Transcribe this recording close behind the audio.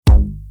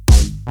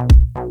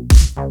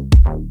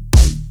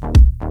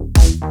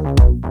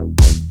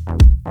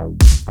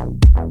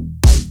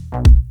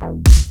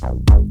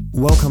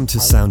Welcome to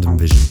Sound and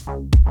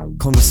Vision,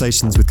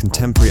 conversations with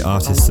contemporary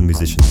artists and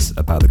musicians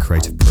about the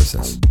creative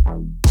process.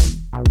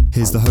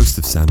 Here's the host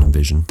of Sound and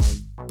Vision,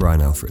 Brian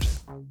Alfred.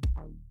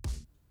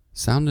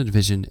 Sound and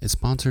Vision is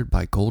sponsored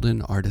by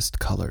Golden Artist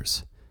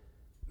Colors.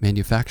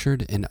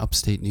 Manufactured in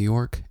upstate New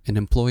York, an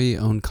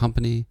employee-owned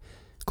company,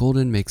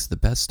 Golden makes the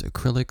best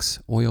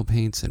acrylics, oil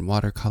paints, and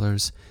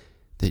watercolors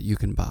that you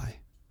can buy.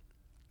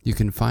 You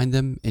can find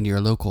them in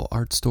your local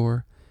art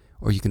store,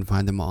 or you can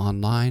find them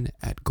online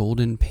at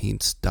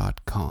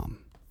goldenpaints.com.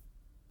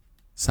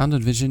 Sound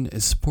and Vision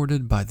is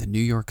supported by the New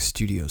York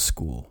Studio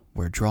School,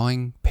 where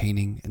drawing,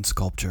 painting, and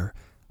sculpture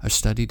are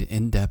studied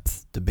in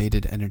depth,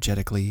 debated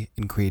energetically,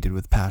 and created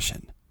with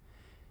passion.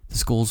 The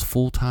school's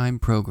full-time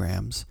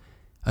programs,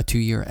 a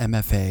 2-year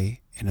MFA,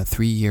 and a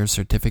 3-year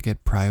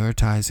certificate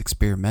prioritize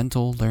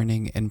experimental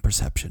learning and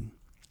perception.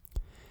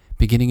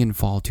 Beginning in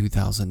fall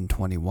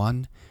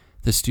 2021,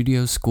 the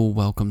Studio School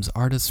welcomes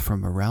artists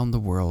from around the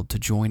world to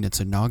join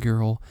its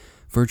inaugural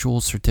virtual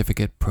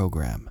certificate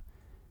program.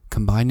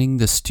 Combining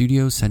the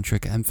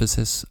studio-centric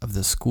emphasis of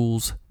the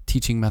school's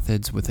teaching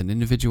methods with an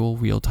individual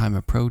real-time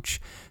approach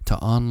to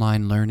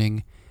online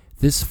learning,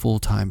 this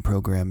full-time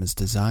program is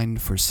designed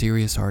for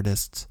serious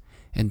artists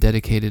and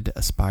dedicated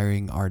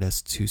aspiring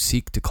artists who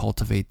seek to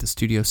cultivate the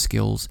studio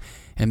skills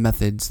and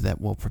methods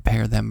that will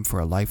prepare them for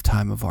a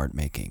lifetime of art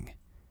making.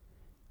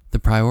 The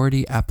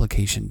priority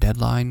application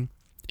deadline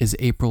is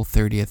April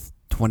 30th,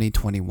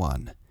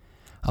 2021.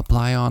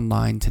 Apply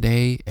online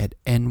today at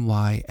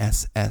nyss.org.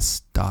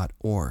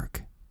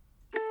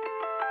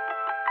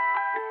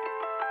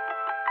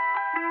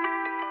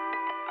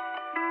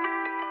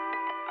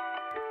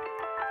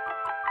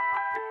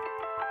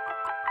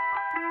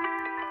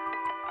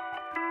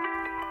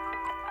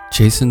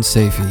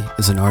 Seife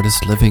is an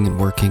artist living and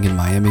working in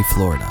Miami,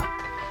 Florida.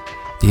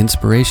 The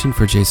inspiration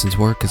for Jason's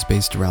work is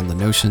based around the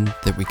notion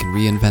that we can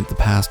reinvent the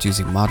past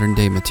using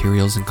modern-day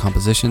materials and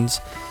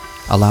compositions,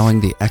 allowing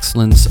the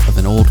excellence of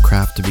an old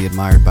craft to be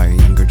admired by a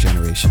younger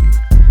generation.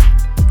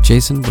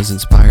 Jason was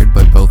inspired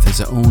by both his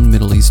own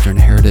Middle Eastern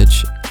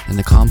heritage and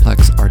the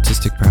complex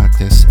artistic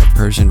practice of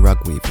Persian rug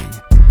weaving.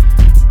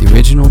 The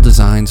original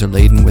designs are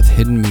laden with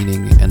hidden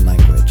meaning and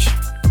language.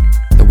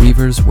 The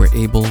weavers were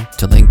able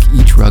to link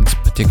each rug's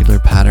particular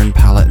pattern,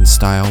 palette, and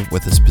style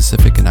with a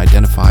specific and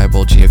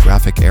identifiable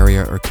geographic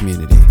area or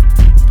community.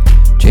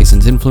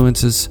 Jason's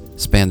influences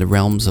span the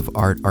realms of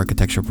art,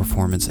 architecture,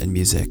 performance, and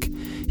music.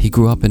 He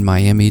grew up in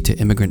Miami to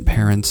immigrant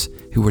parents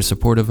who were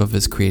supportive of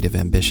his creative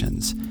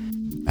ambitions.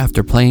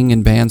 After playing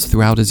in bands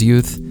throughout his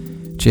youth,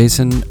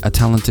 Jason, a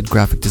talented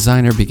graphic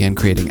designer, began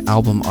creating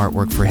album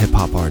artwork for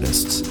hip-hop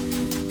artists.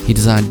 He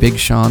designed Big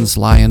Sean's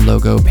Lion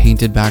logo,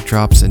 painted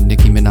backdrops in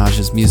Nicki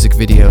Minaj's music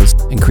videos,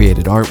 and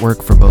created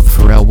artwork for both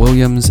Pharrell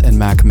Williams and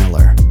Mac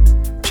Miller.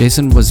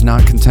 Jason was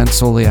not content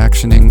solely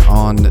actioning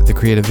on the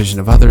creative vision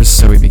of others,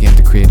 so he began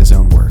to create his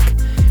own work.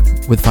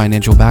 With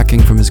financial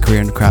backing from his career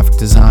in graphic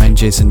design,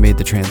 Jason made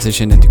the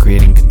transition into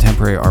creating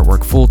contemporary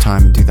artwork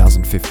full-time in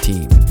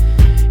 2015.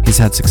 He's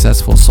had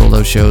successful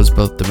solo shows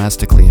both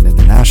domestically and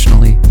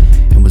internationally,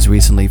 and was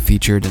recently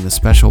featured in a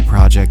special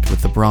project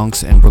with the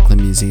Bronx and Brooklyn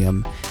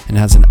Museum, and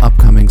has an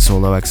upcoming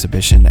solo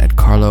exhibition at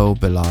Carlo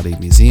Bilotti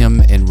Museum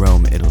in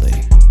Rome,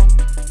 Italy.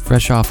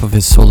 Fresh off of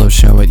his solo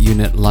show at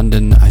Unit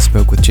London, I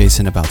spoke with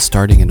Jason about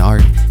starting in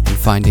art and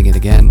finding it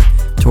again,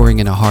 touring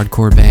in a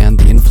hardcore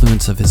band, the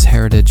influence of his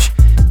heritage,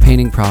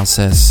 painting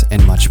process,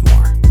 and much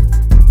more.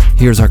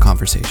 Here's our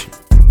conversation.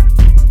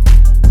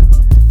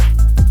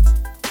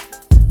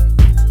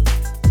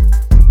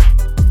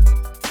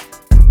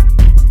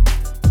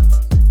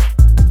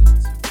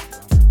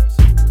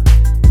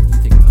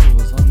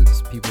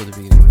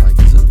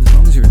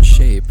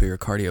 Your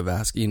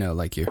cardiovascular,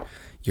 like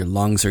your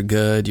lungs are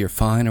good, you're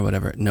fine or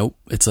whatever. Nope.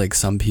 It's like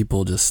some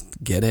people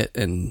just get it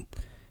and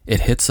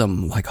it hits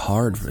them like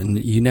hard, and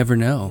you never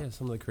know. Yeah,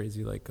 some of the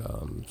crazy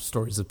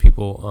stories of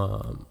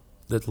people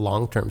that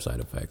long-term side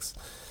effects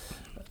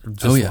are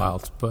just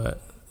wild. But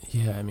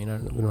yeah, I mean,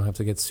 we don't have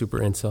to get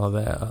super into all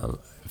that.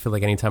 I feel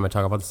like anytime I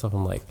talk about this stuff,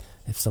 I'm like,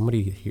 if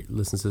somebody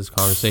listens to this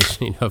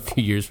conversation, a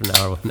few years from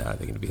now or whatnot,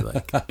 they're going to be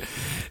like,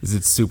 is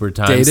it super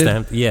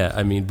time-stamped? Yeah,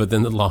 I mean, but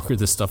then the longer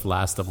this stuff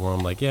lasts, the more I'm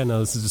like, yeah, no,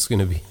 this is just going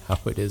to be how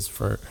it is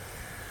for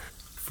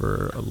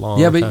a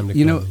long time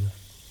to come.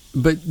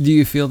 But do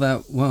you feel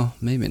that? Well,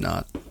 maybe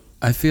not.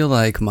 I feel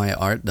like my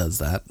art does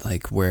that,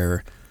 like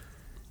where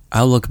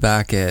I'll look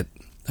back at,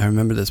 I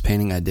remember this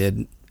painting I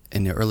did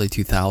in the early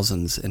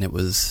 2000s, and it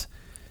was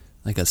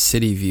like a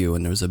city view,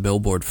 and there was a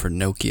billboard for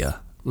Nokia.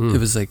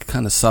 It was like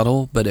kind of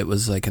subtle, but it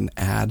was like an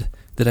ad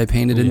that I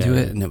painted into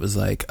it, and it was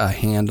like a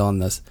hand on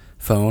this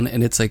phone,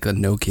 and it's like a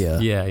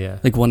Nokia. Yeah.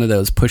 Like one of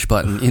those push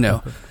button,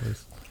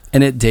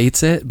 And it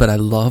dates it, but I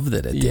love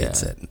that it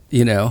dates it.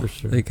 For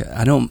sure. Like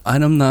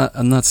I'm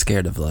not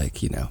scared of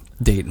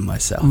dating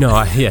myself. No,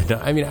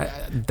 I mean,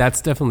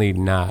 that's definitely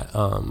not.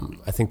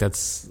 I think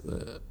that's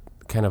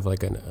kind of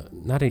like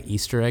not an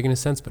Easter egg in a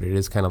sense, but it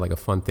is kind of like a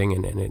fun thing,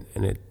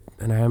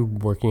 and I am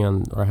working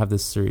on, or I have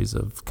this series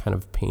of kind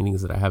of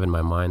paintings that I have in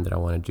my mind that I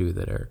want to do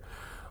that are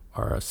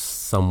are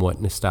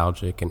somewhat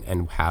nostalgic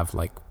and have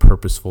like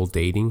purposeful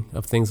dating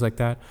of things like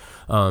that.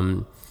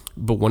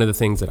 But one of the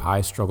things that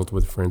I struggled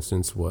with, for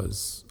instance,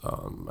 was,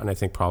 and I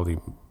think probably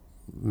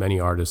many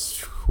artists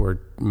who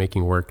are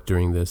making work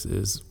during this,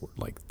 is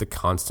like the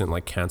constant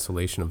like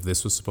cancellation of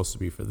this was supposed to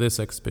be for this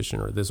exhibition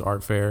or this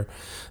art fair,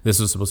 this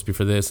was supposed to be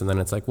for this, and then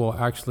it's like, well,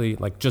 actually,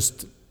 like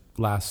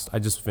I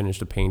just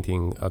finished a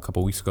painting a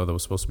couple weeks ago that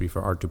was supposed to be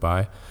for Art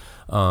Dubai,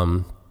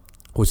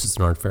 which is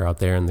an art fair out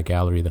there, and the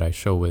gallery that I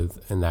show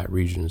with in that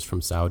region is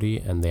from Saudi,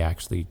 and they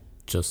actually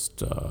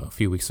just a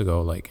few weeks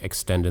ago like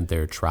extended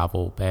their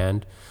travel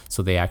ban,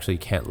 so they actually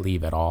can't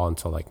leave at all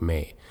until like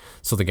May.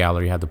 So the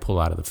gallery had to pull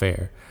out of the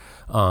fair.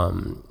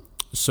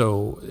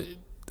 So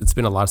it's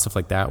been a lot of stuff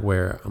like that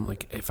where I'm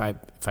like, if I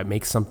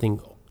make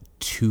something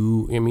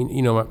too, I mean,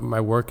 you know,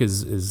 my work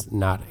is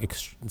not,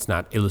 it's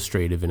not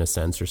illustrative in a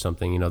sense or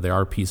something. You know, there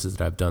are pieces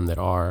that I've done that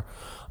are,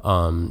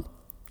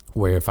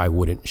 where if I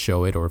wouldn't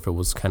show it, or if it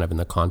was kind of in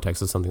the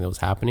context of something that was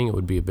happening, it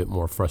would be a bit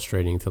more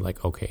frustrating to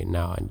like, okay,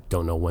 now I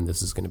don't know when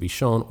this is going to be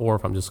shown, or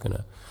if I'm just going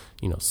to,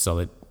 you know, sell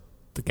it,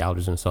 the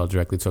gallery's going to sell it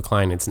directly to a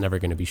client, it's never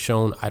going to be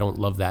shown. I don't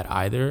love that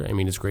either. I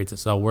mean, it's great to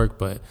sell work,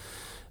 but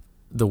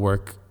the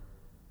work,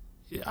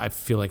 I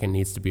feel like it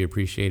needs to be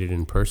appreciated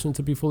in person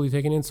to be fully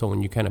taken in. So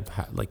when you kind of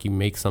like you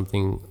make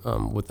something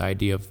with the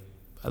idea of,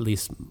 at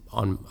least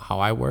on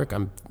how I work,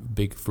 I'm a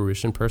big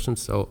fruition person.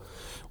 So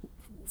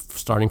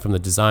starting from the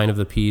design of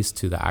the piece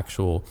to the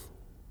actual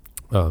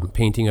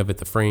painting of it,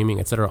 the framing,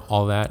 etc.,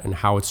 all that, and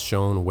how it's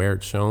shown, where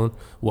it's shown,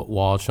 what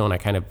wall it's shown, I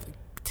kind of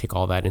take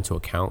all that into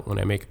account when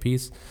I make a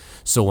piece.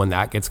 So when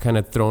that gets kind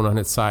of thrown on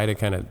its side, it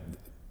kind of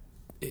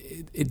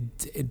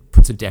it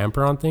puts a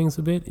damper on things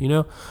a bit, you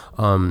know.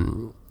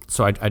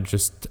 So I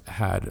just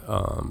had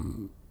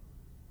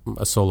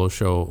a solo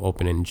show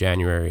open in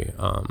January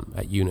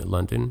at Unit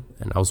London,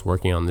 and I was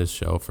working on this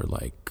show for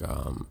like,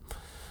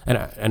 and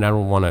I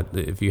don't want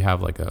to, if you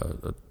have like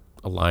a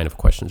line of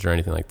questions or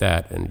anything like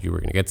that, and you were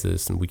going to get to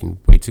this, and we can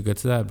wait to get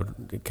to that, but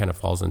it kind of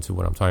falls into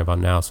what I'm talking about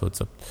now, so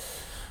it's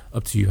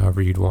up to you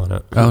however you'd want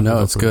to. Oh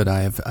no, it's good.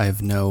 I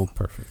have no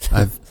perfect.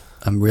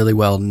 I'm really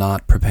well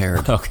not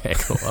prepared. Okay,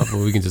 cool.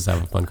 Well, we can just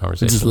have a fun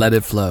conversation. Just let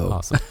it flow.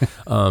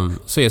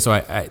 Awesome. So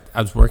I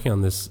was working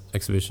on this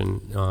exhibition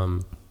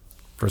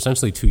for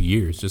essentially 2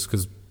 years, just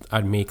because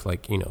I'd make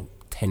like, you know,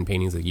 10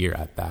 paintings a year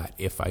at that,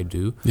 if I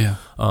do. Yeah.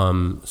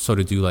 So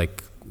to do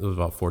like, there was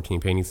about 14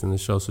 paintings in the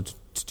show, so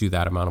to do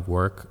that amount of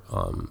work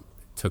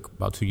took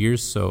about 2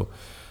 years. So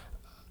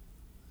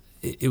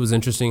it was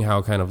interesting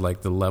how kind of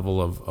like the level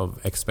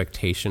of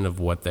expectation of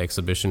what the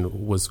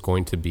exhibition was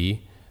going to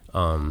be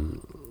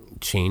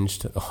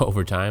changed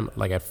over time.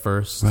 Like at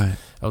first, right,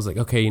 I was like,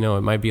 okay, you know,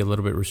 it might be a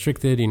little bit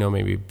restricted, you know,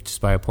 maybe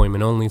just by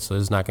appointment only, so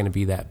there's not going to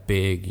be that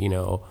big, you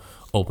know,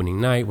 opening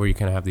night where you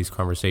kind of have these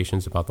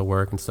conversations about the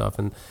work and stuff,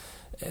 and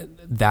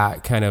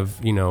that kind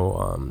of, you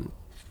know,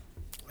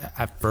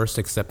 at first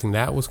accepting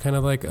that was kind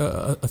of like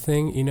a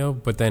thing, you know,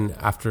 but then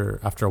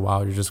after a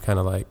while you're just kind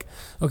of like,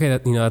 okay,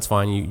 that, you know, that's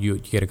fine, you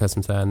get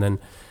accustomed to that. And then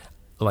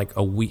like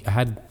a week,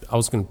 I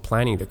was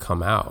planning to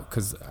come out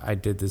because I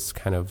did this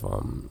kind of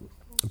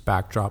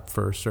backdrop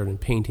for certain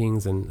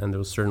paintings, and there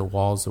was certain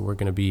walls that were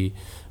going to be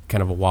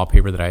kind of a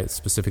wallpaper that I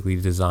specifically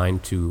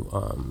designed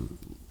to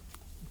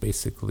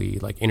basically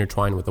like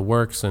intertwine with the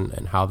works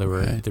and how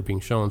they're being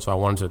shown. So I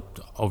wanted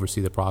to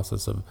oversee the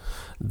process of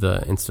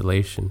the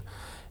installation.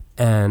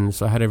 And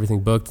so I had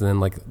everything booked, and then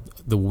like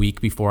the week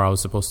before I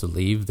was supposed to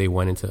leave, they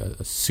went into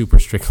a super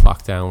strict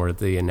lockdown where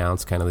they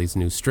announced kind of these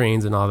new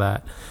strains and all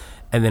that.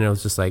 And then it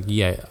was just like,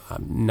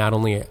 not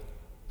only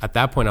at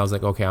that point I was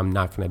like, okay, I'm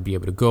not going to be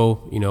able to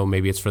go, you know,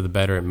 maybe it's for the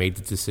better. It made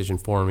the decision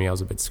for me. I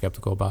was a bit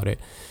skeptical about it.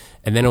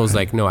 And then it was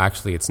like, no,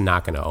 actually it's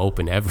not going to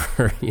open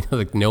ever. You know,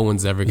 like no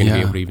one's ever going to be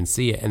able to even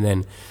see it. And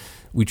then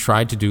we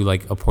tried to do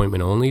like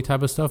appointment only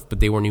type of stuff, but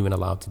they weren't even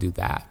allowed to do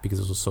that because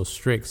it was so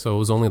strict. So it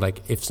was only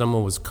like if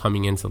someone was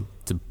coming in to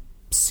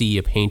see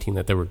a painting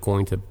that they were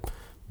going to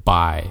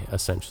buy,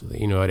 essentially,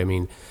 you know what I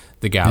mean?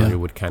 The gallery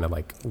would kind of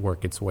like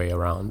work its way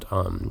around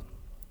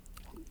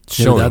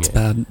showing that's it.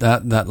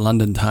 Bad. That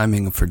London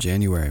timing for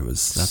January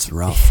that's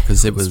rough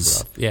because it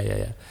was rough.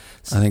 Yeah.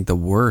 I think the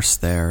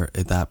worst there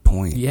at that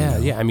point. Yeah,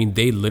 you know? I mean,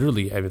 they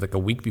literally, like a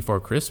week before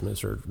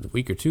Christmas or a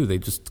week or two, they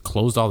just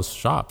closed all the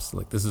shops.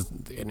 Like this is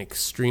an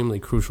extremely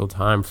crucial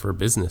time for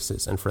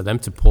businesses, and for them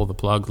to pull the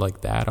plug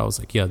like that, I was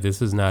like, yeah, this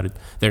is not.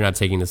 They're not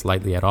taking this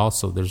lightly at all.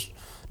 So there's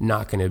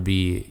not going to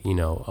be, you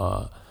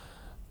know,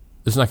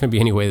 there's not going to be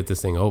any way that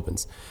this thing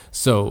opens.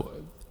 So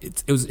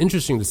it was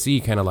interesting to see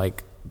kind of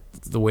like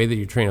the way that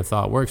your train of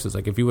thought works. Is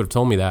like if you would have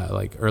told me that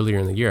like earlier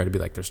in the year, I'd be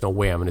like, there's no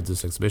way I'm going to do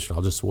this exhibition.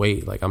 I'll just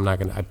wait. Like I'm not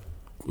going to.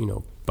 You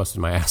know,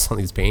 busted my ass on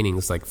these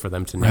paintings, like for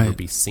them to never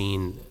be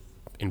seen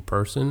in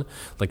person.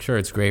 Like, sure,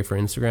 it's great for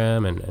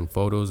Instagram and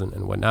photos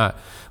and whatnot,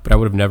 but I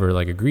would have never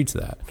like agreed to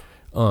that.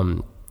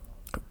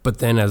 But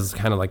then as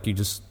kind of like you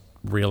just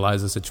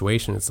realize the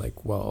situation, it's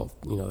like, well,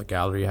 you know, the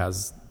gallery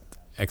has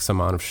X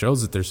amount of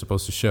shows that they're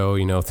supposed to show.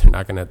 You know, they're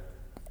not going to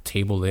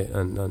table it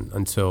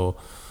until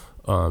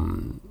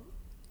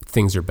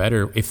things are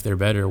better, if they're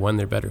better, when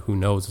they're better, who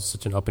knows? It's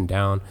such an up and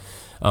down.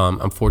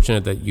 I'm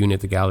fortunate that Unit,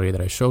 the gallery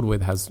that I showed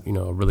with, has a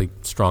really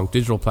strong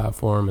digital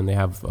platform, and they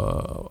have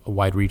a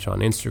wide reach on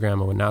Instagram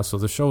and whatnot. So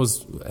the show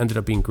ended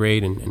up being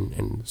great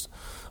and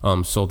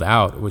sold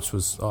out, which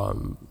was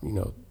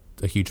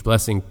a huge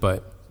blessing.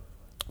 But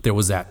there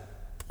was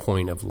that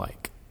point of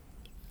like,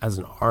 as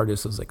an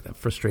artist, it was like that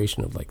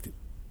frustration of like,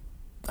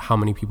 how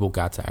many people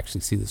got to actually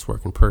see this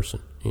work in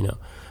person?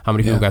 How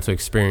many people got to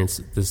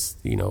experience this?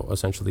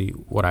 Essentially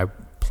what I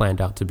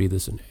planned out to be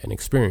an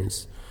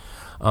experience.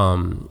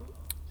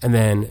 And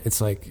then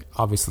it's like,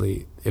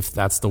 obviously, if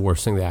that's the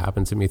worst thing that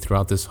happened to me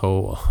throughout this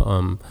whole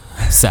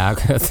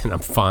saga, then I'm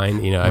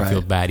fine. I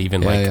feel bad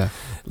even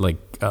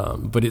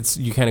but it's,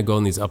 you kind of go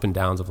in these up and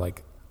downs of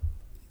like,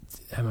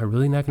 am I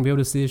really not going to be able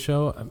to see a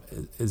show?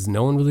 Is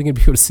no one really going to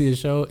be able to see a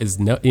show?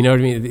 You know what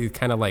I mean? It's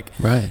kind of like,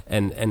 right.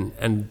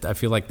 And I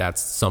feel like that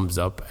sums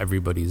up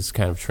everybody's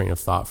kind of train of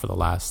thought for the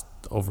last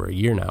over a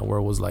year now, where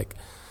it was like,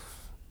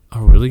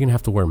 are we really going to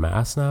have to wear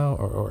masks now?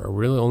 Or are we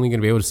really only going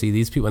to be able to see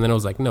these people? And then I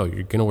was like, no,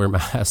 you're going to wear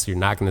masks. You're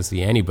not going to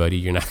see anybody.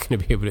 You're not going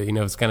to be able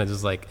to, it's kind of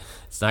just like,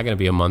 it's not going to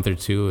be a month or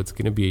two. It's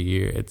going to be a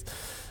year. It's,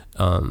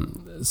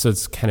 so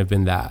it's kind of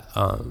been that,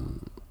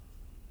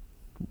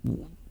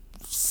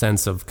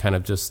 sense of kind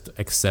of just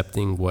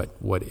accepting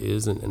what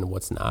is and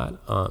what's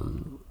not.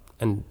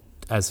 And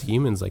as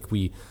humans, like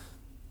we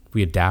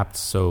adapt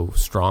so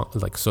strong,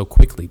 like so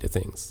quickly to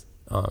things.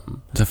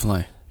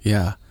 Definitely.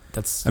 Yeah.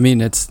 That's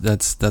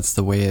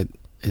the way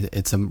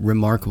it's a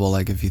remarkable,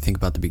 like if you think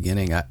about the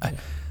beginning, I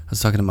was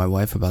talking to my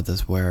wife about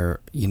this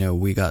where,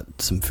 we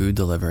got some food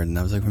delivered and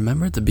I was like,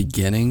 remember at the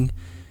beginning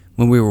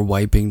when we were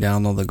wiping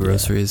down all the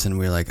groceries and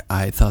we were like,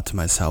 I thought to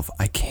myself,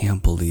 I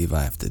can't believe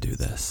I have to do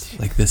this.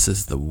 Like, this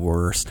is the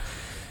worst.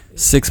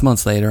 6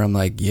 months later, I'm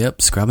like,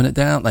 yep, scrubbing it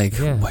down. Like,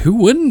 who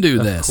wouldn't do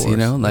this?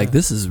 Course,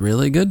 this is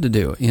really good to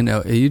do.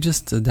 You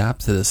just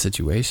adapt to the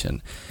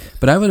situation.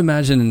 But I would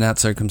imagine in that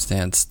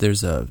circumstance,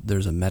 there's a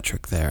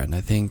metric there. And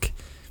I think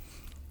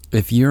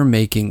if you're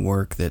making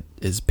work that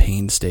is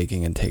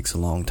painstaking and takes a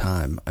long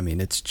time, I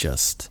mean, it's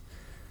just,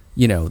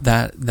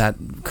 that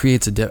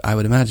creates I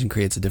would imagine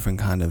creates a different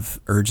kind of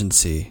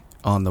urgency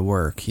on the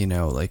work,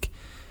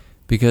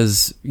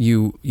 because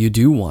you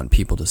do want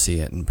people to see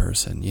it in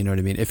person. You know what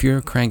I mean? If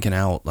you're cranking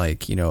out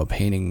like, a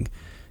painting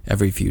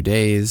every few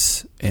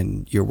days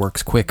and your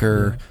work's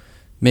quicker,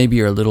 maybe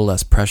you're a little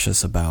less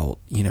precious about,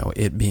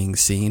 it being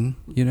seen,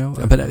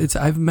 Definitely. But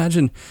I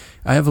imagine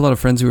I have a lot of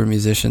friends who are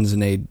musicians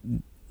and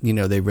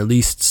they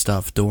released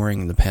stuff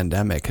during the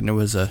pandemic, and there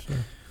was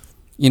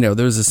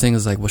there was this thing,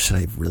 was like, well, should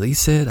I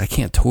release it? I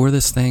can't tour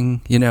this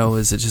thing,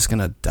 is it just going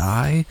to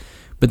die?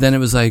 But then it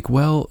was like,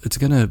 well, it's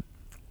going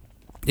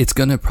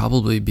to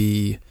probably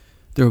be,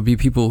 there will be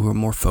people who are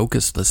more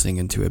focused listening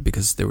into it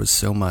because there was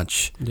so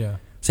much. Yeah.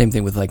 Same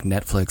thing with like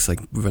Netflix, like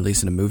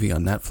releasing a movie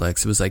on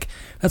Netflix. It was like,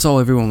 that's all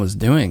everyone was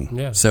doing.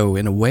 Yeah. So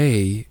in a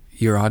way,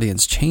 your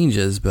audience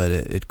changes, but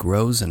it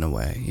grows in a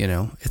way,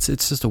 It's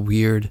just a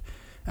weird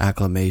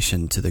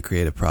acclimation to the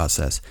creative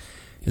process.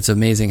 It's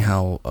amazing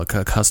how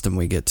accustomed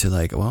we get to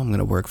like, well, I'm going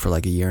to work for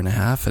like a year and a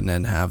half and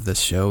then have this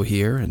show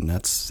here and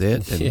that's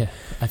it. And,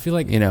 I feel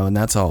like, and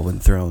that's all when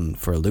thrown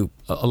for a loop.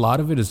 A lot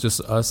of it is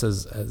just us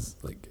as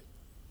like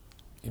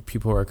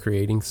people who are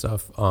creating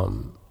stuff,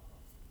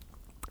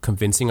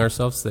 convincing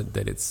ourselves that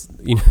it's,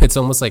 it's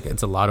almost like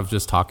it's a lot of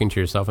just talking to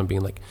yourself and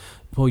being like,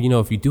 well,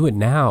 if you do it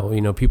now,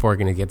 people are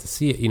going to get to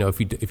see it.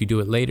 If you do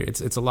it later,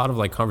 it's a lot of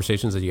like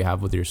conversations that you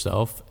have with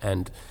yourself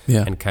and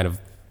kind of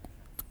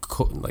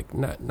like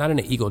not in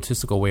an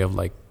egotistical way of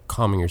like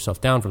calming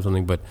yourself down from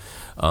something, but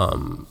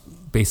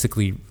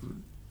basically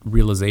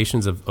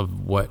realizations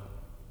of what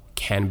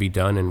can be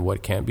done and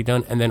what can't be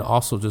done. And then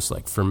also just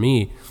like for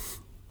me,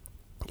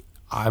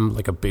 I'm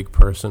like a big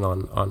person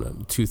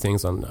on two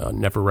things, on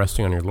never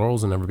resting on your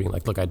laurels and never being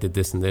like, look, I did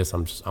this and this,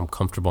 I'm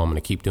comfortable, I'm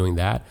going to keep doing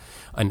that.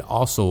 And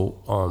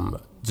also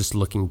just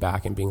looking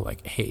back and being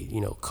like, hey,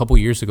 a couple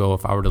years ago,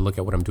 if I were to look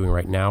at what I'm doing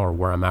right now or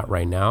where I'm at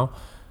right now,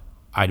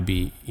 I'd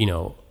be,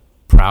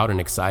 proud and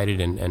excited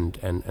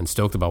and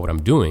stoked about what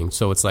I'm doing.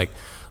 So it's like,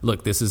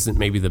 look, this isn't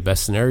maybe the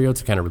best scenario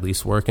to kind of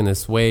release work in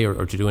this way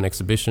or to do an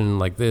exhibition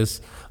like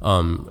this.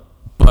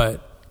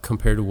 But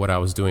compared to what I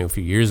was doing a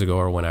few years ago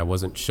or when I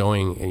wasn't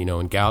showing,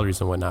 in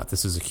galleries and whatnot,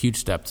 this is a huge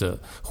step to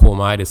who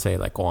am I to say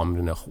like, oh, I'm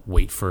going to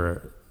wait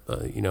for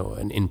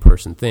an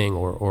in-person thing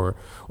or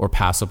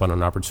pass up on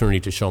an opportunity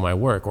to show my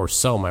work or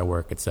sell my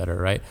work, et cetera,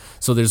 right?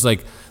 So there's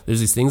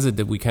these things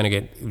that we kind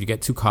of you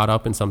get too caught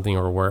up in something,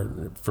 or where,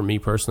 for me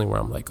personally, where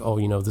I'm like,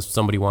 oh,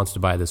 somebody wants to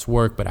buy this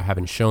work, but I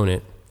haven't shown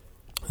it.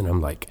 And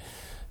I'm like,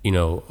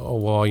 oh,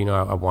 well,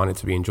 I want it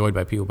to be enjoyed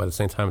by people, but at the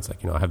same time, it's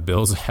like, I have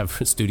bills, I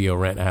have studio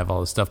rent, I have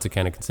all this stuff to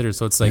kind of consider.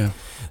 So it's like,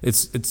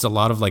 it's a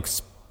lot of like,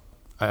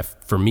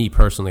 for me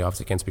personally,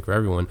 obviously I can't speak for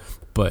everyone,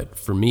 but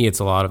for me, it's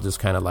a lot of just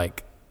kind of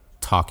like,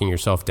 talking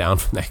yourself down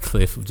from that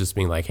cliff of just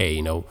being like,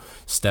 hey,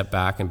 step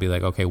back and be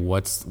like, okay,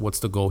 what's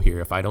the goal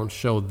here? If I don't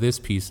show this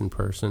piece in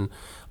person,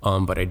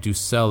 but I do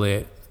sell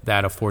it,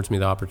 that affords me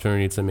the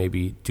opportunity to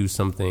maybe do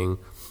something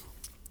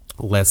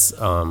less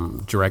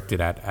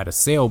directed at a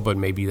sale, but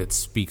maybe that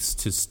speaks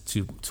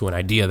to an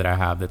idea that I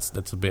have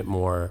that's a bit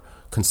more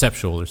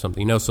conceptual or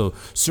something, so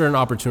certain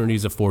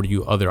opportunities afford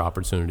you other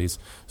opportunities.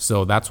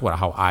 So that's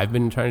how I've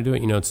been trying to do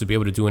it, to be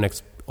able to do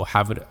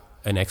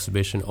an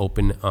exhibition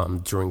open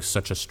during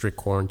such a strict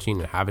quarantine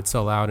and have it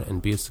sell out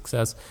and be a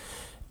success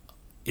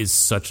is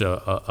such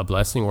a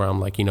blessing, where I'm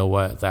like,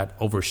 that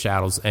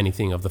overshadows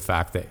anything of the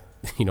fact that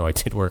I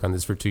did work on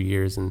this for 2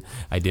 years and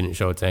I didn't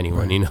show it to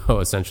anyone,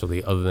 right.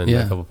 Essentially, other than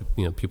a couple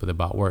people that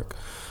bought work.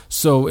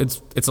 So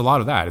it's a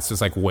lot of that. It's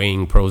just like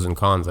weighing pros and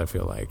cons, I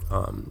feel like.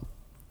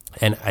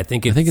 And I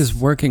think as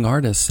working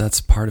artists, that's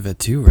part of it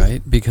too,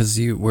 right? Because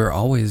we're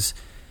always,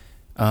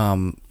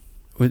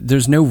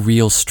 there's no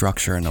real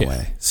structure in a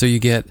way. So you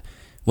get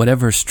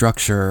whatever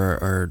structure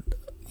or,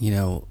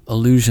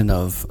 illusion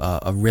of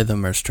a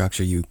rhythm or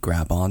structure you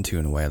grab onto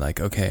in a way. Like,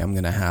 okay, I'm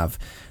going to have,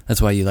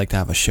 that's why you like to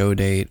have a show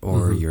date,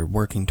 or you're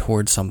working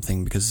towards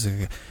something because,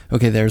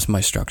 okay, there's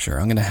my structure.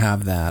 I'm going to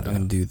have that. I'm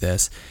going to do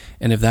this.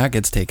 And if that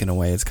gets taken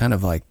away, it's kind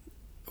of like,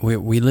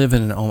 we live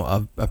in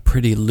a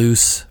pretty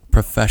loose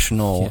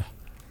professional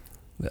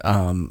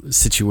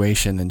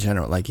situation in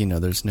general. Like,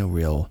 there's no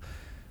real,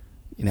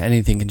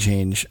 anything can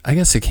change. I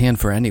guess it can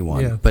for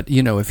anyone. Yeah. But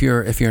if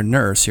you're a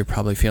nurse, you're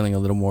probably feeling a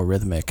little more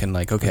rhythmic and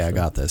like, okay, sure. I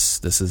got this.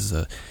 This is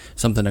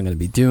something I'm going to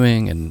be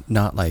doing, and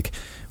not like,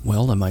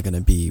 well, am I going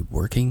to be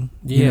working,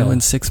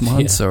 in 6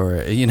 months,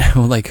 or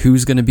like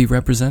who's going to be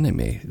representing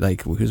me?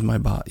 Like, who's my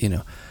boss?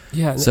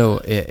 Yeah.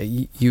 So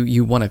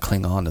you want to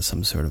cling on to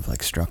some sort of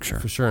like structure.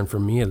 For sure. And for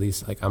me, at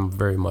least, like I'm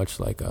very much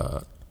like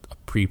a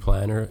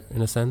pre-planner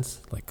in a sense.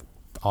 Like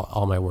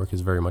all my work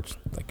is very much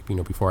like,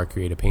 before I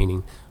create a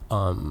painting,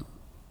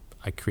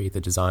 I create the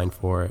design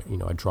for it,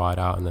 I draw it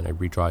out and then I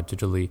redraw it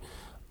digitally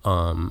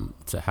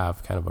to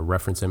have kind of a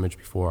reference image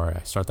before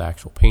I start the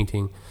actual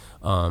painting.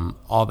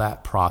 All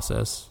that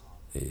process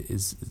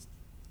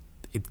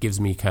it gives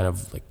me kind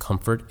of like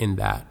comfort in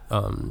that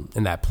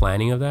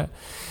planning of that.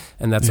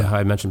 And that's how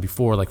I mentioned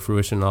before, like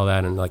fruition and all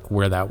that, and like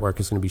where that work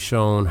is going to be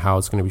shown, how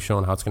it's going to be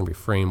shown, how it's going to be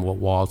framed, what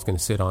wall it's going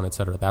to sit on, et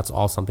cetera. That's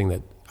all something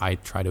that I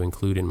try to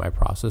include in my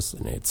process.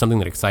 And it's something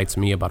that excites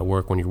me about a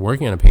work. When you're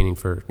working on a painting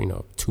for,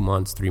 2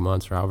 months, 3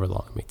 months, or however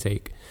long it may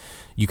take,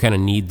 you kind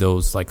of need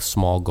those like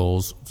small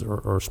goals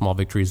or small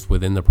victories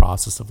within the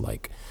process of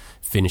like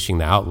finishing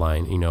the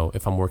outline.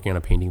 If I'm working on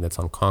a painting that's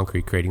on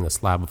concrete, creating the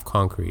slab of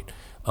concrete,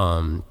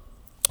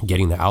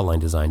 getting the outline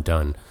design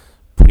done,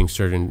 putting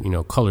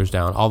certain, colors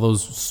down, all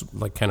those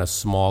like kind of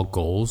small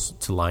goals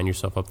to line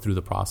yourself up through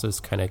the process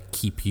kind of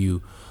keep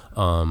you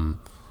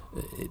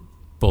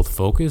both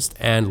focused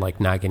and like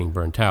not getting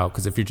burnt out.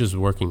 Because if you're just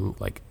working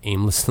like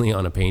aimlessly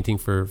on a painting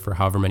for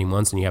however many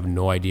months and you have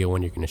no idea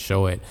when you're going to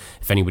show it,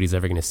 if anybody's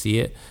ever going to see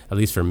it, at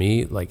least for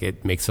me, like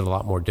it makes it a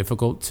lot more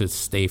difficult to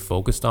stay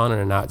focused on it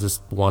and not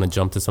just want to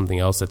jump to something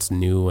else that's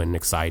new and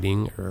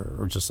exciting,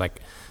 or just like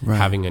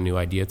having a new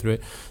idea through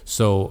it.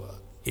 So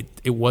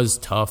it was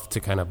tough to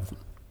kind of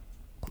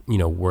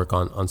work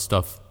on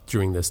stuff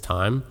during this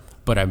time,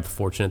 but I'm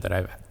fortunate that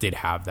I did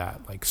have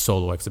that like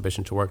solo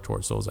exhibition to work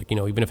towards. So I was like,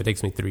 even if it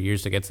takes me 3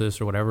 years to get to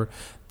this or whatever,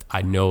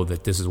 I know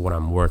that this is what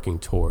I'm working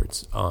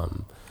towards.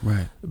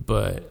 Right.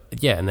 But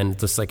yeah, and then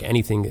just like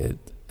anything,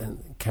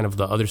 kind of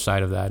the other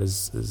side of that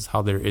is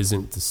how there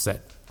isn't the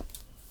set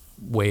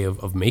way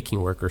of making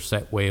work or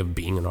set way of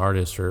being an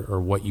artist or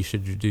what you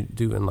should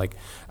do. And like,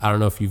 I don't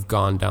know if you've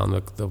gone down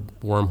the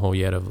wormhole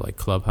yet of like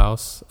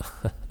Clubhouse.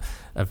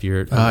 I've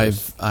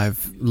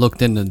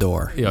looked in the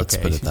door. Yeah, let's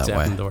put it that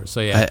way. Door.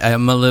 So yeah,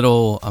 I'm a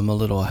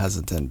little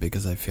hesitant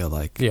because I feel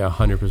like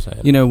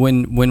 100%.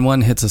 When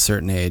one hits a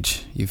certain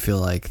age, you feel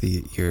like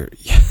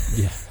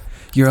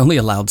you're only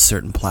allowed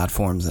certain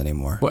platforms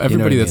anymore. Well,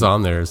 everybody that's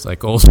on there is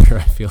like older.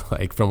 I feel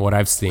like from what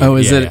I've seen. Oh,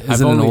 is it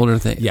an older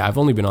thing? Yeah, I've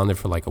only been on there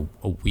for like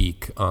a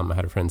week. I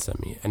had a friend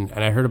send me, and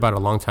I heard about it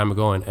a long time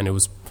ago, and it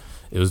was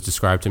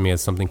described to me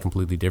as something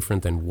completely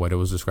different than what it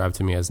was described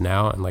to me as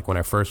now. And like when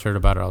I first heard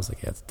about it, I was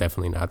like, yeah, it's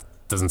definitely not.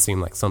 Doesn't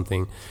seem like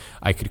something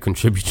I could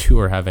contribute to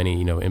or have any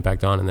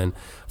impact on. And then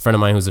a friend of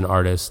mine who's an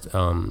artist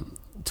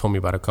told me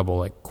about a couple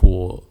like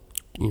cool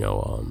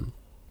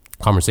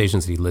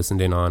conversations that he listened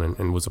in on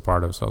and was a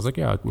part of. So I was like,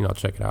 yeah, I'll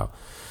check it out.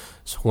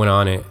 So I went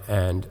on it,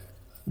 and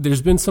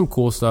there's been some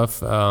cool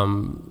stuff.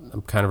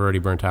 I'm kind of already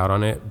burnt out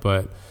on it,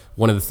 but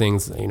one of the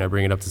things, I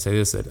bring it up to say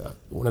this, that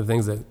one of the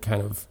things that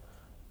kind of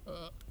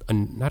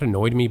not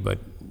annoyed me, but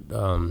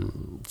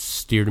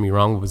steered me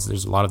wrong was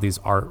there's a lot of these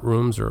art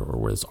rooms or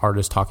where there's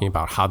artists talking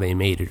about how they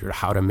made it or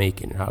how to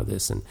make it or how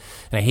this. And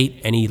I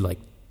hate any like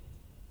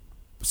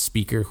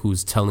speaker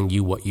who's telling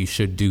you what you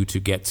should do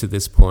to get to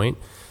this point,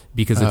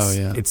 because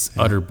it's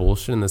utter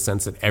bullshit in the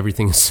sense that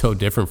everything is so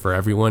different for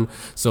everyone.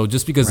 So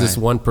just because this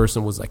one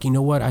person was like,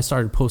 what, I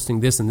started posting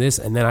this and this,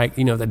 and then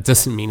that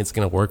doesn't mean it's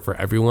going to work for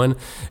everyone.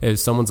 If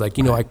someone's like,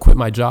 I quit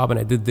my job and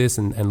I did this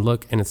and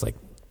look, and it's like,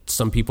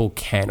 some people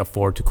can't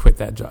afford to quit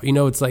that job.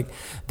 It's like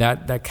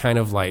that kind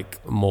of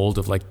like mold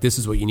of like, this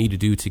is what you need to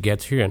do to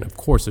get here. And of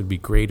course, it'd be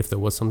great if there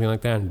was something like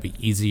that, and it'd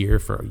be easier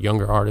for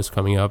younger artists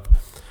coming up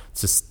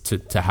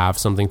to have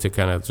something to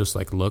kind of just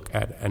like look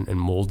at and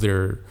mold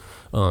their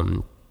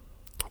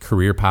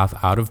career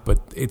path out of. But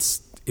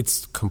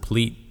it's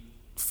complete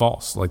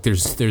false. Like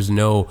there's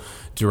no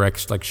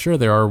direct, like, sure,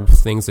 there are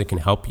things that can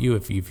help you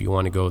if you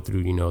want to go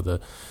through, the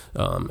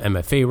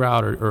MFA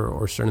route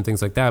or certain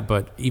things like that.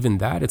 But even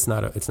that, it's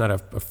not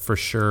a for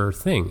sure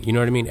thing. You know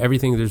what I mean?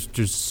 Everything,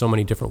 there's so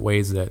many different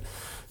ways that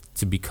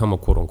to become a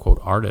quote unquote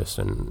artist,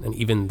 and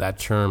even that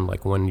term,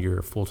 like when you're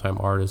a full-time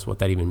artist, what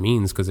that even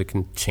means, because it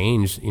can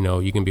change.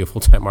 You can be a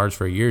full-time artist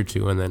for a year or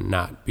two and then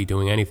not be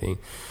doing anything.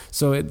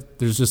 So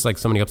there's just like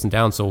so many ups and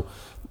downs. So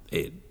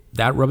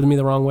that rubbed me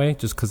the wrong way,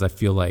 just because I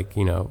feel like,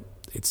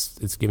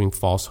 it's giving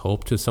false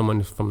hope to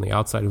someone from the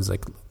outside who's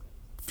like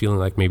feeling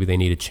like maybe they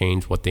need to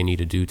change what they need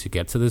to do to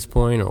get to this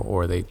point,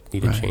 or they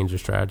need to change their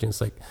strategy. It's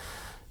like,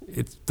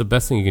 it's the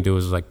best thing you can do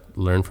is like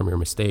learn from your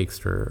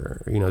mistakes,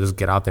 or just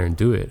get out there and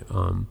do it.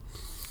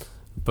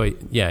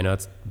 But yeah, I know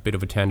it's a bit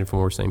of a tangent from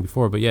what we were saying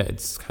before, but yeah,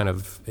 it's kind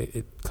of,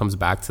 it comes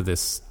back to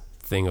this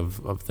thing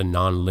of the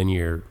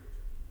non-linear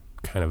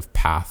kind of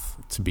path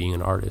to being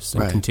an artist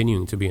and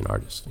continuing to be an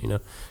artist,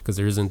 because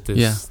there isn't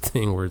this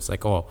thing where it's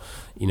like,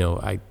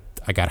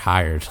 I got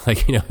hired.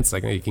 Like, it's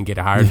like you can get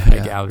hired by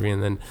a gallery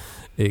and then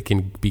it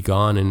can be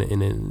gone in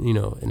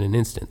an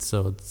instant.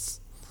 So it's,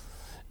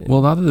 well,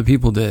 a lot of the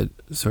people that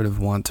sort of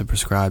want to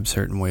prescribe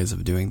certain ways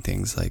of doing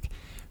things, like,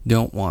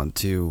 don't want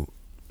to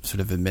sort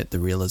of admit the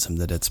realism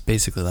that it's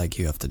basically like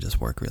you have to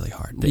just work really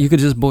hard. That you could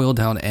just boil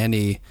down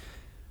any,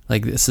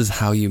 like, this is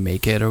how you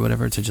make it or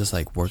whatever, to just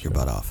like work your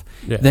butt off.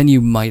 Yeah. Then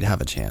you might have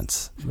a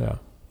chance. Yeah.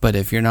 But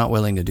if you're not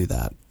willing to do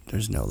that,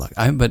 there's no luck.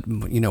 But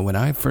when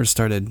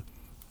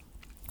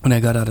I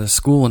got out of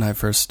school and I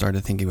first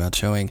started thinking about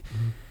showing,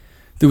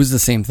 there was the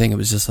same thing. It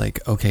was just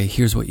like, okay,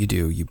 here's what you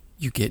do.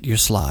 You get your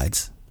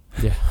slides.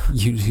 Yeah.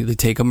 You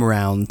take them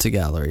around to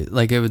galleries.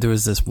 Like, there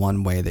was this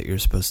one way that you're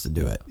supposed to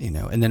do it,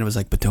 and then it was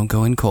like, but don't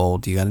go in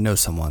cold. You got to know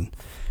someone,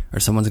 or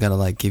someone's got to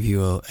like give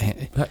you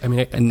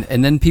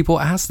and then people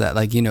ask that,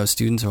 like,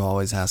 students will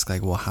always ask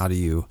like, well, how do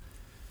you,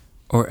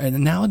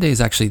 and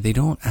nowadays actually they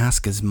don't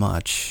ask as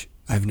much.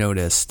 I've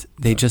noticed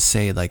they just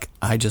say like,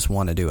 I just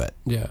want to do it.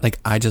 Yeah. Like,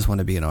 I just want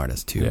to be an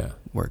artist who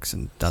works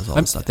and does all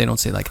this stuff. They don't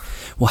say like,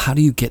 well, how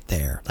do you get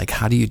there? Like,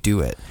 how do you do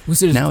it?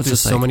 Now it's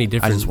just so many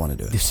different, I just want to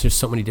do it. There's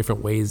so many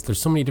different ways.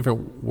 There's so many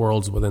different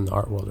worlds within the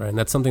art world, right? And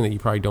that's something that you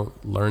probably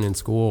don't learn in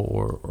school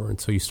or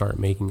until you start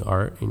making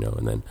art,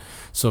 and then,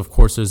 so of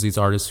course there's these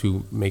artists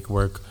who make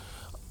work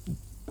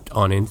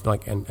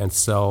and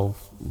sell,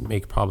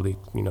 make probably,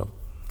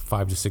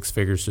 5 to 6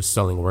 figures just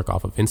selling work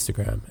off of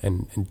Instagram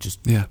and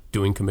just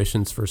doing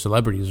commissions for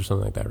celebrities or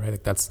something like that, right?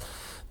 Like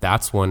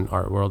that's one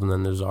art world. And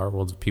then there's art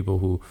worlds of people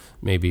who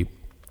maybe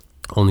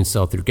only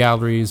sell through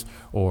galleries,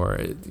 or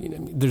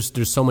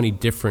there's so many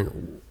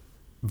different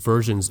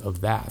versions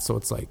of that. So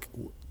it's like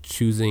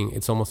choosing,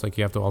 it's almost like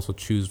you have to also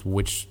choose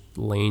which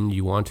lane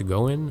you want to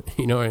go in,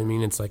 you know what I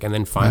mean? It's like, and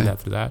then find that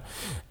through that.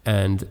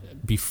 And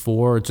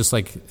before, just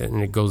like,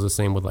 and it goes the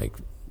same with like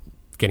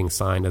getting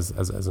signed as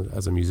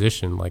a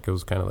musician. Like, it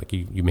was kind of like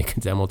you make a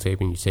demo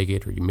tape and you take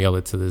it, or you mail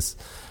it to this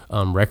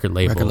record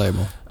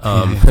label.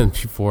 And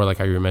before, like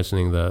how you were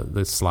mentioning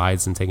the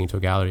slides and taking it to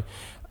a gallery,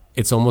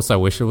 it's almost, I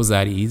wish it was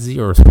that easy,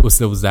 or it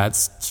was that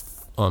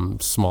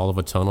small of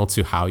a tunnel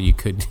to how you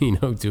could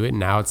do it.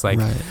 Now it's like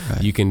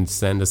you can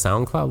send a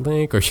SoundCloud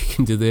link, or you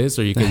can do this,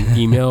 or you can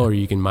email, or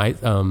you can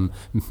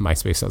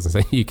MySpace doesn't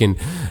say, you can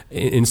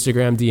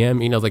Instagram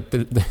DM, like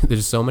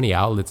there's so many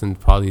outlets, and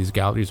probably these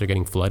galleries are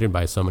getting flooded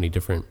by so many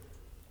different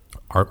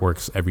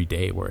artworks every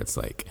day, where it's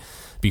like,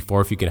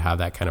 before, if you could have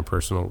that kind of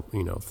personal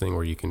thing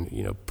where you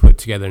can put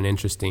together an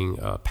interesting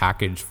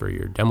package for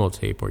your demo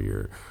tape or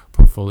your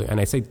portfolio. And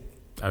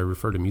I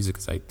refer to music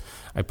because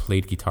I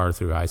played guitar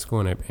through high school,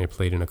 and I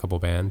played in a couple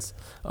bands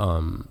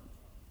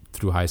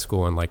through high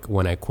school. And like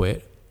when I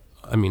quit,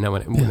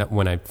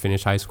 when I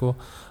finished high school,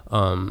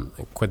 I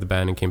quit the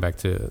band and came back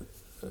to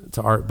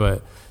art.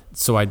 But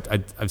so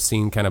I've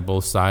seen kind of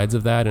both sides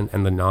of that,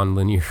 and the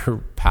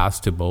non-linear paths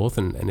to both.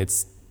 And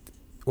it's,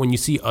 when you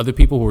see other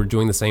people who are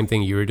doing the same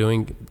thing you were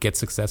doing get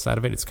success out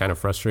of it, it's kind of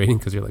frustrating,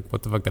 because you're like,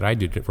 what the fuck did I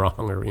do wrong?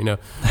 Or,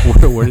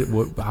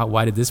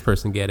 why did this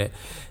person get it?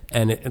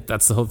 And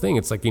that's the whole thing.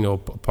 It's like,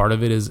 part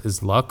of it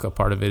is luck. A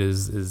part of it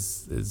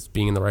is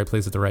being in the right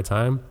place at the right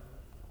time.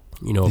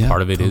 A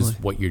part of it is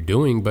what you're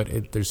doing,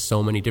 but there's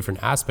so many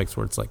different aspects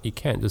where it's like, you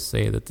can't just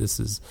say that this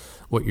is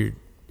what you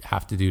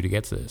have to do to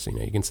get to this.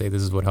 You can say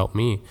this is what helped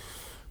me,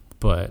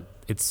 but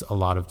it's a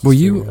lot of.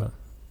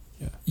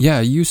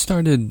 You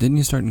started, didn't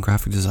you start in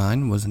graphic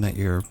design? Wasn't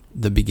that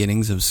the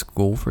beginnings of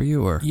school for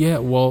you, or? Yeah,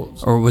 well.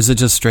 Or was it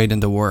just straight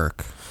into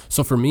work?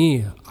 So for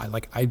me,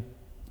 I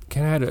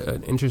kind of had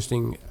an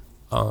interesting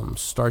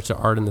start to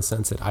art, in the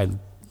sense that I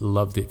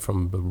loved it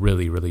from a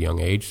really, really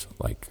young age.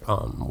 Like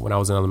when I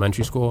was in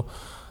elementary school,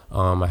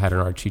 I had an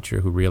art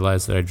teacher who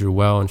realized that I drew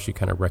well, and she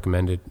kind of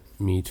recommended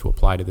me to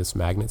apply to this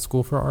magnet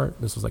school for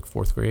art. This was like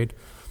 4th grade.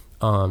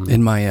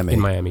 In Miami. In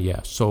Miami,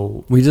 yeah.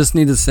 So we just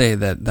need to say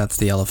that that's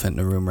the elephant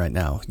in the room right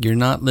now. You're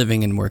not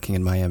living and working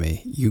in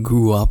Miami. You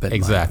grew up in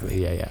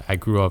exactly, Miami. Yeah. I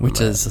grew up which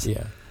in Miami. is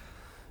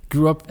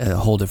grew up a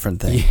whole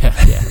different thing.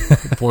 Yeah.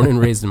 Born and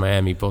raised in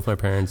Miami. Both my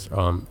parents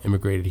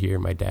immigrated here.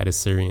 My dad is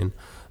Syrian.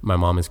 My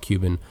mom is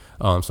Cuban.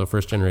 So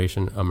first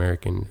generation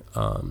American.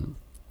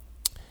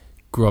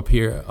 Grew up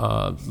here.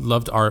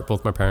 Loved art.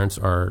 Both my parents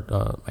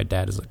are. My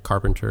dad is a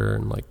carpenter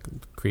and like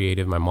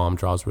creative. My mom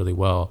draws really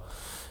well.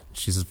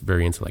 She's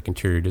very into like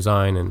interior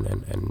design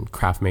and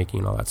craft making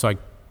and all that. So I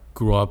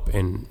grew up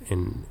in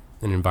an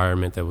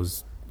environment that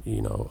was,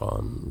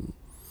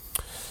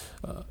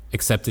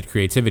 accepted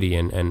creativity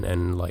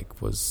and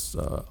like was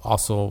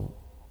also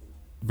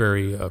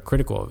very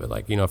critical of it.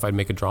 Like, if I'd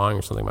make a drawing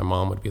or something, my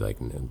mom would be like,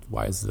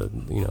 why is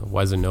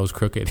the nose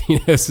crooked?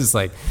 It's just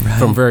like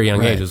from a very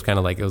young age, it was kind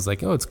of like,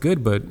 oh, it's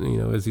good, but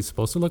is he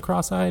supposed to look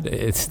cross-eyed?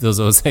 It's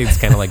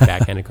kind of like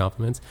backhanded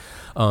compliments.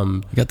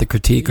 You got the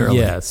critique early.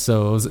 Yeah.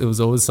 So it was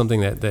always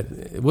something that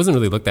it wasn't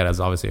really looked at as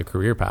obviously a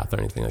career path or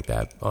anything like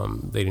that.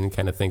 They didn't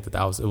kind of think it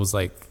was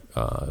like,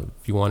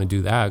 if you want to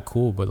do that,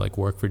 cool, but like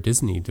work for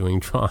Disney doing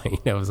drawing.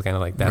 It was kind of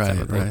like that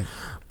type of thing. Right.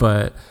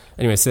 But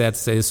anyway, so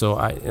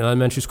in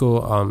elementary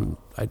school,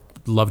 I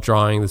loved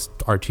drawing. This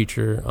art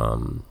teacher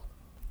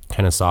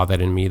kind of saw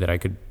that in me, that I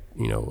could,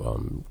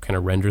 kind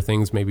of render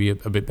things maybe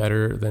a bit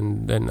better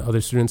than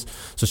other students.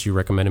 So she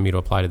recommended me to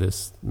apply to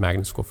this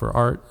magnet school for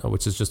art,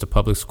 which is just a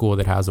public school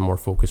that has a more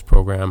focused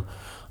program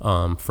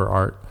for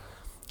art.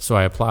 So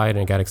I applied and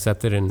I got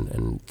accepted,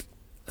 and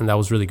that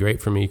was really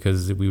great for me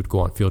because we would go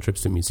on field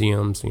trips to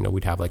museums.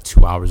 We'd have like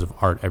 2 hours of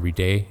art every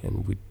day,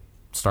 and we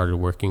started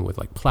working with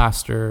like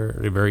plaster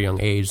at a very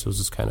young age. So it was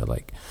just kind of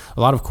like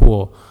a lot of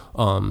cool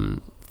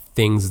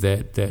things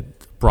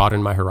that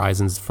broadened my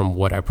horizons from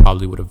what I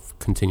probably would have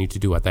continued to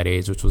do at that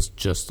age, which was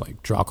just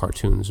like draw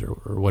cartoons or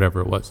whatever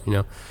it was.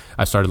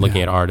 I started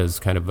looking at art as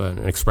kind of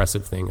an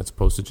expressive thing as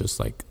opposed to just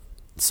like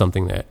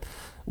something that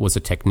was a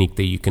technique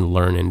that you can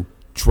learn and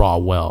draw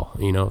well.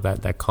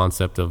 That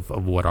concept of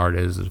what art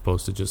is as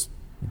opposed to just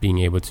being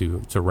able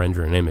to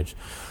render an image.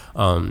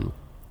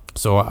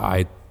 So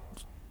I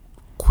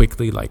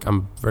quickly, like,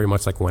 I'm very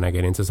much like when I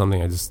get into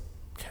something, I just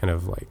kind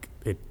of like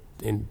it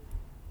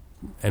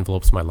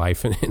envelopes my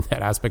life in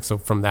that aspect. So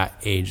from that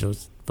age,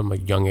 from a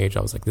young age,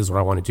 I was like, this is what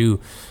I want to do.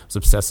 I was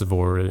obsessive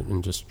over it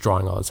and just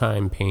drawing all the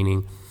time,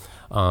 painting.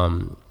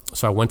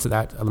 So I went to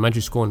that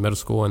elementary school and middle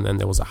school, and then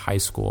there was a high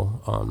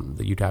school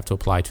that you'd have to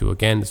apply to.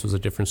 Again, this was a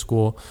different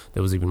school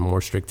that was even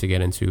more strict to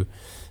get into,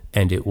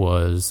 and it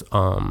was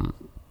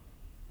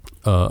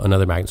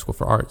another magnet school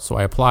for art. So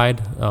I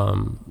applied,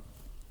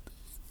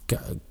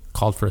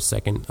 called for a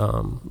second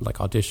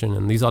audition,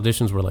 and these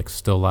auditions were like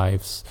still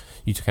lifes.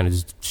 You kind of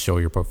just show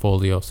your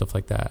portfolio, stuff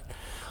like that.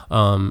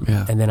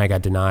 And then I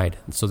got denied.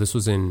 So this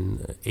was in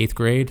 8th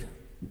grade,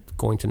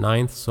 going to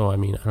 9th. So I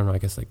mean, I don't know, I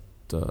guess like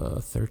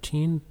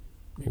 13,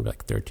 maybe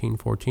like 13,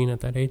 14 at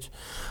that age.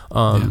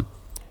 And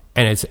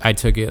I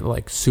took it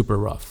like super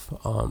rough.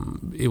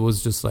 It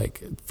was just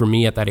like, for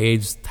me at that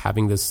age,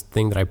 having this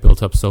thing that I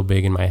built up so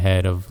big in my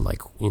head of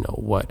like,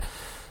 what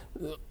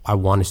I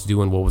wanted to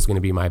do and what was going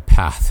to be my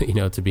path,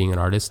 to being an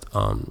artist.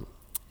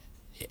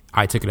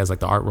 I took it as like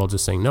the art world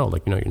just saying, no,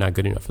 like, you're not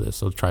good enough for this,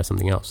 so try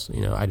something else.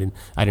 I didn't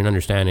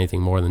understand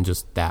anything more than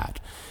just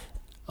that.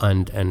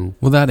 And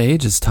well, that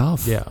age is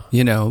tough. Yeah.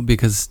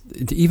 Because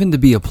even to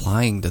be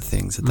applying to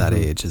things at that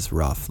age is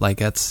rough. Like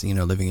that's,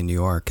 living in New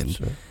York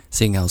and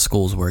seeing how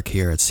schools work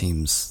here, it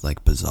seems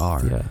like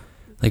bizarre. Yeah.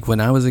 Like when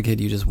I was a kid,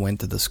 you just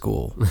went to the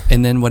school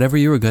and then whatever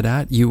you were good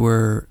at, you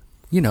were,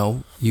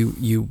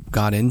 you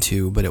got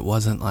into, but it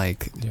wasn't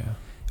like,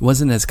 it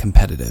wasn't as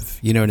competitive,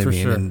 you know what I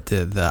mean? Sure. And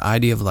the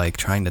idea of like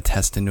trying to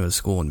test into a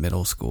school in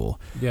middle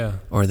school,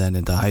 or then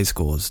into high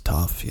school is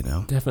tough,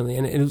 Definitely,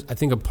 and I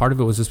think a part of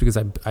it was just because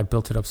I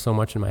built it up so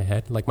much in my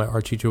head. Like my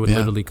art teacher would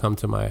literally come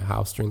to my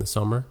house during the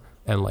summer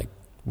and like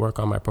work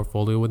on my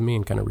portfolio with me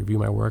and kind of review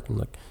my work, and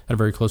like had a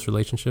very close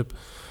relationship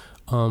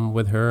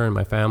with her and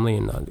my family,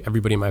 and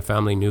everybody in my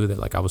family knew that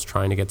like I was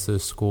trying to get to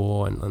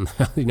school, and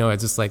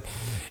it's just like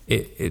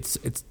it's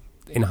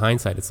in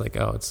hindsight, it's like,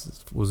 oh,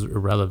 it was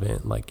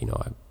irrelevant. Like,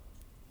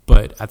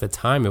 but at the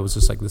time it was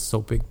just like this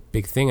so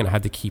big thing. And I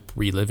had to keep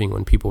reliving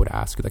when people would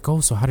ask like,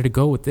 oh, so how did it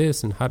go with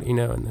this? And how,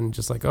 and then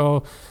just like,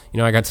 oh,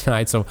 I got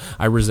denied. So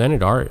I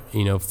resented art,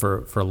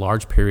 for a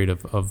large period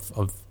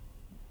of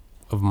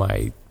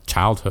my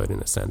childhood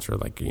in a sense, or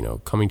like,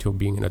 coming to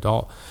being an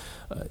adult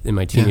in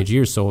my teenage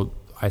years. So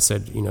I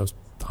said,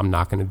 I'm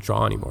not going to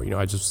draw anymore.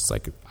 I just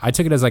like, I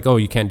took it as like, oh,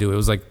 you can't do it. It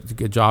was like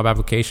a job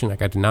application. I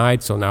got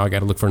denied. So now I got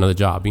to look for another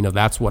job.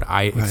 That's what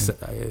I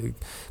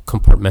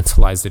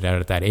compartmentalized it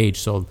at that age.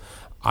 So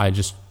I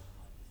just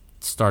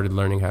started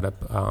learning how to,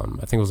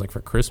 I think it was like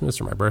for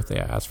Christmas or my birthday,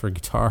 I asked for a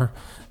guitar,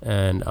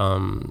 and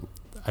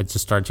I just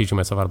started teaching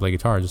myself how to play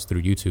guitar just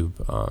through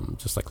YouTube,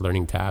 just like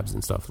learning tabs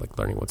and stuff, like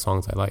learning what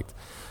songs I liked.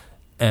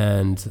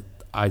 And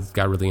I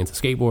got really into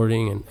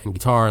skateboarding and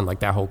guitar and like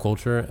that whole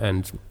culture.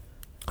 And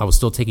I was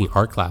still taking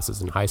art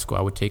classes in high school.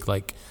 I would take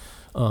like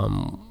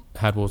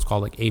had what was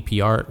called like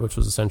AP art, which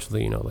was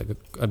essentially, like a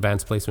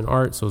advanced placement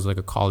art. So it was like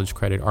a college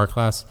credit art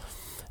class.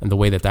 And the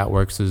way that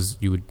works is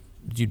you'd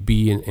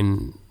be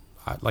in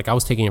like I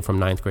was taking it from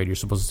 9th grade. You're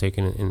supposed to take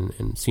it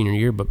in senior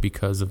year, but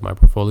because of my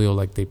portfolio,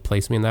 like they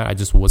placed me in that, I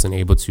just wasn't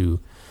able to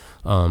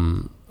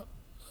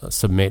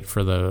submit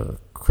for the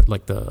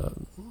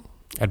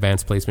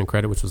advanced placement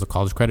credit, which was a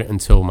college credit,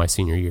 until my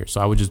senior year.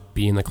 So I would just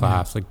be in the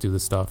class, like do the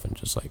stuff and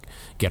just like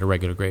get a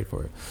regular grade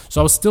for it.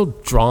 So I was still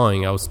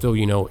drawing. I was still,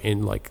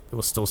 in like, it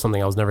was still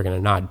something I was never going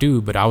to not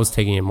do, but I was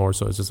taking it more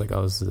so it's just like,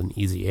 oh, this is an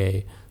easy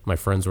A. My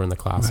friends were in the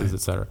classes,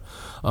 etc.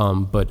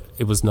 But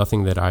it was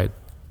nothing that I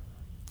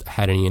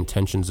had any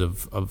intentions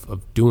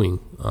of doing.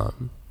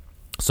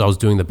 So I was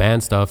doing the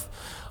band stuff,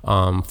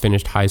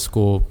 finished high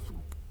school,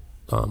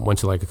 went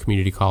to like a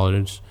community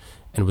college,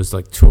 and was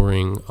like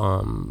touring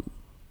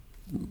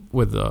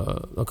with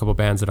a couple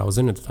bands that I was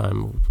in at the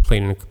time.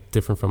 Played in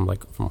different from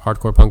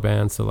hardcore punk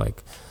bands to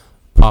like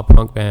pop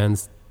punk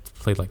bands.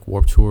 Played like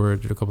Warped Tour,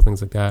 did a couple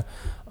things like that.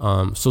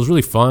 So it was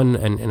really fun,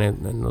 and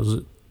it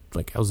was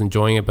like I was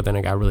enjoying it, but then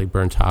I got really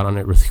burnt out on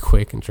it really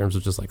quick in terms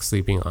of just like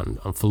sleeping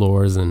on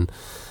floors and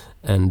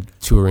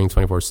touring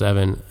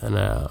 24/7. And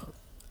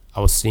I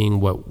was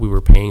seeing what we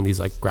were paying these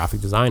like graphic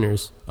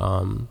designers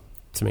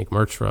to make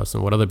merch for us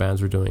and what other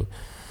bands were doing.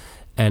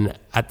 And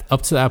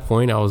up to that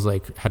point, I was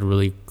like, had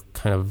really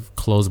kind of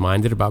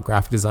closed-minded about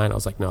graphic design. I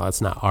was like, no, that's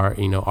not art.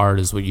 Art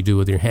is what you do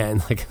with your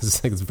hand. Like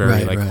it's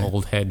very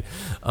old head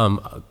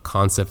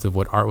concept of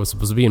what art was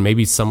supposed to be. And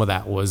maybe some of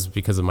that was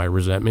because of my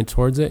resentment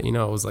towards it.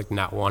 I was like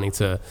not wanting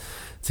to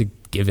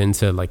give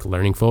into like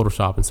learning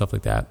Photoshop and stuff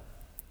like that.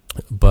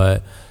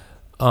 But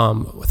I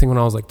think when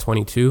I was like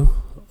 22,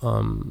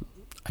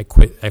 I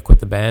quit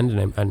the band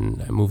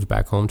and I moved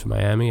back home to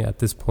Miami. At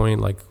this point,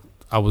 like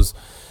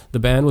the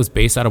band was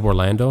based out of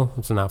Orlando.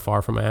 It's not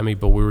far from Miami,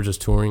 but we were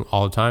just touring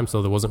all the time.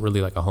 So there wasn't really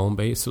like a home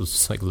base. It was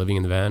just like living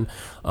in the van.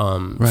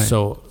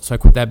 So I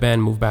quit that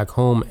band, moved back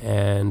home,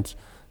 and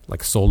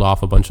like sold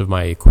off a bunch of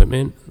my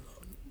equipment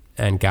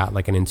and got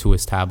like an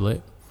Intuos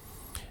tablet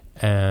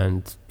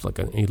and like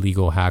an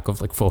illegal hack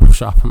of like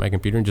Photoshop on my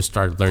computer, and just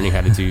started learning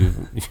how to do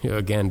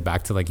again,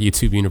 back to like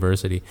YouTube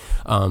University,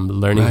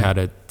 learning how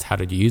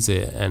to use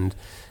it and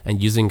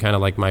using kind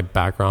of like my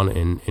background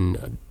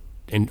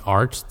in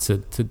art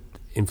to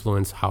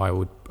influence how I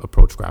would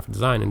approach graphic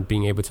design, and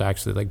being able to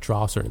actually like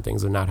draw certain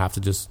things and not have to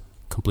just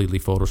completely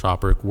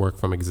Photoshop or work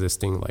from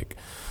existing like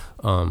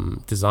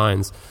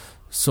designs.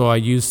 So I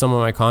used some of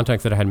my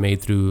contacts that I had made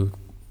through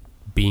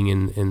being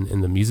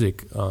in the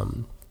music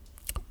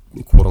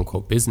quote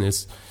unquote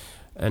business,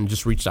 and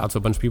just reached out to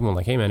a bunch of people and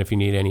like, hey man, if you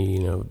need any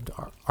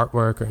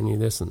artwork or any of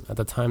this. And at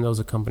the time there was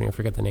a company, I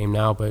forget the name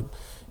now, but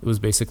it was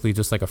basically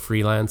just like a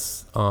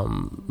freelance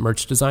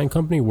merch design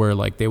company where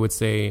like they would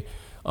say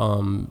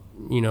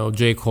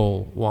J.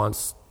 Cole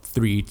wants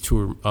 3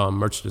 tour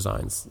merch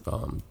designs,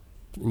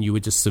 and you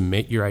would just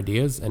submit your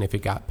ideas, and if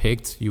it got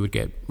picked, you would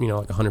get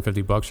like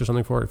 $150 or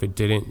something for it. If it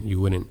didn't, you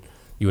wouldn't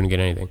get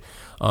anything.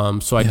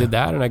 So I did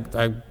that,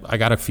 and I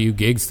got a few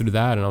gigs through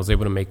that, and I was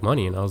able to make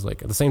money. And I was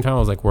like, at the same time, I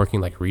was like working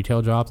like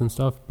retail jobs and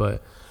stuff,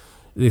 but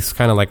this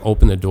kind of like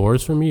opened the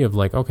doors for me of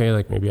like, okay,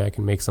 like maybe I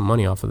can make some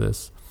money off of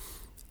this.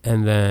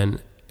 And then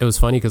it was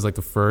funny because like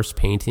the first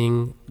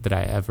painting that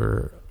I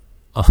ever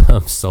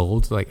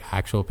sold, like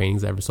actual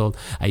paintings I ever sold,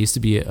 I used to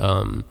be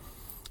a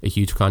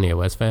huge Kanye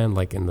West fan,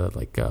 like in the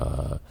like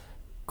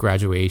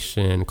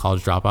graduation,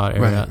 college dropout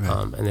era.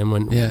 Right. And then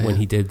when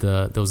he did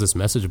there was this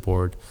message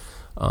board,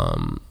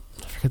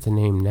 I forget the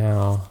name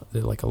now,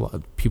 that like a lot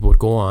of people would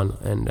go on,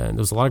 and there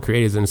was a lot of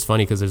creatives. And it's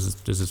funny because there's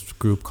this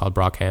group called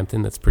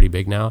Brockhampton that's pretty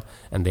big now,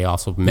 and they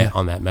also met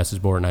on that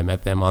message board, and I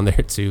met them on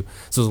there too.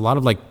 So there's a lot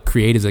of like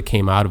creatives that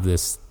came out of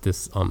this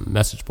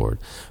message board.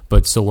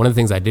 But so one of the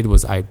things I did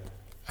was I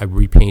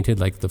repainted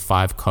like the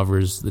 5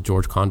 covers, the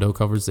George Condo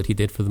covers that he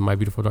did for the My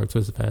Beautiful Dark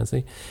Twisted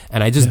Fantasy,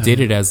 and I just did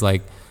it as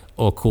like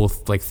cool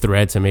like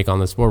thread to make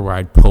on this board, where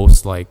I'd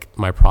post like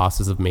my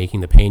process of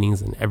making the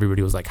paintings, and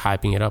everybody was like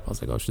hyping it up. I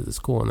was like, oh shit, this is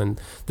cool. And then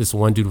this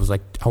one dude was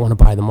like, I want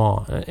to buy them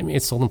all. I mean,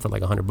 it sold them for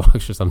like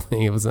 $100 or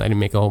something. I didn't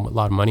make a whole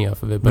lot of money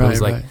off of it, but I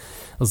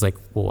was like,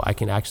 well, I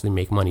can actually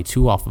make money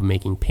too off of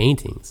making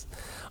paintings.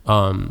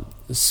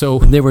 So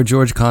they were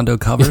George Condo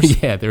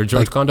covers. Yeah, they were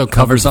George Condo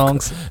cover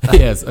songs.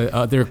 Yes,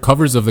 they're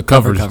covers of the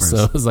covers.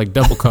 So it was like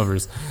double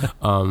covers.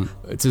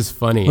 It's just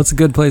funny. Well, it's a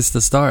good place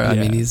to start. I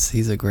mean,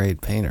 he's a great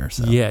painter.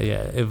 So. Yeah.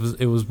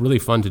 It was really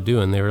fun to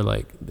do, and they were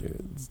like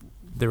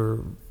they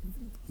were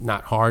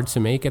not hard to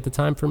make at the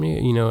time for me,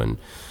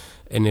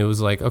 and it was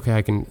like, okay,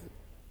 I can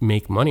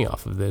make money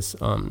off of this.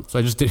 So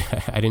I just did.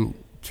 I didn't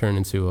turn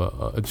into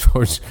a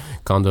George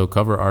Condo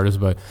cover artist,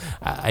 but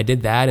I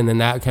did that, and then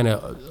that kind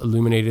of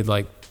illuminated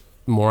like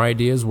more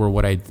ideas. Where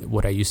what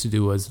I used to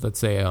do was, let's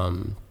say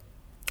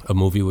a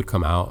movie would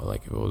come out,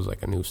 like it was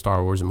like a new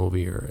Star Wars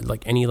movie or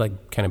like any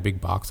like kind of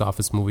big box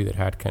office movie that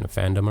had kind of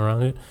fandom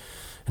around it,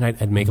 and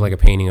I'd make like a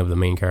painting of the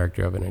main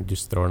character of it, and I'd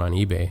just throw it on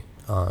eBay.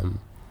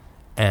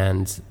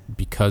 And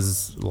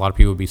because a lot of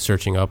people would be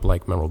searching up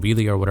like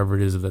memorabilia or whatever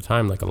it is at the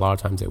time, like a lot of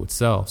times they would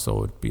sell. So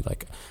it would be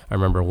like, I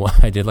remember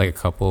I did like a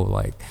couple,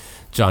 like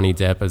Johnny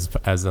Depp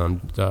as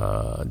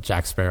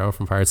Jack Sparrow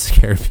from Pirates of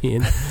the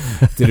Caribbean.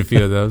 Did a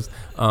few of those.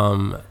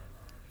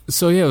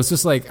 So yeah, it was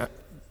just like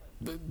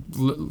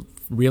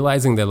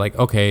realizing that like,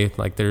 okay,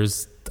 like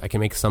I can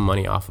make some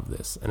money off of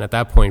this. And at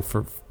that point,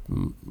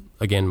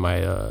 again,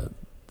 my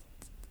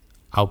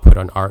output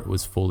on art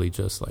was fully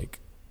just like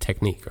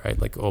technique, right?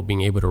 Like,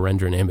 being able to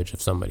render an image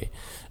of somebody.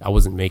 I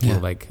wasn't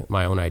making like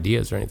my own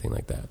ideas or anything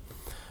like that.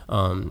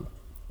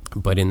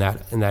 But in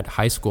that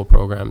high school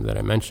program that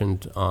I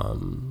mentioned,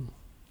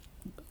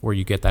 where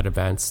you get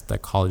that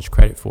college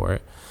credit for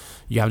it,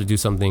 you have to do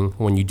something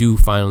when you do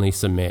finally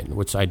submit,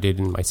 which I did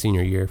in my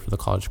senior year for the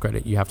college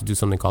credit. You have to do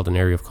something called an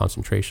area of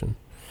concentration.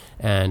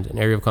 And an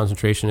area of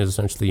concentration is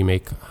essentially you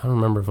make, I don't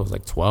remember if it was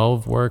like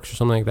 12 works or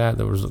something like that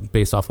was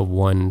based off of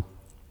one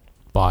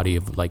body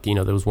of like,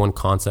 there was one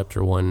concept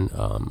or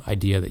one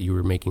idea that you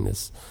were making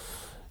this.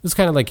 It was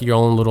kind of like your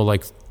own little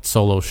like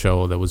solo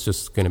show that was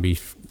just going to be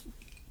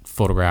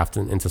photographed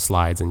into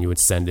slides, and you would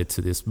send it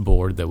to this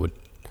board that would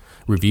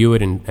review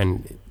it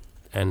and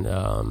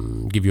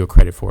give you a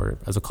credit for it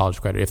as a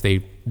college credit if they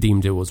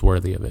deemed it was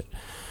worthy of it.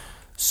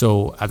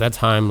 So at that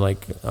time,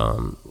 like,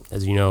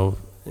 as you know,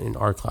 in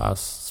art class,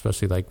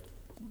 especially like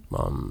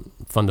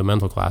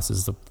fundamental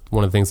classes,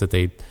 one of the things that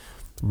they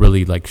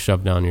really like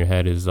shove down your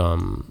head is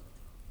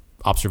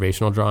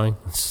observational drawing.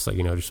 It's just like,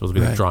 you're supposed to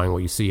be like drawing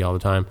what you see all the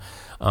time.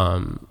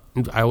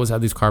 I always had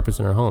these carpets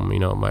in our home.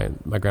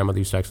 My grandmother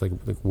used to actually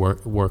like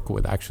work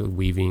with actually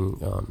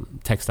weaving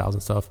textiles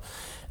and stuff,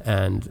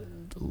 and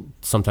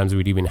sometimes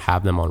we'd even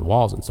have them on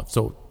walls and stuff.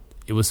 So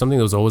it was something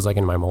that was always like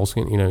in my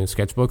moleskin, in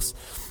sketchbooks.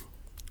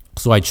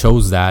 So I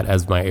chose that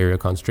as my area of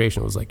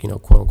concentration. It was like,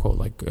 quote unquote,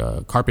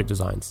 like carpet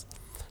designs.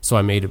 So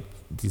I made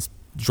these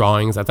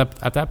drawings. At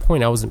that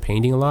point, I wasn't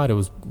painting a lot. It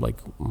was like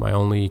my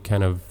only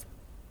kind of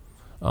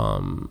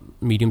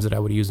mediums that I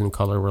would use in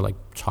color were like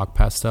chalk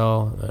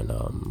pastel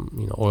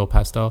and oil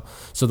pastel.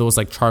 So there was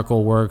like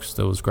charcoal works,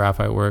 there was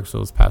graphite works, there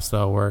was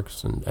pastel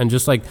works, and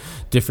just like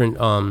different.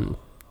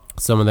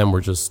 Some of them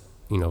were just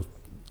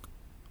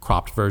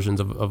cropped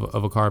versions of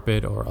a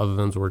carpet, or other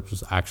ones were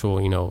just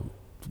actual,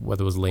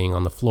 whether it was laying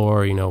on the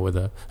floor, with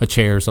a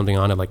chair or something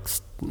on it, like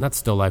not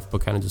still life,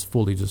 but kind of just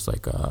fully just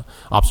like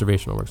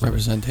observational work.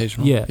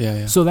 Representational.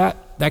 Yeah. So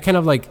that kind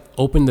of like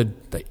opened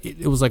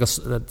it was like a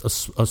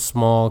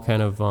small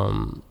kind of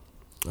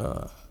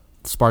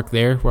spark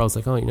there where I was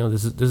like, oh,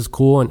 this is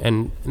cool.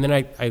 And then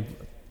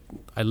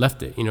I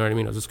left it, you know what I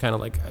mean? It was just kind of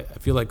like, I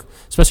feel like,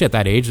 especially at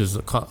that age, there's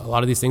a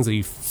lot of these things that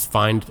you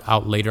find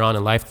out later on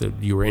in life that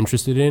you were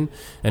interested in,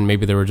 and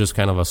maybe they were just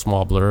kind of a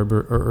small blurb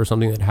or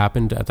something that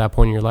happened at that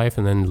point in your life,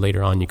 and then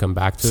later on you come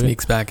back to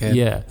Sneaks back in.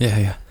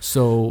 Yeah.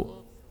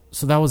 So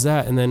that was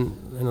that, and then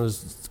it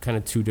was kind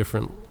of two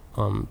different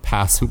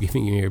paths I'm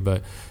giving you here,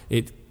 but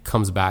it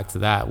comes back to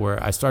that,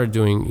 where I started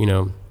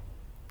doing,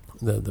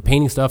 the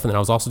painting stuff, and then I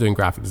was also doing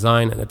graphic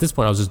design, and at this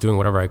point I was just doing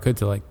whatever I could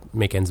to like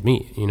make ends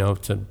meet,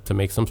 to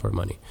make some sort of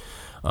money.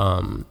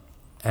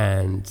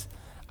 And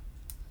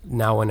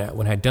now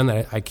when I'd done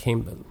that, I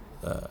came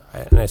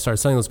and I started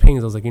selling those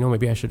paintings. I was like,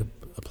 maybe I should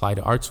apply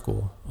to art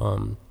school.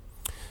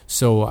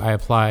 So I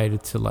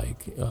applied to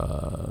like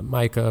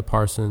Micah,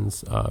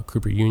 Parsons,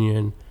 Cooper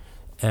Union,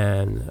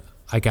 and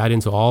I got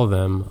into all of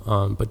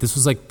them. But this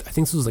was like, I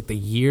think this was like the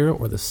year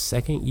or the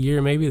second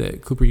year maybe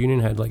that Cooper Union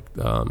had like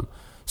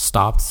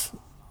stopped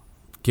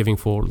giving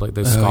full like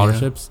the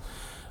scholarships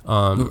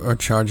or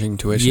charging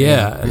tuition.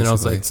 Yeah, and then I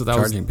was like, so that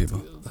charging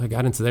people. I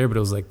got into there, but it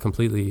was like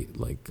completely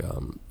like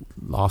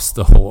lost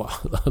the whole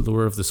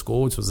allure of the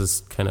school, which was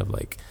this kind of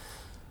like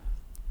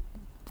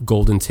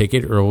golden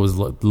ticket, or was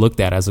looked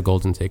at as a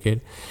golden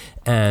ticket.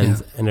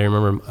 And I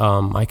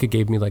remember Micah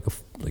gave me like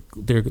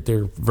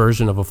their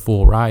version of a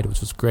full ride,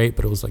 which was great,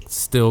 but it was like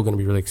still going to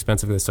be really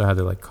expensive. They still had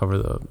to like cover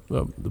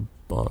the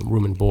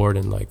room and board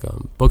and like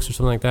books or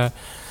something like that.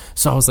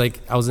 So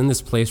I was in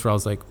this place where I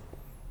was like,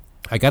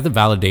 I got the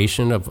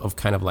validation of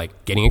kind of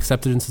like getting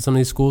accepted into some of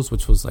these schools,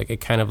 which was like, it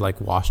kind of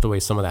like washed away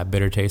some of that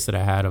bitter taste that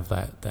I had of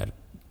that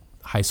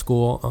high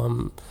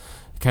school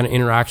kind of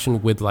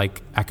interaction with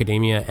like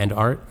academia and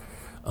art.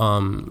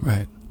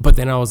 Right. But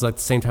then I was like, at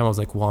the same time, I was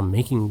like, well, I'm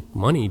making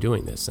money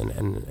doing this,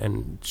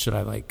 and should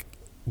I like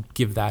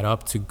give that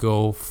up to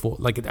go for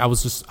like, I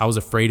was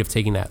afraid of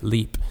taking that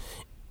leap.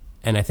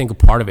 And I think a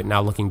part of it now,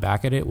 looking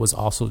back at it, was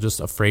also just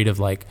afraid of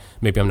like,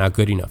 maybe I'm not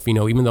good enough,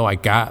 even though I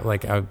got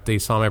like, they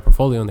saw my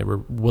portfolio and they were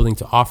willing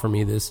to offer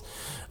me this.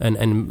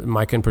 And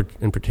Mike in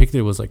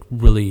particular was like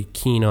really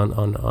keen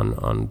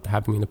on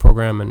having me in the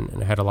program.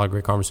 And I had a lot of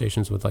great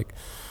conversations with like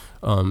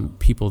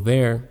people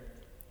there.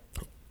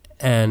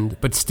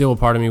 But still a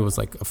part of me was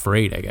like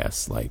afraid, I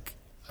guess. Like,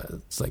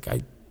 it's like,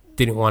 I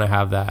didn't want to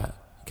have that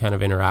kind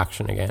of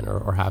interaction again,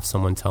 or have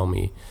someone tell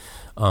me,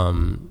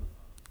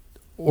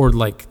 or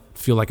like,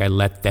 feel like I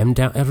let them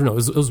down. I don't know.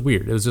 It was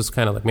weird. It was just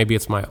kind of like, maybe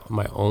it's my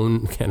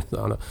own kind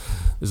of,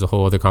 there's a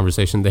whole other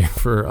conversation there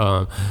for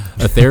a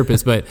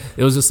therapist, but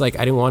it was just like, I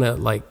didn't want to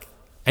like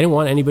I didn't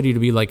want anybody to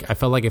be like, I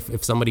felt like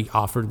if somebody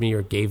offered me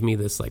or gave me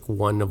this like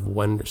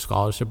one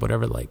scholarship,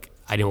 whatever, like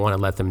I didn't want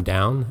to let them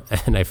down.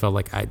 And I felt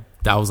like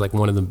that was like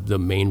one of the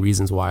main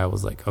reasons why I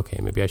was like, okay,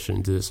 maybe I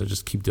shouldn't do this. I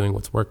just keep doing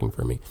what's working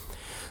for me.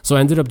 So I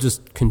ended up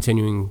just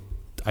continuing.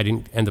 I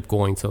didn't end up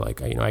going to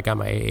like, I got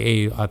my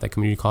AA at that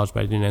community college, but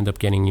I didn't end up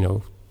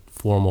getting,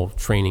 formal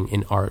training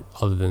in art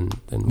other than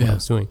what I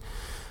was doing.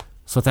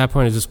 So at that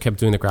point, I just kept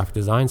doing the graphic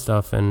design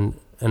stuff. And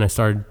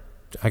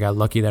I got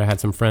lucky that I had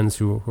some friends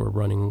who were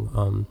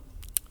running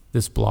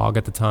this blog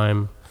at the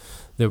time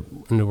that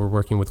were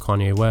working with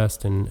Kanye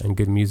West and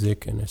good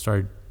music. And I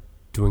started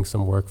doing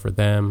some work for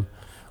them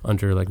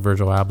under like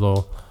Virgil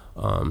Abloh,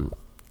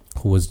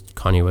 who was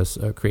Kanye West's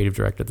creative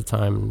director at the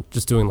time,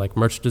 just doing like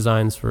merch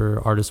designs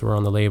for artists who were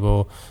on the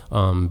label,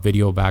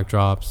 video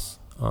backdrops.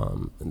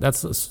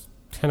 That's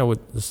kind of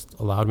what this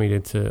allowed me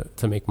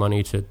to make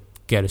money to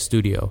get a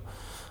studio,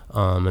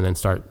 and then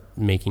start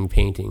making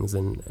paintings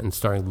and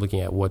starting looking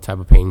at what type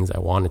of paintings I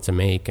wanted to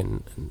make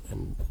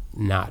and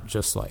not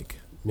just like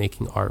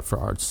making art for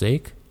art's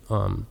sake.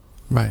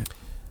 Right.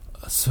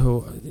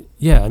 So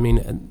yeah, I mean,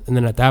 and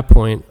then at that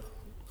point,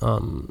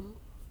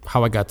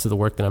 how I got to the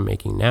work that I'm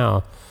making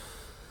now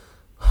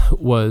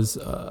was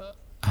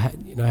I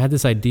had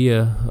this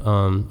idea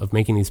of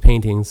making these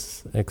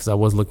paintings because I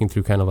was looking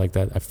through kind of like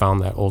that. I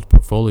found that old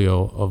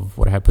portfolio of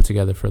what I had put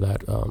together for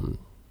that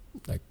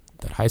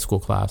that high school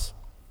class,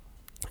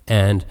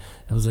 and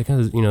I was like,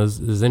 this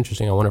is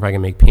interesting. I wonder if I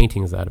can make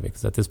paintings out of it,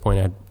 because at this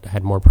point I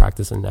had more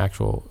practice in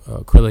actual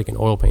acrylic and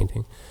oil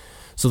painting.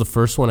 So the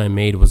first one I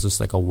made was just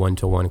like a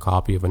 1-to-1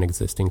 copy of an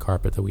existing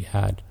carpet that we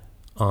had.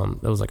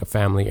 That was like a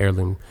family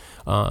heirloom,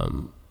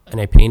 and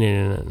I painted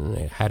it and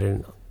I had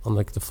it on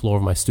like the floor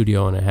of my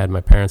studio, and I had my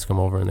parents come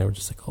over and they were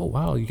just like, oh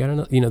wow, you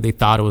gotta know, they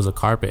thought it was a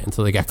carpet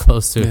until they got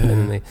close to it,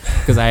 and then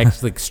because I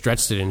actually like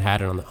stretched it and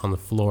had it on the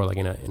floor like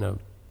in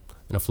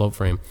a float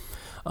frame,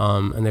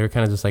 and they were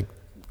kind of just like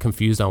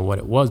confused on what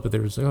it was, but they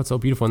were just like, oh, it's so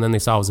beautiful. And then they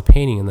saw it was a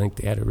painting, and like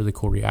they had a really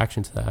cool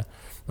reaction to that. And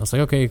I was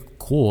like, okay,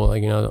 cool,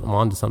 like I'm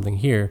on to something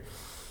here.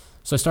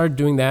 So I started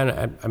doing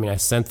that. I mean, I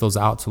sent those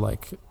out to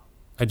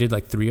I did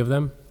like 3 of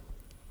them,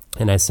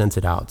 and I sent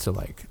it out to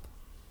like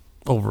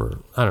over,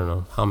 I don't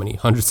know how many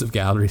hundreds of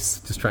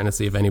galleries, just trying to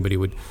see if anybody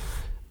would,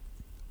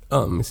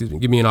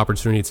 give me an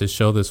opportunity to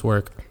show this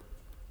work.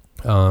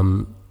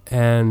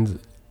 And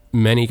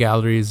many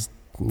galleries,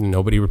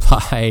 nobody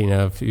replied.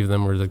 A few of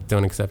them were like,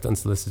 don't accept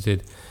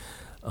unsolicited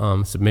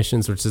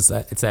submissions, which is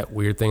it's that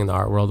weird thing in the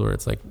art world where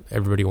it's like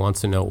everybody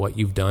wants to know what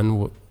you've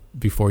done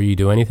before you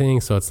do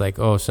anything. So it's like,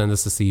 oh, send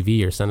us a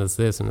CV or send us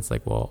this, and it's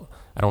like, well,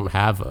 I don't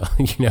have a,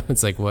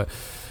 it's like what.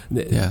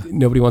 Yeah.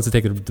 Nobody wants to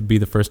take it to be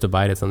the first to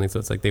bite at something, so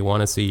it's like they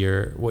want to see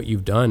what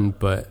you've done,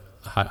 but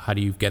how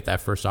do you get that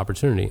first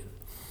opportunity?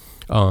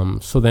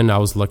 So then I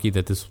was lucky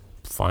that this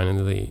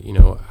finally,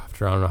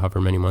 after I don't know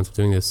however many months of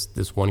doing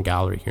this one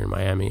gallery here in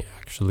Miami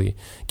actually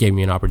gave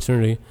me an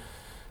opportunity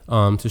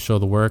to show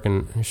the work,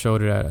 and I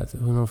showed it at, I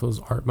don't know if it was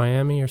Art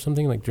Miami or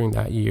something, like during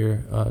that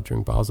year,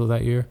 during Basel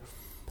that year,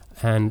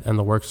 and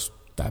the works,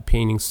 that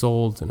painting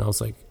sold, and I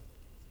was like,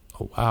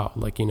 oh wow,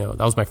 like that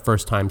was my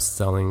first time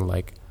selling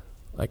like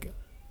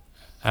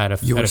at a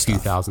few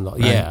 $1,000,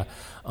 right?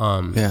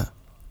 Yeah,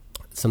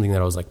 something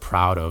that I was like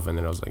proud of, and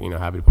then I was like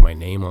happy to put my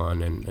name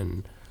on,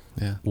 and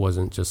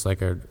wasn't just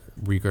like a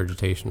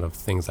regurgitation of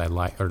things I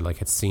like or like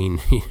had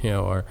seen,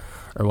 or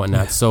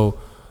whatnot. Yeah.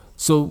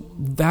 So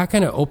that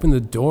kind of opened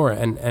the door,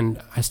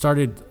 and I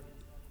started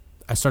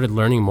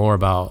learning more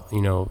about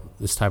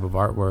this type of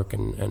artwork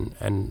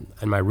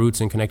and my roots,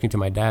 and connecting to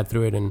my dad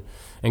through it,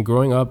 and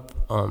growing up.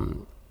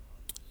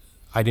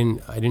 I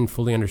didn't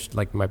fully understand,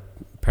 like my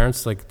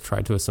parents like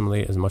tried to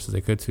assimilate as much as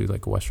they could to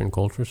like Western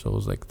culture, so it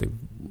was like they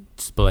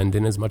just blend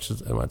in as much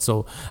as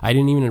so I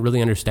didn't even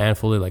really understand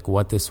fully like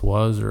what this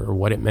was or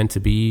what it meant to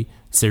be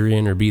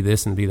Syrian or be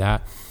this and be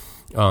that,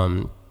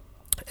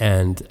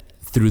 and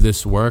through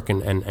this work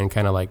and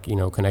kind of like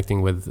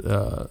connecting with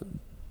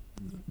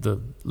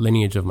the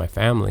lineage of my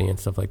family and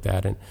stuff like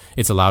that, and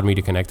it's allowed me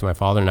to connect to my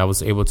father, and I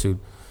was able to.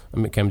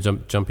 I'm kind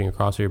of jumping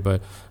across here,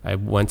 but I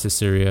went to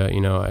Syria,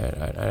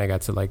 I got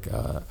to like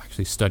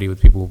actually study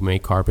with people who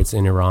make carpets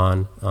in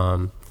Iran.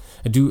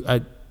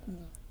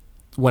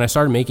 When I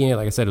started making it,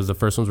 like I said, the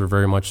first ones were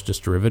very much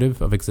just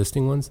derivative of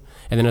existing ones.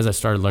 And then as I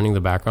started learning the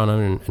background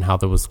on it and how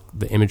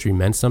the imagery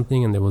meant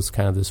something, and there was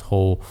kind of this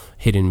whole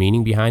hidden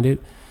meaning behind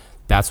it,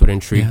 that's what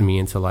intrigued me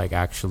into like,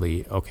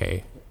 actually,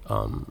 okay,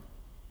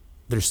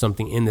 there's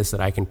something in this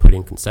that I can put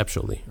in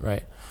conceptually,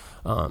 right?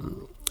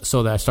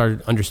 So that I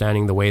started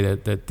understanding the way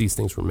that these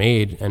things were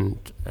made, and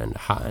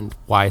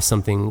why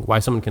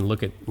someone can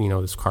look at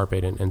this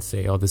carpet and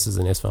say, oh, this is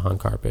an Isfahan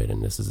carpet,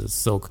 and this is a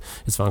silk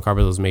Isfahan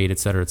carpet that was made, et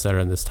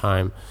cetera, in this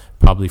time,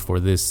 probably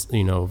for this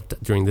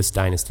during this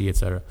dynasty, et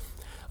cetera.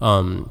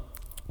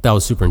 That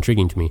was super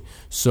intriguing to me.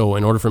 So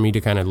in order for me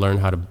to kind of learn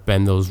how to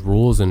bend those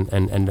rules and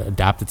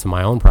adapt it to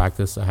my own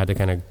practice, I had to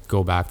kind of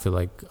go back to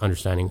like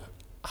understanding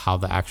how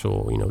the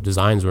actual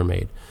designs were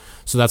made.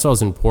 So that's what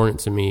was important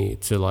to me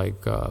to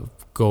like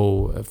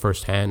go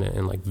firsthand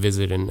and like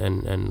visit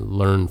and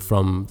learn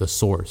from the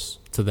source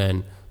to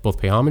then both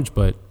pay homage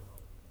but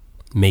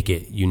make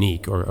it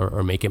unique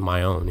or make it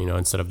my own, you know,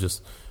 instead of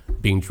just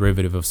being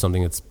derivative of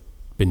something that's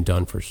been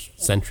done for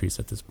centuries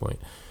at this point.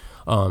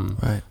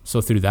 Right. So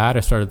through that,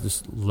 I started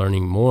just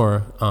learning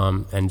more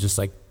and just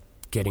like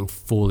getting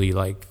fully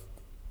like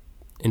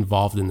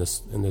involved in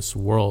this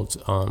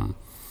world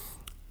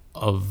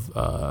of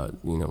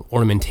you know,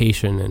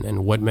 ornamentation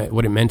and what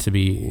it meant to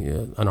be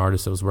an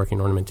artist that was working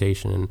in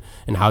ornamentation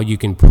and how you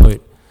can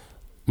put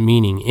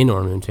meaning in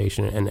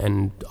ornamentation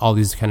and all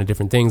these kind of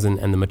different things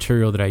and the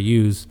material that I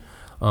use,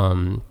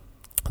 the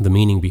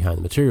meaning behind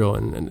the material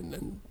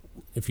and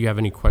if you have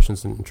any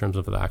questions in terms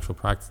of the actual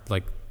practice,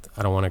 like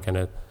I don't want to kind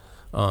of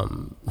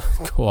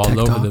go all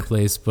over the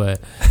place,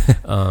 but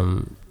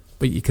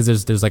because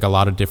there's like a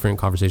lot of different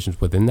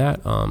conversations within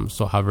that.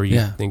 So however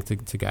you think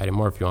to guide it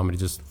more, if you want me to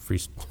just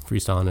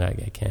freestyle on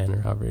it, I can,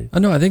 or however. Oh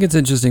no, I think it's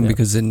interesting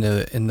because in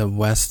the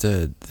West,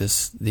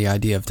 the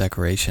idea of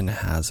decoration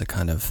has a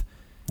kind of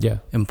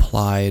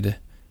implied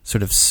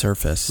sort of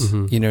surface.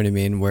 Mm-hmm. You know what I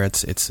mean? Where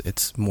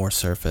it's more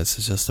surface.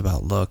 It's just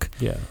about look.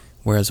 Yeah.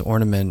 Whereas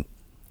ornament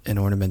and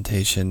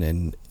ornamentation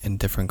in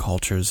different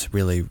cultures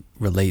really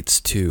relates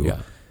to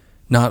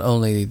not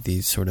only the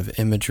sort of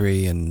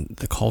imagery and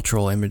the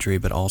cultural imagery,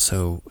 but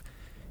also,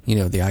 you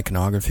know, the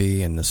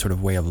iconography and the sort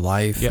of way of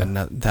life, and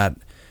that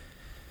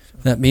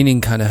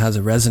meaning kind of has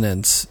a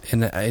resonance.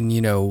 And you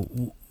know,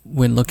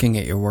 when looking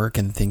at your work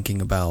and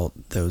thinking about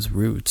those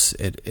roots,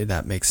 it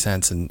that makes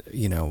sense. And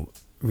you know,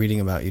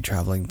 reading about you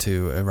traveling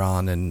to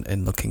Iran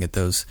and looking at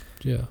those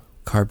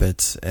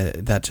carpets,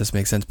 that just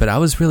makes sense. But I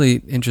was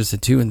really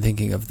interested too in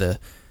thinking of the,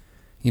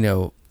 you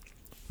know,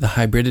 the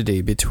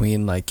hybridity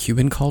between like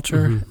Cuban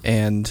culture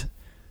and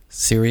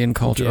Syrian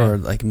culture or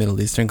like Middle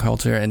Eastern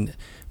culture.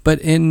 But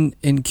in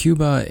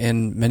Cuba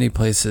and many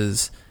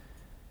places,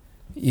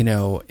 you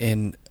know,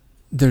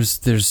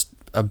 there's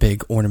a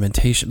big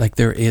ornamentation, like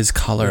there is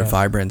color,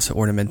 vibrance,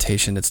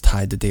 ornamentation that's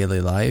tied to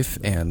daily life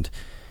and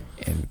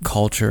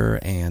culture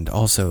and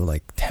also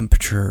like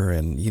temperature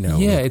and, you know,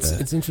 like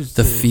it's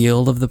interesting, the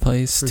feel of the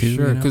place for too.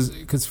 Sure,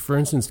 because for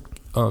instance,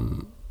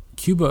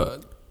 Cuba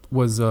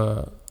was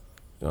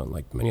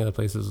like many other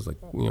places, was like,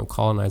 you know,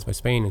 colonized by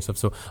Spain and stuff.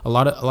 So a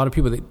lot of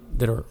people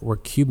that were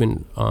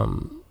Cuban,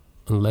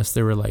 unless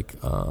they were like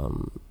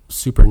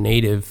super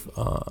native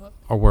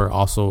or were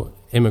also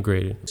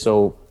immigrated.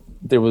 So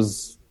there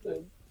was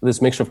this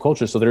mixture of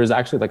cultures. So there is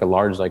actually like a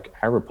large like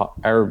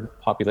Arab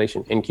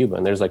population in Cuba,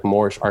 and there's like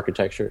Moorish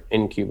architecture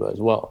in Cuba as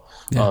well.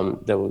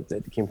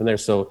 That came from there.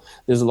 So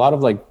there's a lot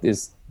of like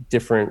this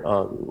different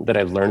that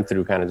I've learned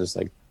through kind of just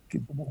like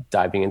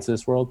diving into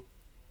this world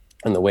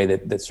and the way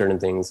that certain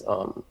things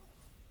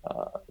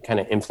kind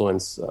of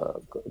influence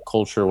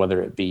culture,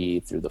 whether it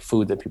be through the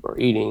food that people are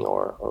eating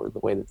or the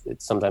way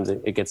that sometimes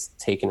it gets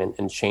taken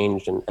and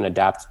changed and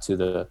adapted to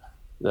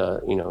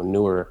the you know,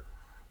 newer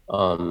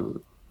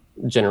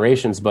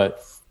generations.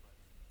 But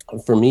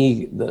for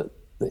me, the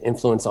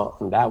influence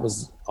on that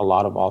was a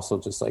lot of also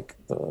just like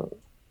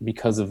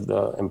because of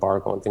the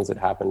embargo and things that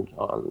happened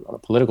on a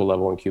political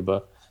level in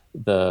Cuba,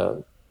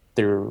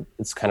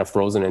 it's kind of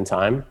frozen in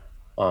time.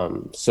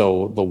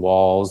 So the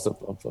walls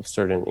of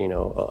certain, you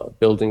know,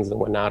 buildings and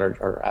whatnot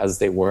are as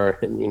they were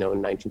in, you know,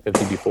 in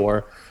 1950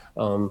 before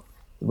the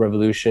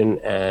revolution,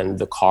 and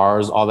the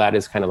cars, all that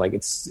is kind of like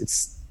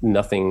it's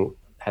nothing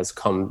has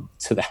come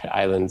to that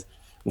island,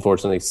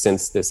 unfortunately,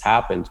 since this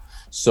happened.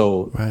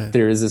 So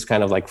there is this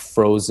kind of like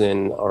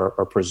frozen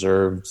or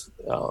preserved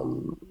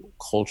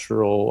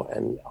cultural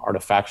and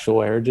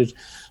artifactual heritage,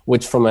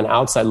 which from an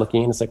outside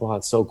looking in, it's like, wow,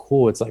 it's so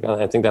cool. It's like,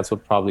 I think that's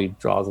what probably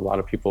draws a lot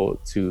of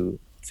people to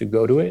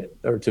go to it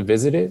or to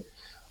visit it.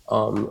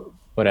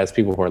 But as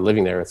people who are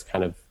living there, it's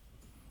kind of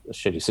a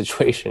shitty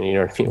situation, you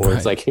know what I mean? Where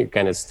it's like you're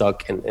kind of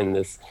stuck in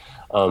this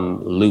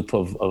loop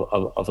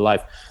of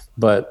life.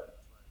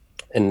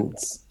 And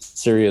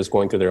Syria is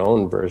going through their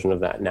own version of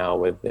that now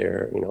with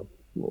their, you know,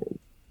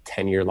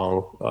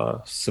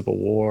 10-year-long civil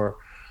war.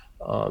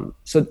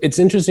 So it's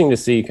interesting to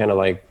see kind of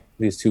like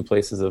these two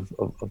places of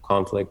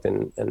conflict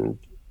and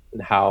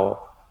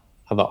how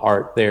the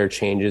art there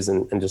changes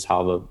and just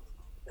how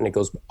and it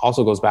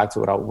also goes back to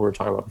what we were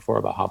talking about before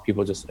about how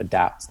people just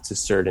adapt to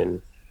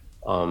certain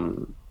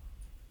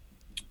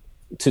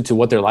to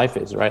what their life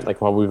is, right?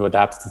 Like while we've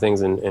adapted to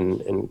things in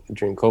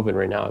during COVID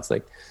right now, it's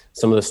like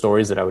some of the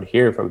stories that I would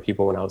hear from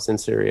people when I was in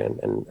Syria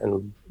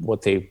and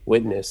what they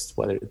witnessed,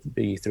 whether it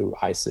be through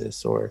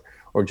ISIS or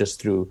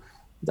just through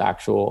the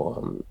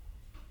actual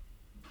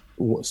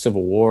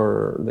civil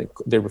war, like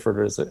they refer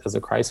to it as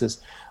a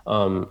crisis,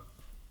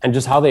 and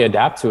just how they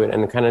adapt to it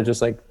and kind of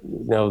just like,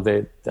 you know,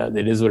 that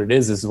it is what it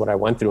is. This is what I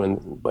went through,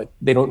 but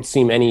they don't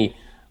seem any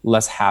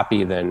less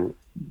happy than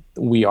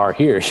we are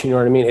here. You know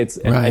what I mean? It's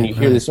and you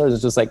hear these stories.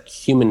 It's just like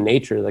human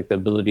nature, like the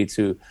ability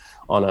to,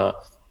 on a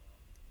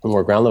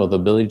more ground level, the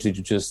ability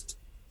to just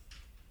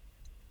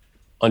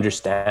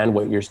understand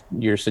what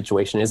your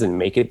situation is and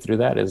make it through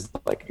that is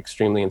like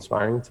extremely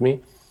inspiring to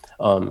me.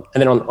 And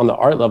then on the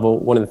art level,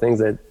 one of the things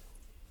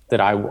that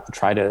I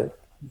try to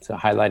to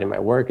highlight in my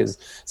work is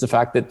the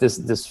fact that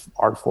this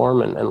art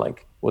form and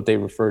like what they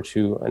refer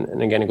to,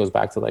 and again, it goes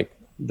back to like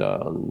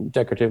the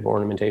decorative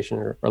ornamentation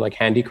or like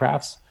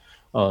handicrafts,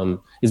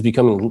 is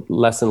becoming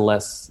less and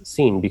less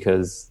seen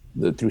because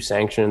through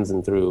sanctions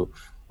and through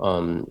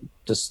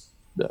just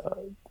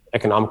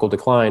economical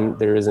decline,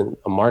 there isn't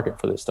a market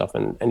for this stuff.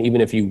 And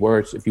even if you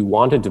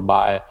wanted to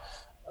buy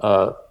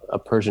a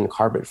Persian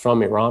carpet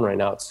from Iran right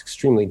now, it's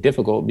extremely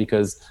difficult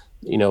because,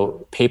 you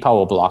know, PayPal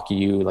will block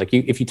you. Like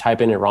if you type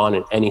in Iran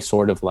in any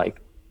sort of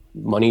like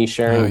money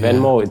sharing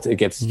Venmo, it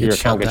gets your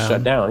account gets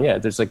shut down. Yeah,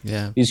 there's like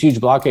these huge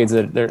blockades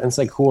that it's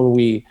like, who are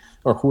we,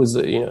 or who is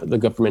the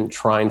government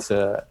trying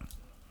to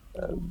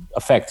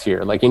affect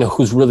here? Like, you know,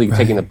 who's really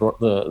taking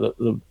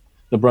the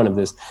brunt of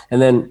this?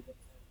 And then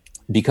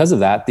because of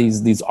that,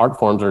 these art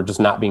forms are just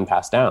not being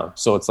passed down.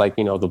 So it's like,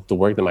 you know, the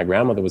work that my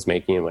grandmother was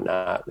making and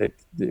whatnot,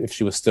 if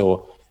she was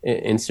still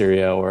in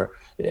Syria or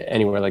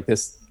anywhere like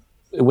this,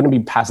 it wouldn't be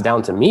passed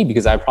down to me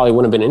because I probably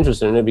wouldn't have been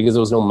interested in it because there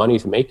was no money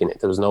to make in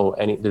it. There was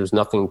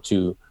nothing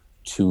to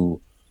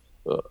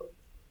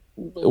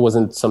it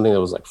wasn't something that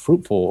was like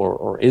fruitful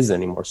or is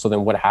anymore. So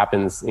then what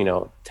happens, you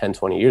know, 10,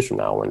 20 years from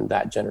now when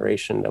that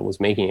generation that was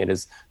making it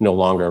is no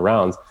longer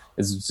around?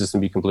 It's just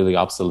gonna be completely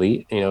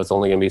obsolete. You know, it's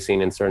only gonna be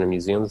seen in certain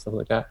museums and stuff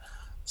like that.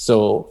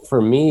 So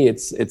for me,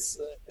 it's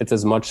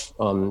as much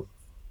to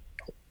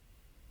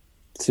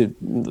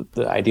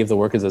the idea of the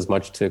work is as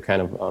much to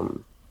kind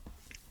of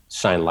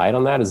shine light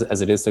on that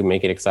as it is to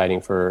make it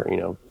exciting for, you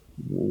know,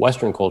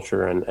 Western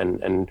culture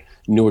and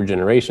newer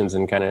generations,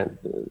 and kind of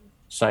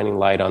shining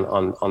light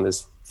on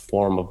this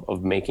form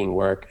of making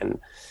work. And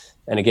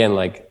again,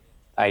 like,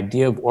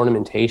 idea of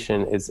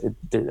ornamentation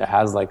it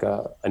has like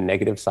a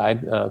negative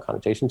side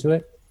connotation to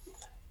it,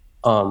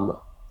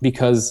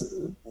 because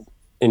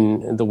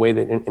in the way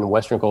that in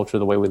Western culture,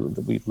 the way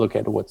we look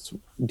at what's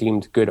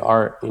deemed good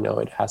art, you know,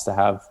 it has to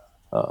have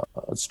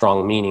a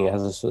strong meaning, it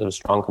has a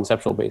strong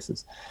conceptual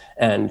basis.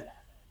 And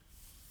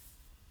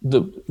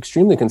the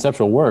extremely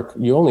conceptual work,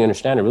 you only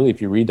understand it really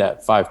if you read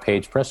that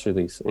 5-page press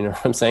release, you know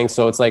what I'm saying?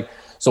 So it's like,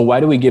 so why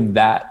do we give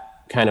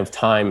that kind of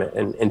time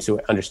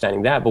into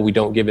understanding that, but we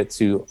don't give it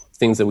to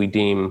things that we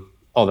deem,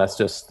 oh, that's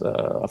just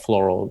a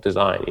floral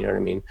design, you know what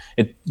I mean?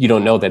 You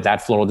don't know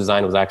that floral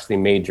design was actually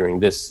made during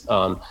this,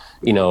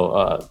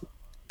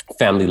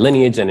 family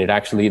lineage, and it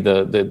actually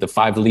the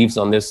 5 leaves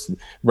on this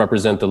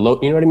represent the you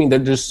know what I mean?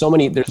 There's so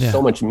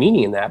much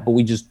meaning in that,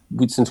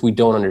 but since we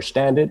don't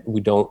understand it,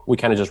 we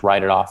kind of just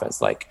write it off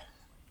as like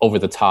over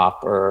the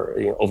top or,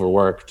 you know,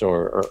 overworked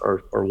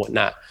or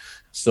whatnot.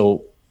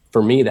 So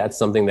for me, that's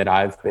something that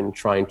I've been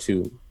trying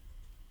to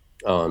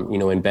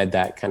embed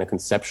that kind of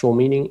conceptual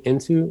meaning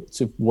into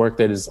work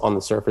that is on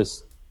the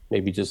surface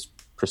maybe just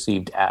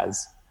perceived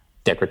as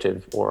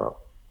decorative or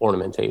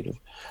ornamentative,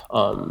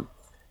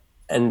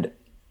 and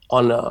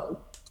on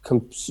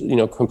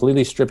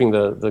completely stripping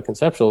the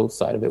conceptual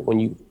side of it, when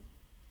you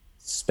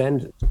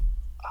spend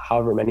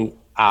however many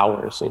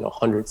hours, you know,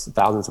 hundreds of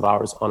thousands of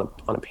hours on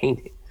a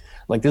painting,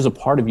 like there's a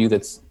part of you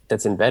that's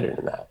embedded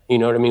in that, you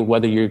know what I mean?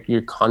 Whether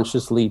you're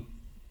consciously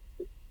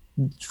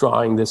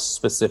drawing this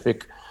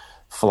specific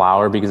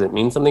flower because it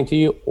means something to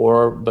you,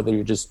 or whether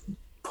you're just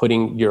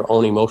putting your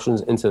own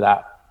emotions into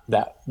that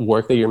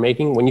work that you're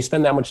making, when you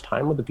spend that much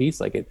time with the piece,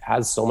 like it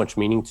has so much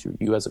meaning to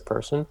you as a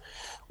person,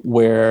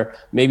 where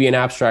maybe an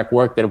abstract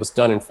work that was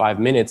done in 5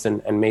 minutes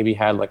and maybe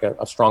had like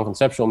a strong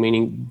conceptual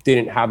meaning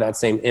didn't have that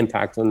same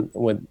impact on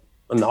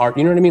the art,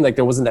 you know what I mean? Like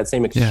there wasn't that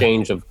same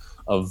exchange of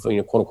you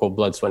know, quote unquote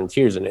blood, sweat and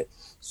tears in it.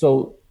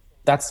 So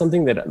that's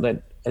something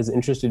that has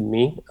interested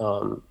me,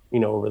 you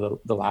know, over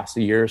the last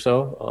year or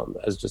so,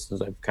 as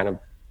I've kind of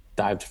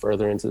dived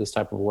further into this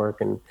type of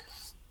work and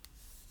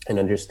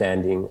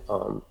understanding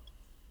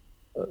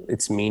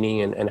its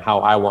meaning and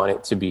how I want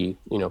it to be,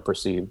 you know,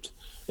 perceived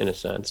in a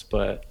sense.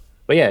 But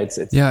yeah, it's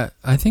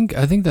I think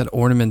that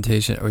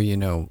ornamentation, or, you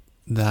know,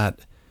 that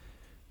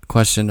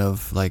question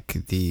of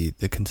like the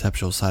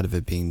conceptual side of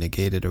it being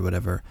negated or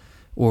whatever,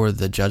 or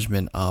the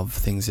judgment of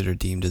things that are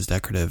deemed as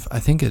decorative, I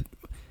think it,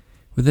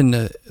 within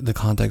the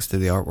context of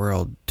the art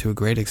world, to a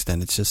great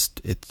extent,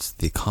 it's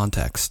the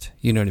context,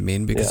 you know what I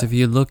mean? Because if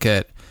you look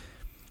at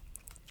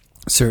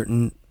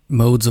certain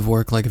modes of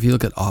work, like if you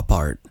look at op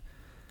art,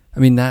 I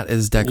mean, that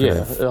is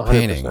decorative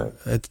painting.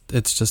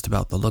 It's just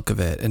about the look of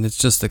it, and it's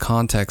just the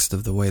context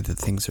of the way that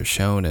things are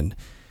shown. And,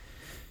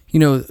 you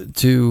know,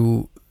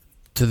 to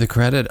the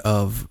credit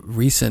of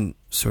recent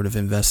sort of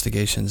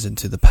investigations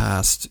into the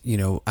past, you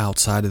know,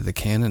 outside of the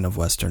canon of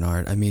Western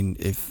art, I mean,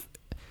 if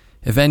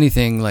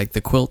anything, like the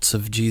quilts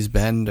of Gee's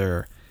Bend,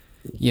 or,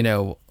 you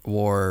know,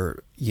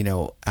 or, you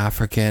know,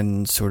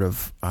 African sort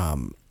of,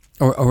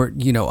 or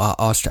you know,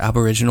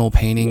 Aboriginal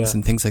paintings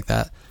and things like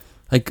that,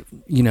 like,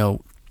 you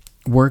know,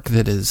 work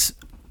that is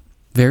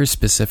very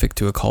specific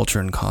to a culture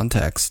and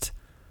context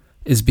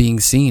is being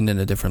seen in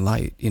a different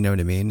light, you know what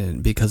I mean?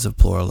 And because of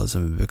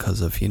pluralism, because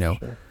of, you know,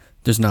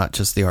 there's not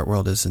just, the art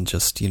world isn't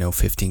just, you know,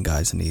 15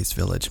 guys in the East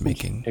Village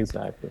making,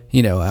 exactly,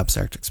 you know,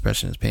 abstract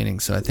expressionist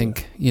paintings. So I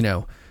think, you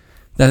know,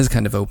 that has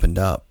kind of opened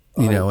up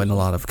you know, and a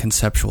lot of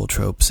conceptual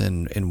tropes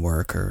in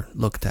work are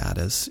looked at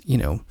as, you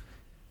know,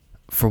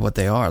 for what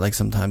they are. Like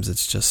sometimes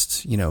it's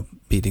just, you know,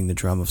 beating the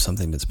drum of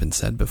something that's been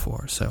said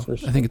before. So sure.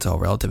 I think it's all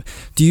relative.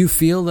 Do you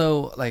feel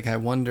though, like I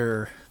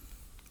wonder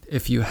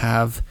if you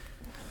have,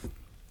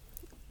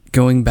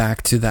 going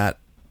back to that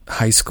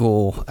high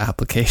school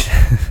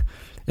application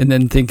and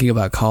then thinking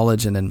about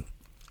college and then,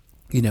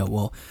 you know,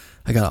 well,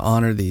 I got to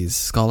honor these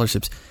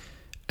scholarships,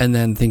 and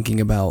then thinking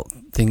about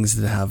things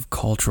that have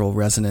cultural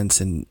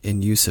resonance in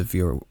use of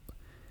your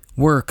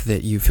work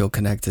that you feel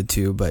connected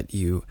to, but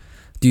do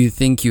you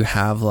think you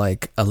have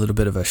like a little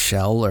bit of a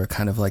shell or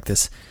kind of like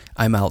this,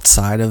 I'm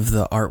outside of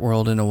the art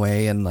world in a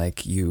way, and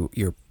like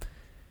you're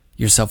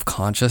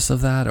self-conscious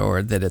of that,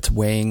 or that it's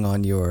weighing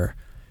on your,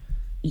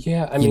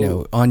 yeah, I mean, you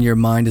know, on your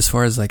mind as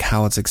far as like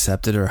how it's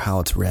accepted or how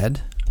it's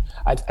read?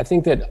 I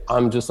think that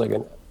I'm just like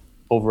an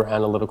over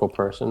analytical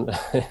person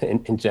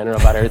in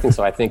general about everything.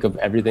 So I think of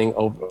everything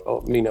over,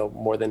 you know,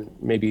 more than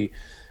maybe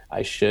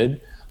I should.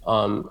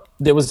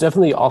 There was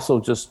definitely also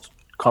just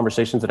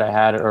conversations that I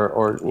had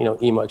or you know,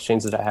 email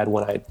exchanges that I had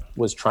when I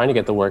was trying to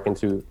get the work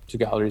into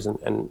galleries,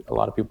 and a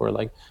lot of people are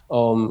like,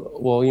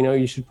 well, you know,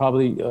 you should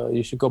probably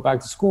you should go back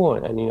to school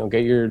and you know,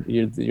 get your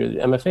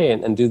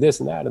MFA and do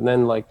this and that. And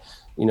then like,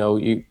 you know,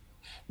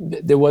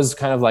 there was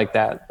kind of like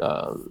that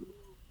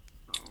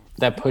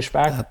that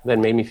pushback that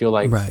made me feel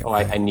like,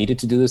 I needed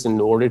to do this in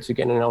order to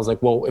get in. And I was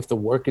like, well, if the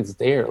work is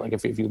there, like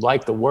if you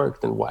like the work,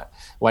 then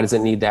why does it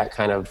need that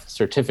kind of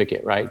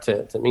certificate, right,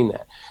 to mean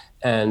that?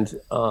 And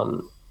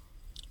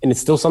it's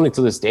still something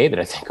to this day that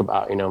I think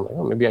about, you know, I'm like,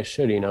 oh, maybe I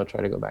should, you know,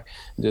 try to go back.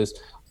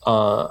 Just,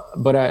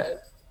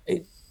 but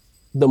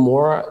the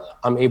more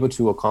I'm able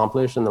to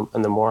accomplish and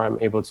the more I'm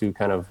able to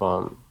kind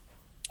of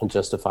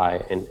justify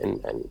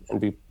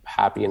and be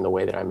happy in the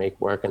way that I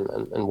make work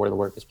and where the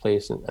work is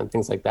placed and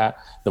things like that,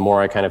 the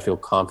more I kind of feel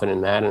confident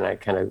in that, and I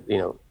kind of, you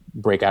know,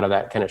 break out of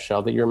that kind of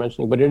shell that you're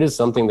mentioning. But it is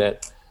something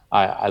that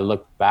I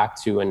look back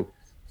to and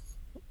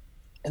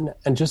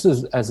just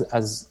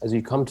as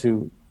you come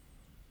to,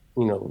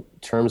 you know,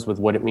 terms with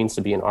what it means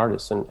to be an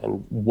artist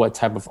and what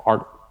type of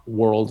art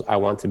world I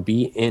want to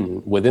be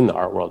in within the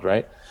art world,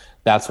 right?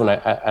 That's when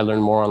I learn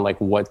more on like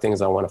what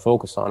things I want to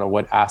focus on and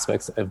what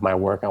aspects of my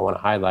work I want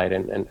to highlight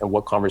and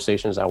what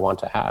conversations I want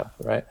to have,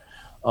 right?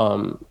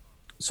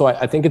 So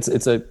I think it's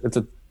a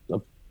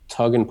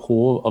tug and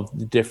pull of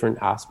the different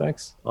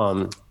aspects.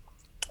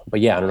 But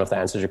yeah, I don't know if that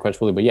answers your question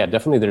fully, but yeah,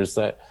 definitely there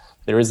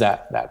is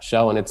that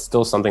shell, and it's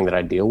still something that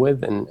I deal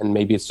with, and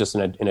maybe it's just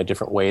in a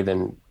different way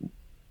than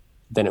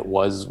it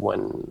was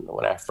when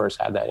I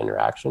first had that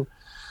interaction.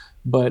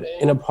 But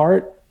in a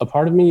part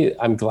of me,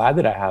 I'm glad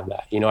that I have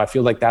that. You know, I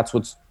feel like that's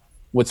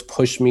what's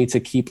pushed me to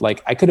keep,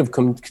 like, I could have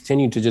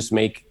continued to just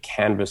make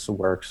canvas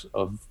works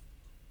of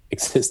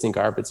existing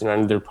carpets, you know,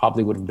 and there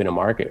probably would have been a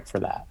market for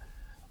that.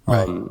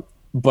 Right.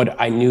 But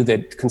I knew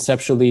that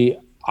conceptually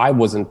I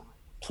wasn't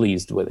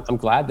pleased with it. I'm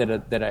glad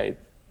that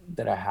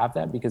I have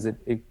that, because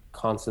it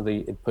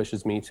constantly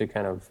pushes me to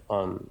kind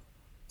of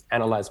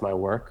analyze my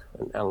work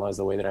and analyze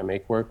the way that I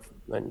make work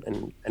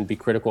and be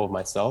critical of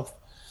myself.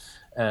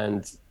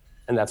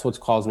 And that's what's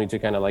caused me to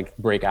kind of like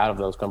break out of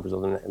those comfort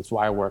zones. And it's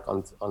why I work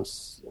on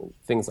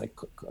things like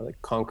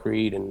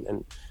concrete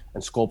and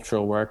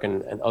sculptural work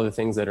and other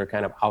things that are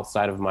kind of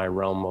outside of my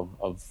realm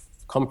of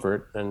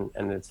comfort. And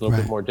it's a little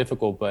bit more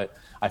difficult, but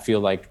I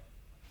feel like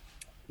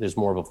there's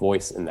more of a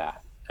voice in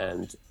that.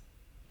 And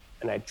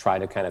I try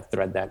to kind of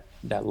thread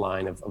that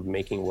line of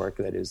making work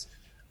that is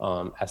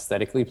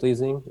aesthetically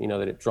pleasing, you know,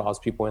 that it draws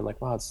people in,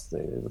 like, wow, it's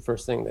the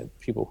first thing that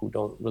people who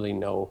don't really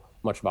know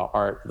much about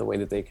art, the way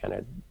that they kind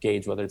of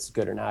gauge whether it's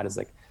good or not is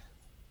like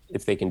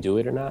if they can do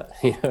it or not,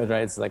 you know,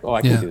 right? It's like, oh,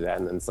 I can do that,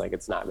 and then it's like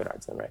it's not good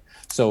art then, right?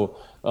 So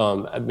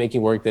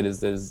making work that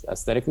is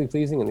aesthetically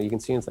pleasing, and then you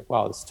can see it's like,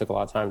 wow, this took a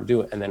lot of time to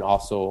do it. And then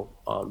also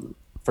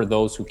for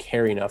those who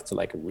care enough to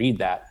like read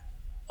that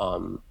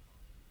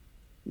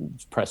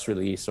press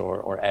release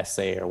or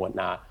essay or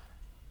whatnot,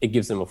 it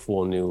gives them a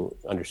full new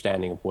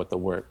understanding of what the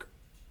work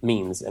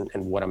means and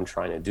what I'm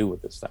trying to do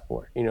with this stuff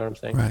work. You know what I'm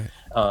saying?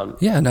 Right.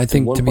 Yeah. And I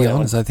think, to be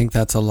honest, I think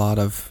that's a lot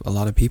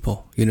of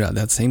people, you know,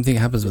 that same thing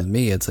happens with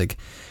me. It's like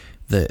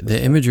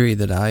the imagery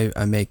that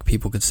I make,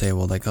 people could say,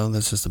 well, like, oh,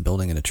 that's just a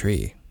building and a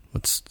tree.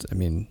 I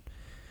mean,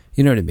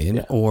 you know what I mean?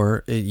 Yeah.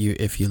 Or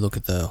if you look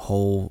at the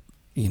whole,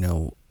 you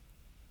know,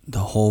 the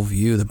whole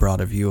view, the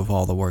broader view of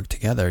all the work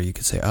together, you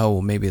could say, oh,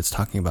 well, maybe it's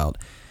talking about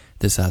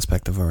this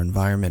aspect of our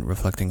environment,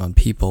 reflecting on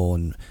people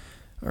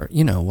or,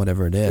 you know,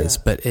 whatever it is.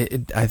 Yeah. But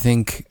I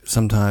think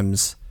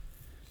sometimes,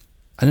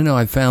 I don't know,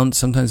 I found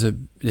sometimes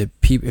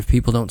if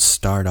people don't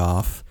start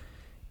off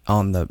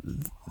on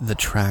the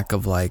track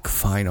of like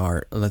fine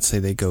art, let's say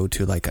they go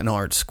to like an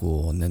art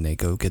school and then they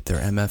go get their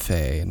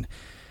MFA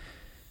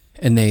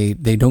and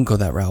they don't go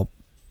that route,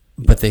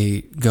 but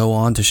they go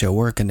on to show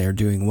work and they're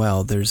doing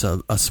well. There's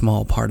a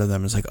small part of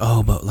them is like,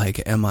 oh, but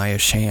like, am I a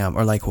sham?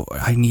 Or like, well,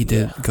 I need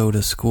to go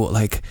to school.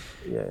 Like,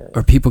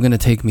 are people going to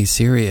take me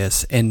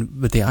serious?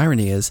 But the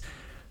irony is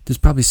there's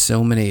probably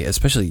so many,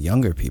 especially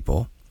younger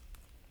people,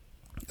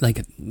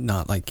 like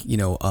not like,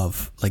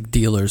 of like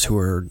dealers who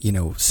are,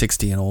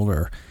 60 and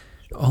older,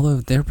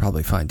 although they're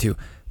probably fine too.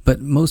 But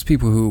most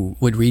people who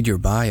would read your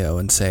bio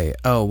and say,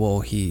 oh, well,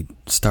 he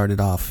started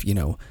off,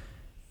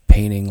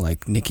 painting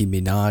like Nicki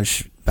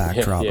Minaj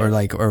backdrop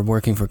or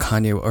working for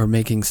Kanye or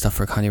making stuff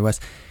for Kanye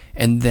West.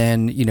 And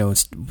then,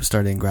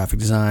 started in graphic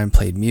design,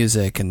 played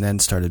music, and then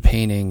started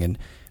painting, and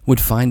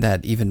would find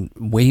that even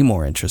way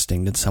more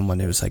interesting than someone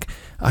who's like,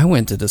 I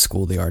went to the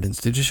School of the Art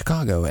Institute of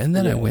Chicago, and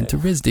then I went to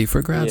RISD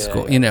for grad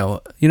school. You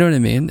know what I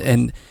mean?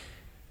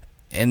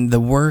 And the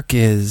work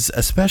is,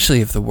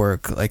 especially if the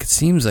work, like it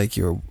seems like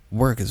your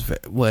work is,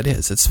 it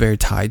is. It's very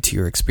tied to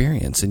your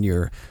experience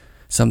and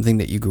something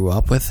that you grew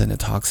up with, and it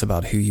talks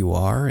about who you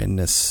are in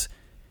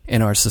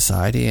our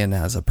society and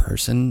as a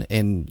person,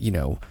 and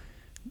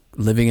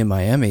living in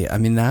Miami. I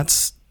mean,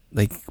 that's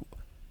like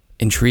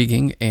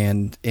intriguing,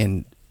 and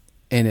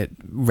it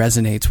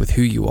resonates with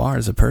who you are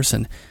as a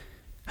person.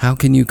 How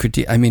can you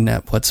critique? I mean,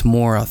 what's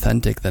more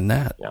authentic than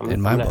that? Yeah,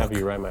 in my book, I'm gonna have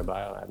you write my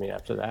bio. I mean,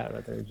 after that,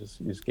 right there, you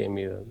just gave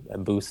me a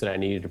boost that I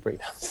needed to break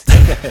down.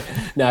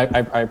 No,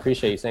 I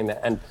appreciate you saying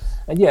that, and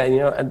yeah,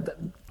 and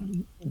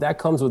that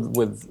comes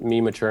with me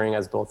maturing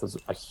as both as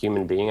a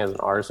human being, as an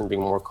artist, and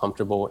being more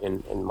comfortable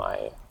in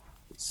my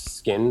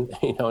skin,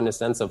 in a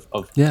sense of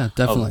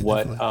definitely, of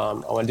what definitely.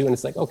 I want to do. And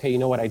it's like, okay, you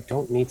know what, I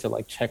don't need to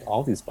like check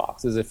all these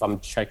boxes if I'm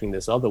checking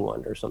this other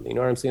one or something. You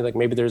know what I'm saying? Like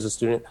maybe there's a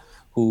student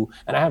who,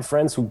 and I have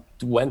friends who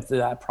went through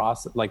that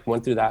process, like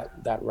went through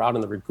that route,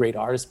 and they're great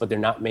artists, but they're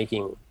not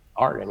making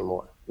art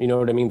anymore. You know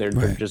what I mean? They're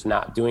just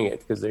not doing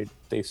it because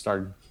they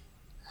started,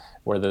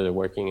 whether they're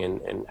working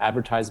in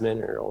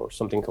advertisement or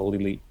something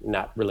completely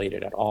not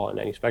related at all in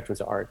any spectrum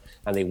to art,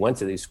 and they went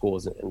to these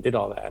schools and did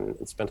all that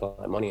and spent all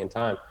that money and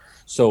time.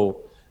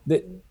 So,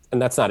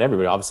 and that's not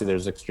everybody. Obviously,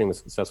 there's extremely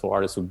successful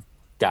artists who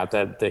got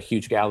the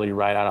huge gallery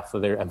right off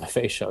of their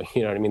MFA show.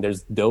 You know what I mean?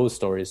 There's those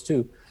stories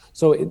too.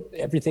 So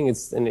everything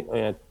is, and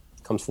it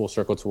comes full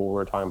circle to what we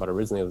were talking about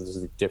originally.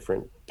 There's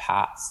different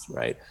paths,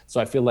 right? So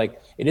I feel like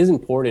it is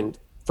important.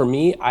 For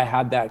me, I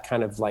had that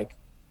kind of like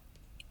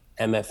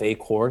MFA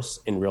course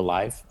in real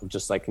life of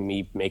just like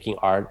me making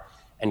art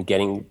and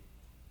getting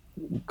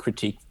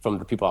critique from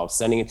the people I was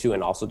sending it to,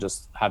 and also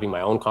just having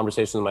my own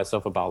conversations with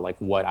myself about like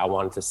what I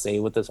wanted to say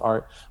with this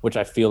art, which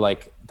I feel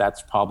like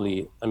that's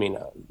probably, I mean,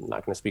 I'm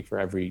not going to speak for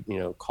every,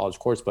 college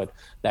course, but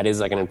that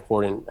is like an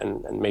important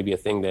and maybe a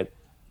thing that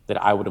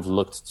I would have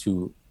looked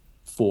to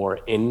for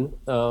in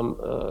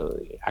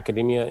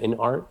academia in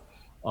art.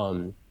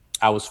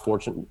 I was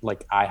fortunate,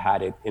 like I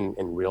had it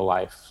in real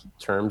life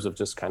terms of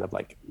just kind of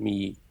like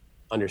me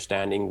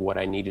understanding what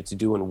I needed to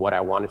do and what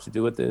I wanted to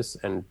do with this.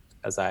 And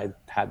as I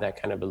had that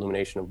kind of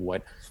illumination of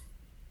what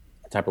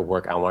type of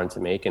work I wanted to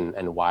make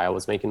and why I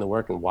was making the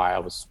work and why I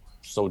was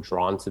so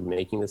drawn to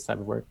making this type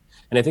of work.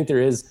 And I think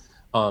there is,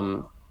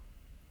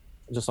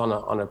 just on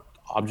a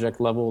object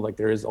level, like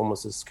there is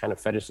almost this kind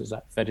of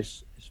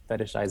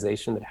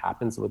fetishization that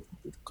happens with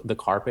the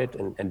carpet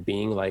and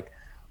being like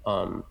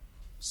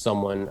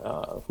someone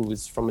who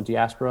is from a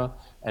diaspora.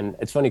 And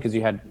it's funny because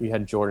you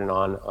had Jordan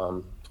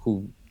on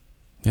who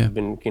have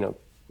been,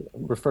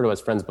 refer to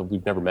as friends, but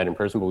we've never met in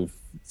person, but we've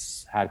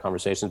had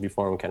conversations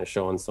before and kind of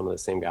showing some of the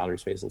same gallery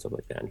space and stuff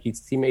like that. And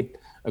he made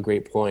a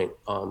great point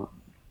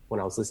when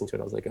I was listening to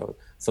it. I was like, oh,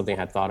 something I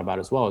had thought about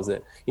as well is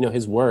that,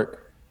 his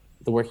work,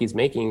 the work he's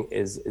making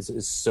is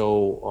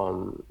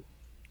so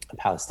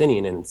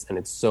Palestinian and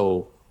it's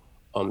so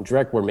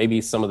direct, where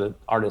maybe some of the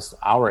artists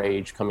our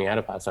age coming out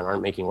of Palestine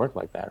aren't making work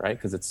like that, right?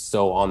 Because it's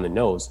so on the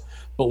nose.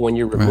 But when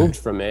you're removed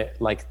from it,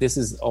 like this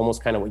is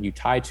almost kind of what you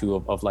tie to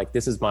of like,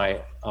 this is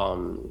my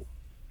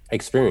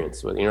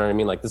experience with, you know what I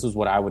mean? Like this is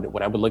what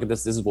when I would look at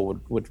this is what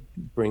would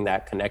bring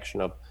that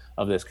connection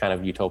of this kind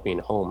of utopian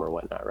home or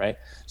whatnot, right?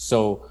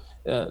 So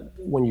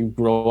when you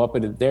grow up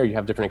there, you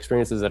have different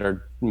experiences that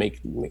are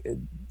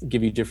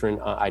give you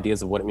different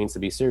ideas of what it means to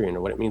be Syrian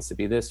or what it means to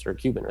be this or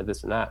Cuban or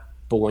this and that.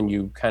 But when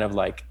you kind of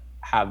like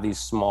have these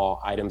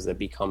small items that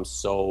become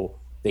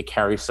they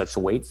carry such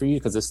weight for you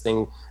because this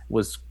thing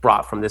was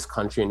brought from this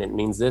country and it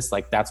means this,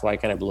 like that's why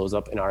it kind of blows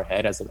up in our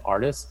head as an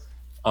artist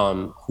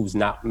who's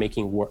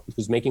making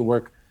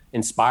work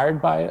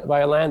inspired by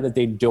a land that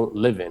they don't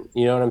live in.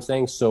 You know what I'm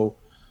saying? So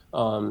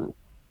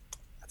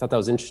I thought that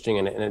was interesting,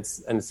 and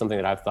it's something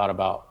that I've thought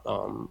about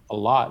a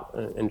lot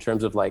in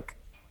terms of like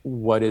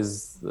what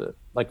is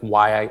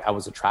why I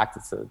was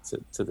attracted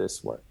to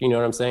this work. You know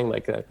what I'm saying?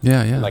 Like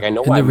like I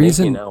know why I'm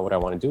making now, what I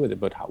want to do with it,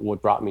 but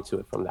what brought me to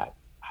it from that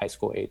high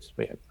school age.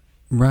 But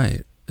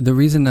right. The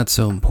reason that's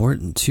so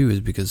important too is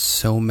because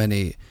so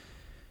many,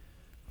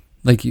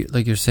 like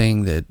you're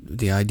saying, that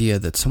the idea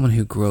that someone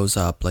who grows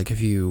up, like if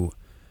you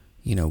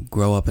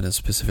grow up in a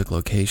specific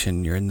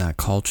location, you're in that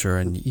culture,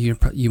 and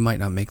you might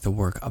not make the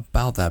work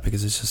about that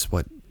because it's just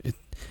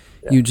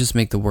you just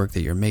make the work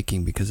that you're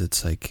making because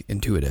it's like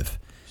intuitive.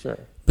 Sure.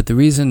 But the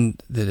reason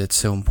that it's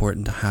so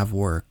important to have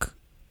work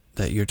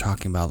that you're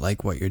talking about,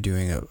 like what you're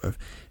doing,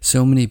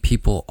 so many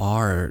people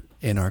are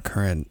in our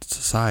current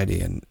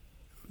society and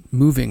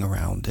moving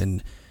around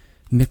and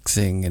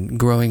mixing and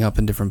growing up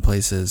in different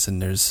places,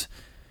 and there's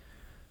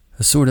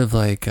sort of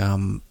like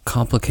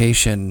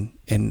complication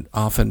in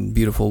often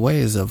beautiful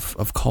ways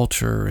of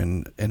culture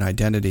and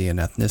identity and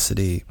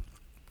ethnicity.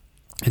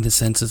 In a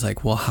sense, it's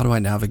like, well, how do I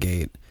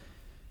navigate?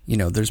 You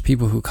know, there's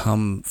people who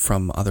come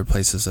from other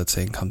places, let's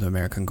say, and come to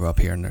America and grow up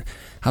here, and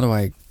how do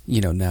I,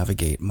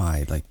 navigate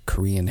my like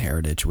Korean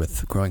heritage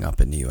with growing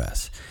up in the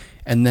U.S.?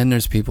 And then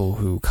there's people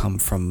who come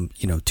from,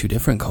 2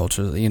 different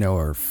cultures,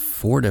 or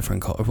 4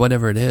 different cultures,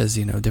 whatever it is,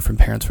 different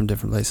parents from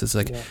different places.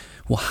 Like,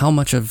 well, how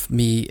much of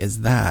me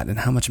is that, and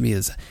how much of me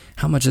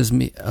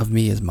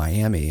is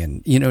Miami,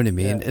 and you know what I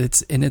mean? Yeah.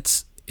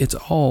 It's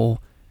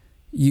all.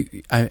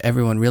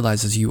 Everyone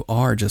realizes you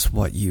are just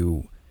what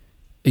you're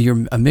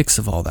a mix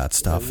of all that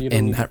stuff,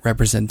 and that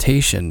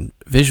representation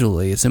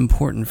visually is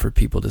important for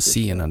people to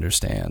see and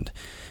understand,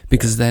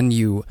 because then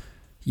you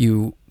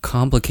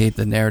complicate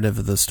the narrative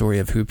of the story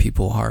of who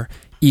people are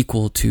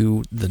equal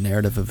to the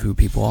narrative of who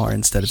people are,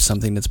 instead of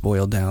something that's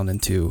boiled down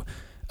into,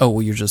 oh,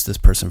 well, you're just this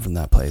person from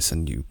that place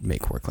and you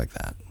make work like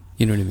that.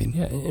 You know what I mean?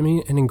 Yeah, I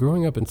mean, and in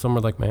growing up in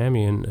somewhere like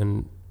Miami,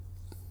 and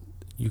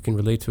you can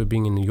relate to it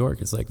being in New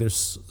York, it's like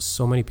there's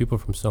so many people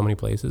from so many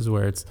places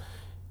where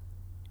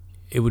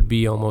it would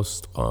be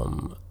almost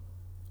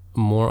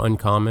more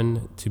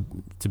uncommon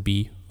to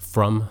be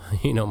from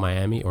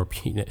Miami or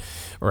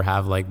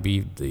have like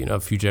be a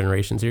few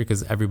generations here,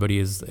 because everybody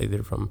is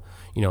either from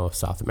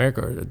South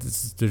America, or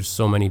there's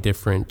so many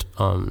different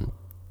from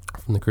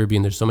the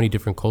Caribbean. There's so many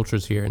different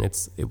cultures here, and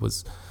it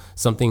was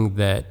something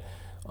that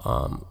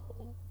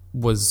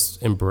was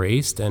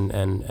embraced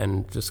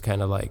and just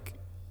kind of like.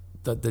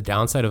 The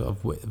downside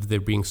of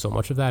there being so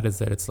much of that is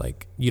that it's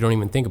like you don't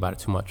even think about it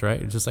too much,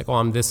 right? It's just like, oh,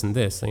 I'm this and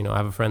this. I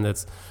have a friend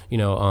that's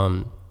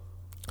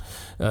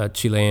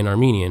Chilean,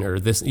 Armenian, or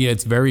this. Yeah,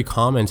 it's very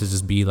common to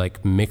just be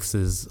like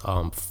mixes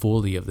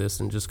fully of this,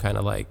 and just kind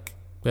of like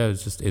it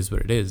just is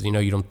what it is.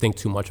 You don't think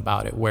too much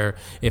about it. Where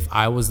if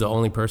I was the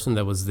only person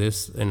that was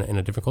this in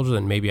a different culture,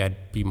 then maybe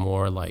I'd be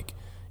more like.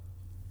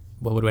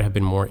 What would I have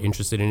been more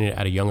interested in it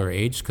at a younger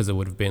age, because it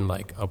would have been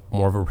like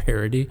more of a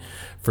rarity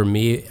for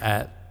me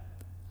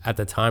at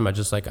the time. I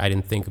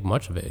didn't think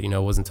much of it. It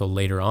wasn't until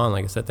later on,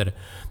 like I said, that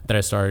I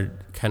started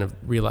kind of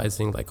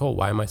realizing like, oh,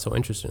 why am I so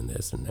interested in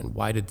this? And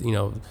why did,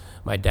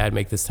 my dad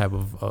make this type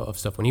of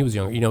stuff when he was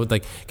younger?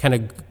 Like kind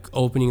of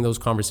opening those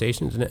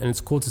conversations. And it's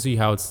cool to see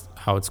how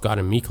it's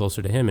gotten me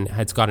closer to him, and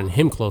it's gotten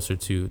him closer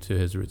to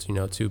his roots,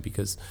 too,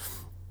 because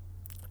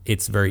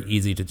it's very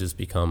easy to just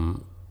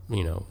become,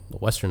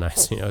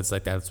 westernized. It's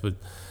like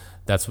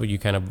that's what you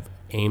kind of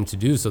aim to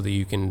do, so that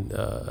you can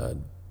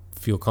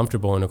feel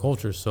comfortable in a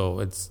culture. So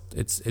it's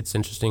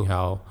interesting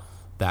how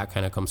that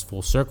kind of comes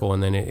full circle,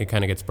 and then it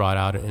kind of gets brought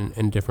out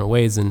in different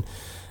ways, and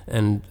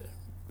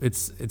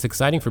it's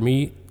exciting for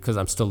me because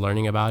I'm still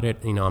learning about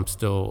it. I'm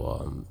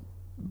still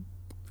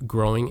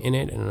growing in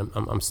it, and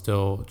I'm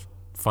still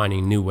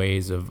finding new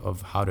ways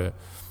of how to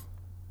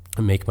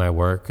make my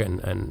work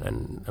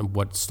and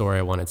what story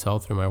I want to tell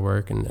through my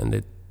work,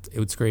 and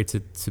it's great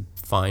to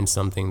find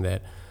something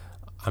that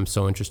I'm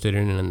so interested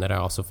in, and that I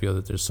also feel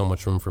that there's so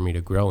much room for me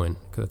to grow in.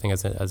 Because I think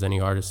as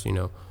any artist,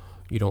 you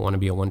don't want to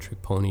be a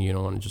one-trick pony. You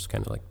don't want to just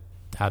kind of like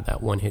have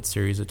that one-hit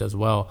series that does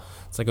well.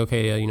 It's like,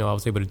 okay, I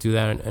was able to do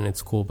that, and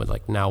it's cool, but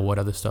like now what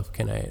other stuff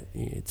can I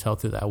tell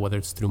through that, whether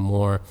it's through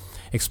more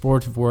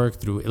explorative work,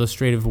 through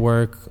illustrative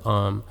work,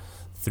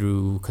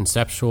 through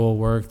conceptual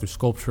work, through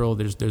sculptural.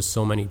 There's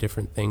so many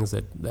different things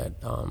that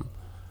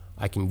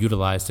I can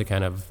utilize to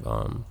kind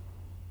of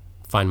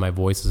find my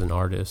voice as an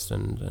artist,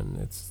 and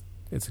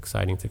it's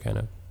exciting to kind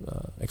of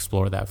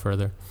explore that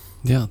further.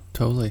 Yeah,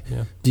 totally.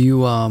 Yeah.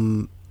 Are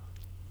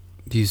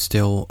you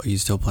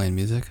still playing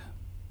music?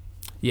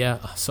 Yeah.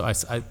 So I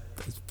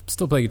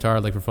still play guitar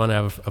like for fun. I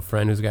have a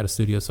friend who's got a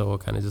studio, so we'll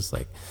kind of just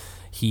like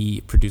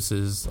he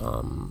produces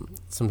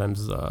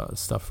sometimes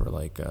stuff for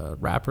like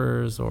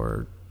rappers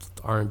or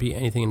R&B,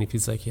 anything. And if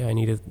he's like, yeah, I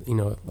need a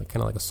like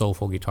kind of like a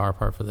soulful guitar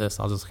part for this,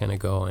 I'll just kind of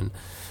go and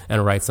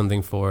write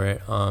something for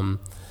it.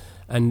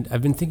 And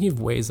I've been thinking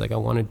of ways like I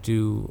want to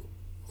do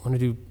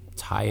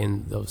tie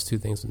in those two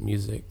things with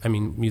music. I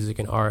mean, music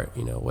and art,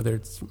 whether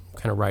it's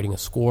kind of writing a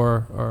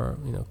score or,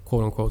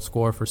 quote unquote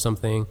score for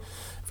something,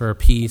 for a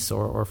piece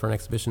or for an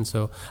exhibition.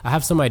 So I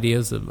have some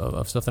ideas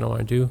of stuff that I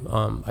want to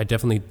do. I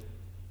definitely,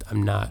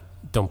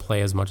 don't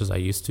play as much as I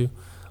used to.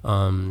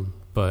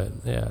 But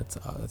yeah,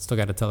 I still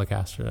got a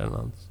Telecaster. I don't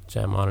know,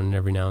 jam on it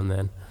every now and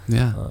then.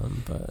 Yeah.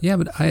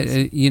 But I,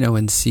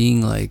 in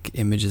seeing like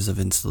images of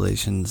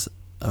installations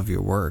of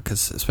your work,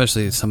 'cause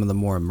especially some of the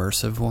more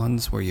immersive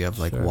ones where you have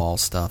like wall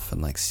stuff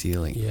and like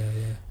ceiling. Yeah.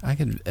 I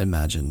could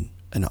imagine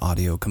an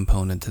audio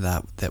component to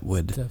that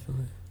would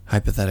definitely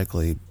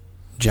hypothetically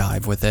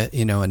jive with it,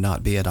 and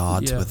not be at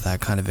odds with that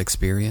kind of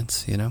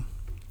experience,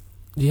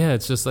 Yeah,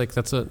 it's just like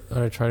that's what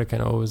I try to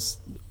kind of always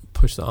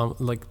push the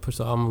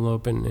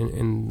envelope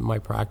in my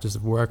practice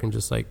of work, and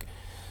just like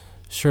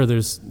sure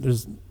there's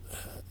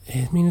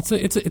I mean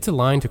it's a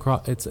line to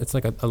cross. It's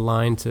like a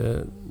line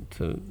to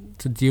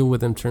deal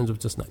with in terms of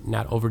just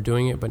not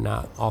overdoing it, but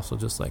not also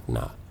just like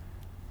not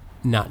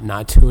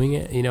not doing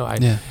it.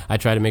 I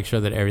try to make sure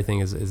that everything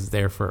is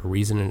there for a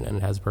reason and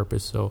it has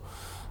purpose.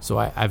 So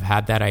I've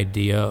had that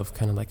idea of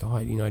kind of like,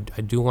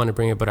 I do want to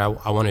bring it, but I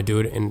want to do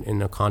it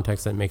in a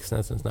context that makes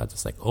sense. And it's not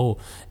just like,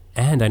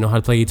 and I know how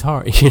to play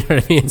guitar. You know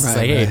what I mean? It's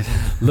hey,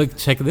 look,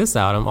 check this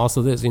out. I'm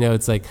also this.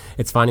 It's like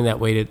it's finding that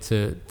way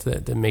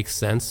to make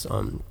sense.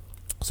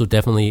 So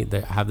definitely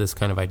have this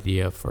kind of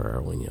idea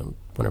for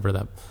whenever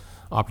that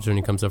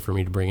opportunity comes up for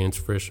me to bring it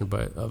into fruition,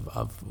 but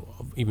of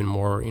even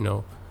more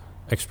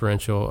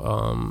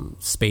experiential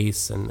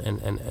space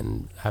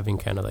and having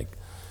kind of like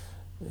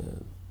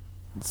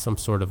some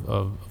sort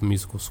of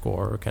musical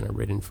score kind of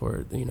written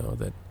for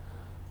it.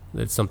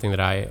 That's something that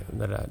I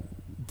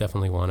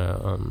definitely want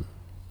to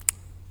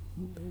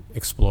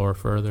explore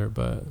further.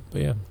 But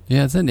yeah,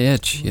 it's an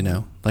itch.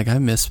 Like I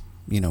miss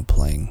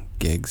playing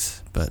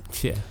gigs,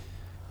 but yeah.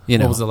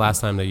 What was the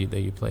last time that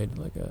you played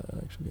like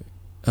an actual gig?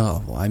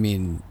 Oh, well, I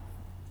mean,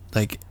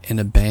 like in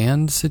a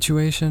band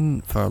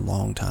situation for a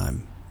long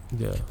time.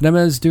 Yeah. But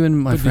I was doing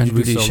my friend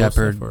Rudy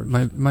Shepard.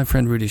 My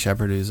friend Rudy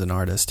Shepard, who's an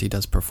artist, he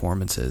does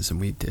performances, and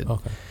we did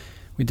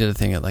a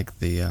thing at like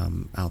the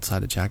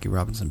outside of Jackie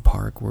Robinson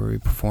Park where we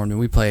performed, and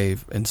we play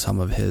in some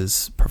of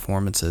his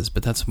performances,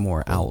 but that's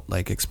more out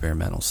like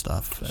experimental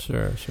stuff.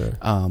 Sure.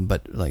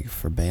 But like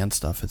for band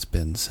stuff, it's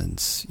been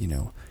since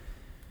the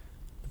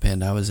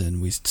band I was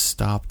in, we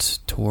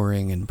stopped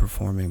touring and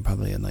performing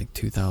probably in like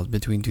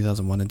between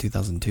 2001 and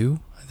 2002,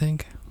 I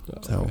think.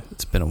 So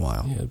it's been a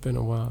while. Yeah, it's been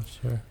a while,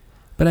 sure.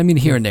 But I mean,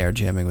 here and there,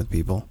 jamming with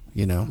people,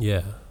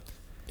 Yeah.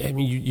 I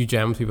mean, you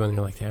jam with people and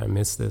you're like, damn, I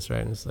missed this,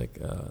 right? And it's like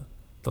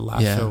the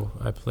last show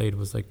I played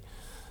was like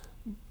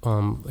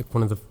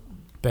one of the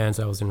bands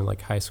I was in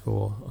like high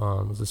school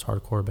was this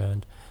hardcore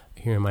band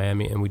here in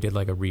Miami, and we did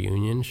like a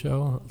reunion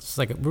show. It's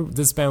like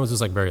this band was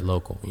just like very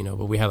local,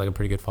 but we had like a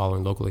pretty good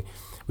following locally.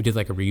 We did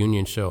like a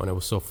reunion show, and it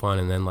was so fun.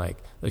 And then like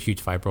a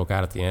huge fight broke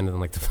out at the end, and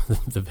like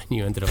the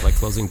venue ended up like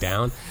closing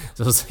down.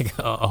 So it was like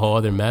a whole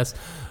other mess.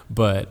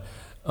 But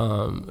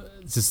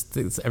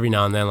it's every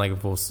now and then,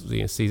 like we'll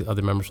see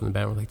other members from the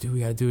band. We're like, dude, we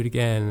gotta do it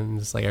again, and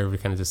just like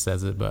everybody kind of just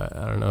says it, but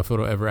I don't know if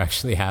it'll ever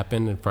actually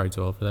happen. It's probably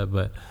too old for that,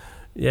 but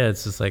yeah,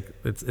 it's just like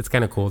it's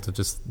kind of cool to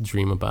just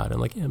dream about it. I'm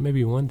like, yeah,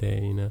 maybe one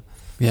day,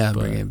 Yeah,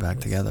 bringing it back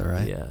together,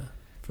 right? Yeah.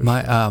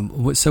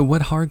 So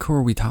what hardcore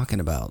are we talking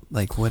about?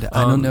 Like what?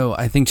 I don't know.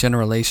 I think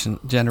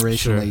generationally,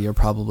 sure. You're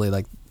probably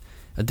like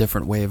a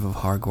different wave of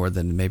hardcore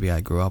than maybe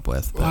I grew up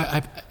with. But.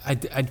 Well,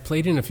 I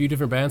played in a few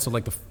different bands. So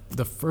like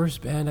the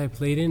first band I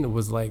played in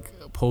was like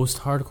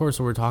post-hardcore.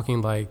 So we're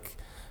talking like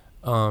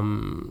the I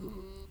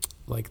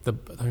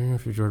don't know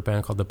if you heard a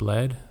band called The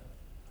Bled.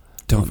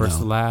 Don't First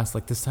know. to Last,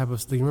 like this type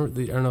of. I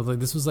don't know. Like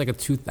this was like a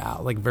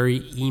 2000, like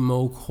very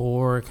emo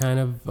core kind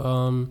of.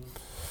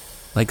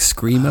 Like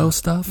screamo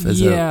stuff.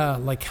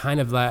 Like kind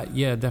of that.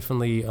 Yeah,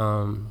 definitely. I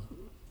don't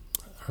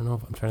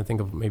know. I'm trying to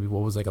think of maybe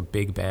what was like a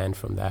big band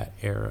from that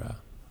era.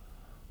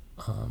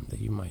 That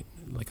you might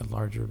like a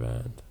larger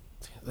band.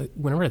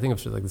 Whenever I think of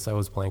shit like this, I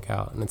always blank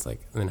out, and it's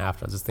like, and then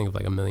after I just think of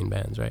like a million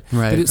bands, right?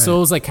 Right. So it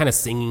was like kind of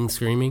singing,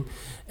 screaming,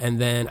 and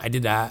then I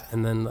did that,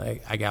 and then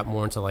like I got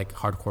more into like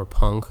hardcore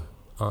punk.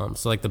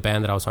 So like the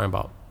band that I was talking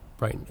about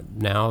right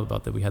now,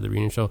 about that we had the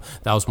reunion show,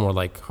 that was more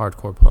like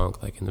hardcore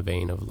punk, like in the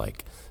vein of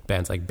like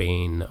bands like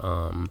Bane.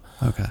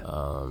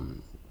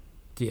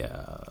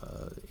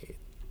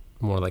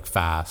 More like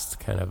fast,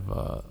 kind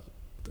of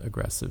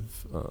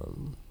aggressive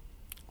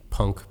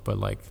punk, but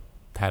like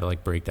had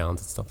like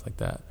breakdowns and stuff like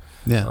that.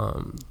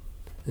 Yeah.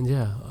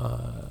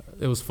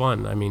 It was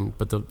fun. I mean,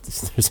 but there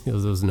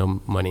was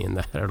no money in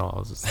that at all. It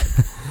was just like,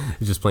 it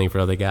was just playing for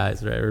other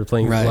guys, right? We were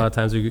playing a lot of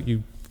times.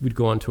 We'd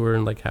go on tour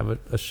and like have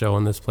a show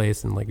in this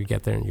place, and like we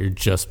get there and you're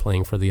just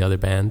playing for the other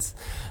bands.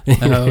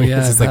 Oh yeah,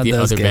 it's just like the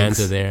other gigs.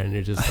 bands are there, and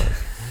you're just like,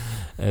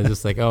 and it's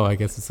just like, oh, I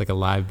guess it's like a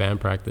live band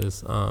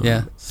practice.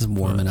 Just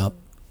warming up,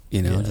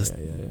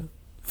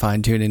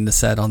 fine tuning the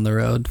set on the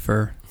road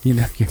for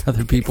your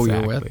other people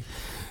you're with.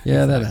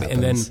 Yeah, that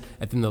happens.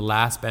 And then the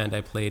last band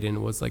I played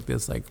in was like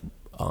this like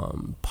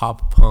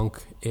pop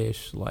punk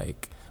ish,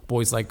 like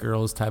Boys Like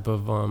Girls type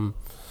of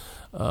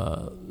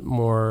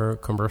more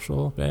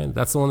commercial band.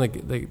 That's the one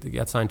that they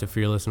got signed to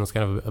Fearless, and was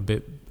kind of a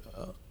bit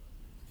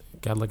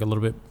got like a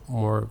little bit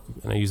more,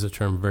 and I use the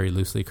term very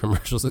loosely,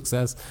 commercial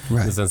success, in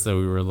the sense that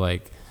we were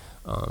like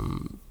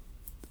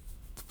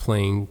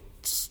playing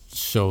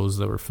shows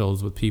that were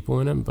filled with people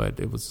in them, but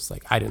it was just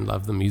like I didn't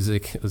love the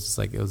music. It was just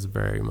like it was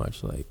very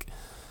much like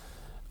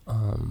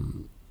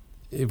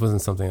it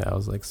wasn't something that I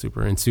was like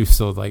super into,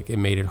 so like it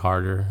made it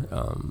harder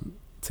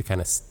to kind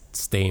of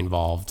stay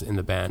involved in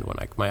the band when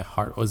like my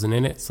heart wasn't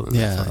in it. So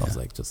then I was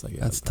like, just like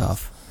that's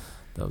tough.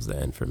 That was the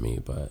end for me.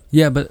 But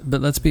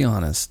but let's be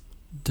honest.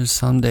 There's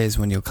some days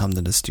when you'll come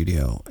to the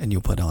studio and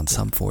you'll put on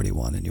Sum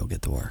 41 and you'll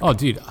get to work. Oh,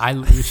 dude!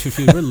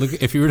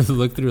 If you were to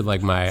look through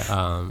like my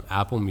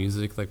Apple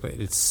Music, like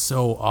it's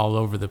so all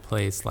over the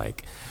place.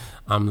 Like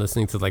I'm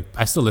listening to like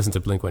I still listen to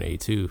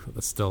Blink-182.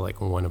 That's still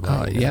like one of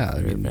my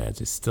favorite bands.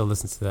 Just still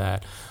listen to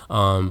that.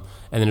 And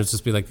then it'll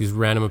just be like these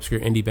random obscure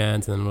indie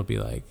bands, and then it'll be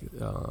like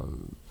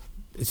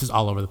just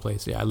all over the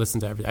place. Yeah, I listen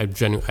to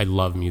everything. I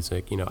love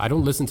music. You know, I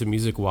don't listen to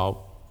music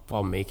while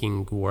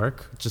making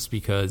work, just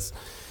because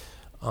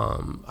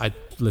I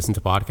listen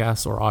to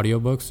podcasts or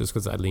audiobooks just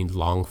because I lean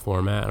long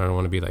format and I don't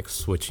want to be like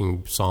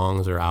switching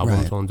songs or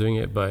albums while I'm doing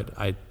it. But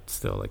I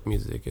still like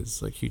music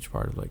is like a huge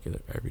part of like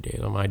every day.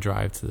 On my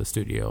drive to the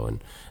studio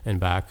and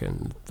back,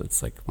 and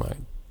that's like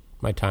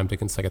my time to,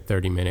 it's like a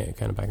 30-minute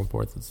kind of back and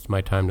forth. It's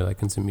my time to like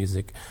consume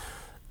music.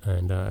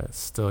 And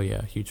still,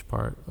 a huge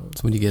part.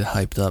 It's when you get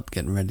hyped up,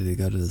 getting ready to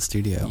go to the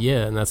studio.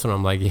 Yeah, and that's when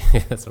I'm like,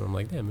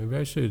 yeah, maybe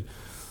I should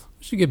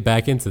get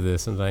back into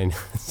this. And I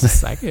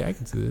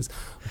can do this.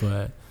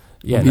 But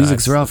yeah,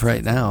 music's rough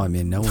right now. I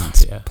mean, no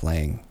one's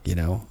playing. You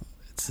know,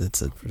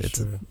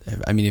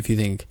 I mean, if you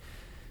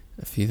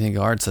think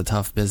art's a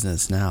tough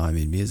business now, I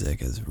mean,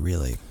 music is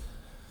really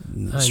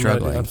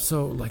struggling. I'm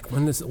so like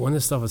when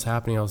this stuff was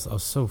happening, I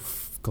was so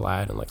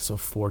glad and like so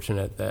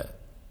fortunate that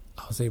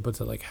I was able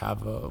to like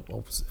have I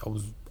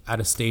was at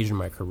a stage in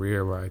my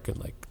career where I could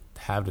like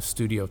have the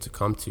studio to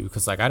come to,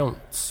 because like I don't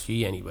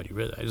see anybody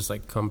really. I just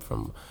like come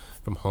from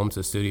home to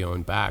the studio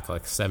and back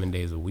like 7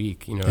 days a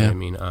week. You know what I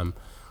mean? I'm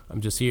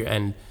just here,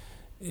 and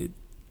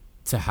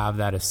to have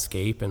that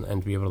escape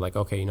and be able to like,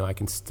 okay, you know, I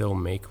can still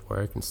make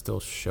work and still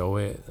show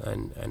it,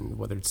 and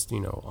whether it's,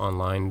 you know,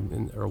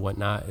 online or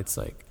whatnot, it's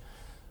like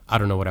I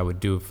don't know what I would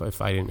do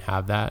if I didn't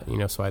have that. You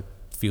know, so I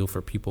feel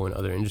for people in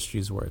other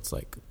industries where it's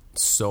like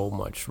so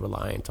much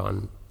reliant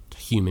on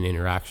human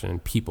interaction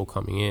and people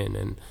coming in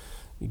and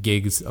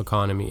gigs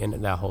economy and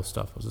that whole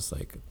stuff. I was just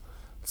like,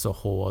 it's a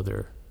whole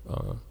other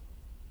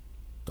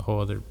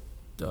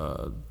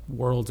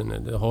world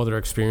and the whole other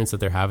experience that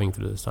they're having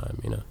through this time,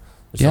 you know.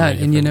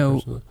 And you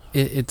know,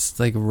 it's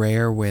like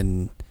rare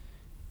when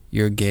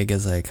your gig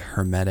is like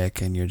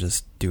hermetic and you're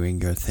just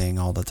doing your thing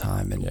all the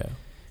time,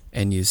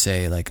 and you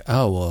say like,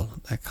 oh, well,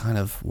 that kind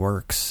of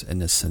works in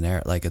this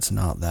scenario. Like, it's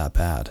not that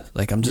bad.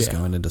 Like, I'm just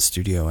going into the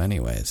studio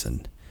anyways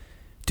and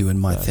doing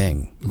my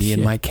thing, me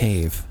in my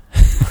cave.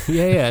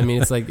 I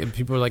mean, it's like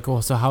people are like, oh,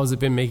 so how has it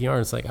been making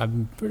art? It's like,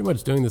 I'm pretty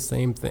much doing the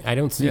same thing. I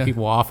don't see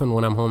people often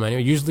when I'm home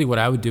anyway. Usually what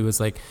I would do is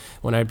like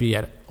when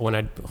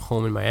I'd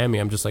home in Miami,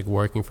 I'm just like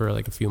working for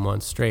like a few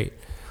months straight.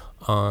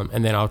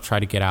 And then I'll try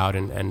to get out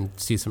and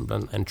see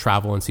and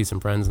travel and see some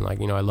friends. And like,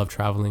 you know, I love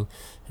traveling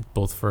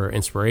both for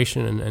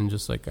inspiration and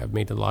just like I've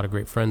made a lot of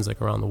great friends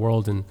like around the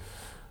world, and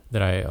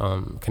that I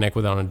connect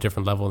with on a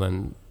different level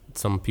than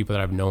some people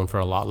that I've known for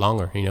a lot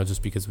longer, you know,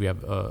 just because we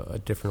have a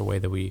different way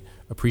that we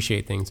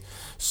appreciate things.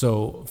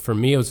 So for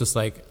me, it was just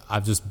like,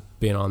 I've just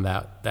been on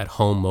that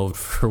home mode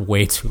for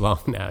way too long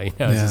now, you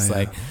know, it's just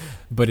like,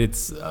 but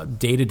it's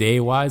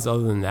day-to-day wise,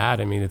 other than that,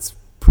 I mean, it's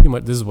pretty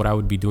much, this is what I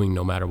would be doing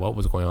no matter what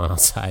was going on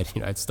outside.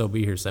 You know, I'd still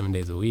be here 7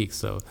 days a week.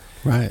 So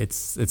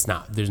it's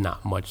not, there's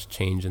not much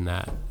change in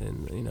that,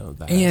 and you know,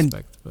 that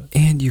aspect. But.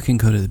 And you can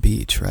go to the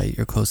beach, right?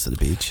 You're close to the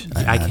beach.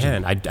 I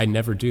can. I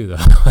never do though.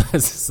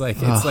 It's like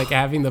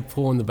having the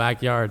pool in the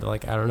backyard.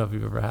 Like, I don't know if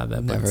you've ever had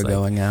that. Never but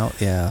going out.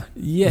 Yeah.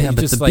 But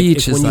just the like,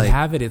 beach is when like, you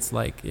have it, it's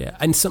like,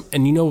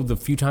 and you know, the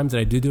few times that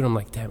I do it, I'm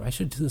like, damn, I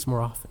should do this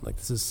more often. Like,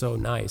 this is so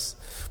nice.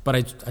 But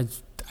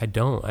I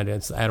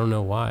don't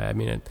know why. I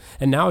mean,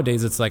 and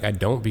nowadays it's like I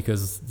don't,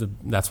 because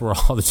that's where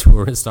all the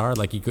tourists are.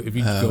 Like, if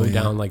you go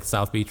down like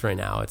South Beach right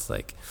now, it's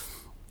like,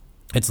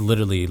 it's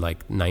literally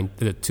like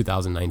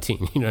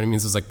 2019. You know what I mean?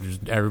 So it's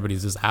like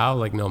everybody's just out,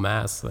 like no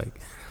masks, like.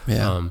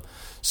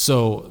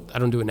 So I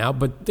don't do it now,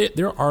 but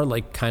there are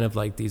like kind of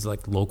like these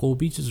like local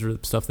beaches or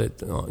stuff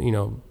that you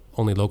know,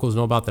 only locals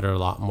know about, that are a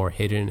lot more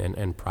hidden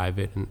and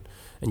private,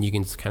 and you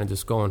can just kind of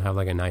just go and have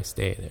like a nice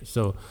day there.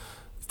 So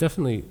it's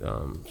definitely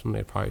something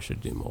I probably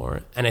should do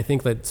more. And I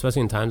think that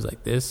especially in times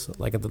like this,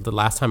 like the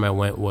last time I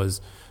went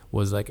was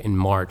like in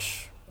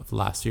March of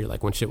last year,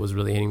 like when shit was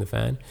really hitting the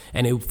fan,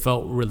 and it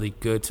felt really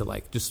good to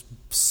like just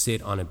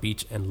sit on a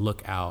beach and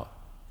look out,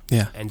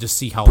 and just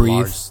see how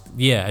large,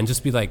 and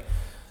just be like,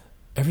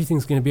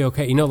 everything's gonna be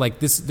okay, you know, like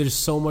this. There's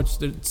so much.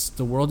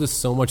 The world is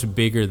so much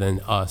bigger than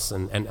us,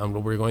 and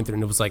what we're going through.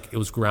 And it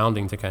was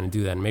grounding to kind of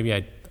do that. And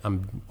maybe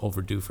I'm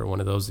overdue for one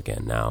of those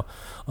again now.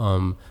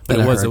 But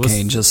a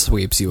hurricane just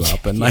sweeps you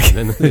up, and like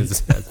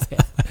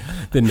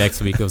the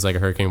next week it was like a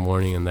hurricane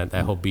warning, and that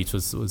whole beach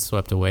was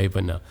swept away.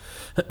 But no,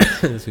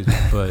 excuse me.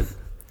 But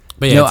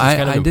yeah, no,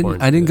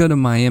 I didn't go to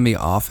Miami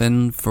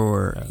often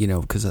for you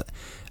know, because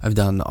I've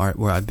done art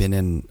where I've been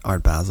in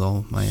Art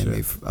Basel,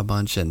 Miami, a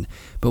bunch,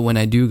 but when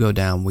I do go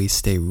down, we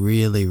stay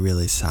really,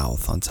 really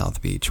south on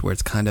South Beach, where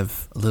it's kind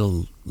of a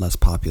little less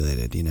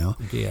populated, you know.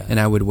 Yeah. And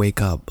I would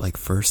wake up like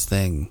first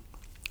thing,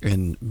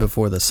 and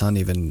before the sun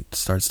even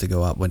starts to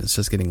go up, when it's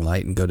just getting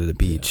light, and go to the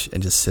beach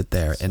and just sit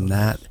there, and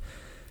that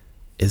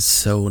is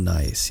so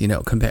nice, you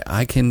know.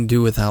 I can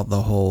do without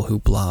the whole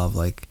hoopla of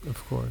like,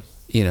 of course,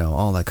 you know,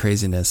 all that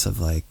craziness of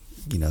like,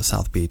 you know,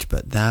 South Beach,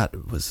 but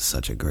that was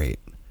such a great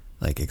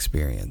like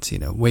experience, you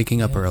know,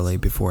 waking up early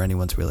before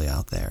anyone's really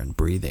out there and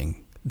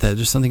breathing.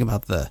 There's something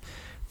about the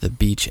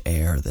beach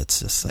air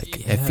that's just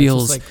like, it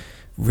feels like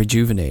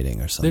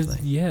rejuvenating or something.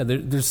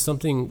 There's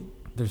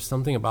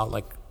something about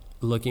like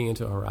looking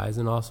into a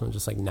horizon also, and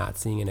just like not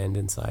seeing an end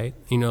in sight,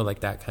 you know,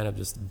 like that kind of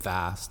just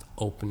vast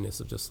openness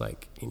of just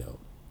like, you know,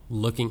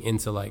 looking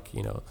into like,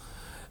 you know,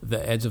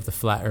 the edge of the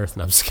flat earth.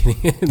 And I'm just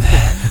kidding.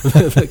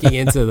 Looking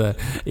into the,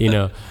 you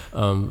know,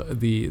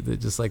 the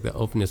just like the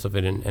openness of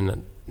it.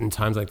 And in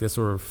times like this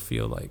where we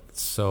feel like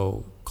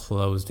so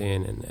closed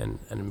in, and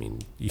I mean,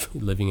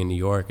 living in New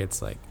York,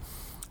 it's like,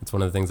 it's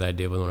one of the things I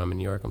deal with when I'm in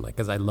New York. I'm like,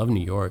 because I love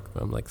New York,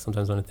 but I'm like,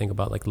 sometimes when I think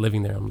about like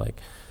living there, I'm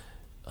like,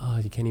 oh,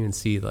 you can't even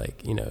see,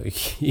 like, you know,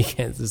 you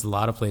can't, there's a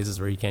lot of places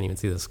where you can't even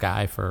see the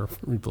sky for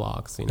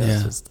blocks, you know. Yeah.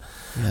 It's just,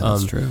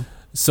 that's true.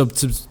 So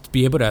to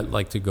be able to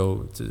like to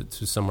go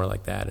to somewhere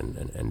like that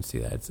and see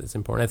that, it's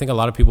important. I think a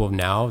lot of people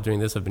now during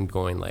this have been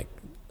going, like,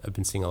 I've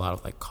been seeing a lot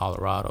of like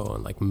Colorado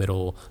and like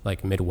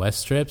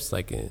Midwest trips,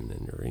 like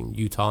in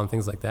Utah and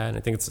things like that. And I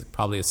think it's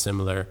probably a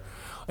similar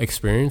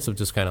experience of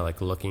just kind of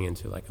like looking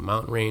into like a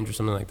mountain range or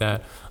something like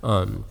that.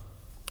 Yeah,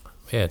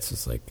 it's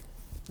just like,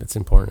 it's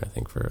important, I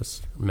think, for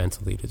us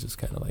mentally to just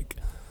kind of like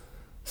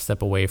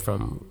step away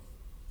from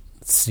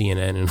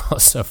CNN and all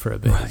stuff for a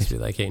bit. Right. Just be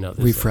like, hey, no,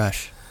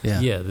 refresh.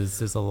 Yeah,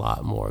 there's a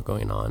lot more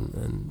going on,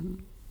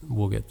 and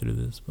we'll get through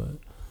this, but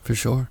for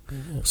sure.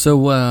 Yeah.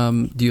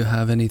 So, do you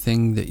have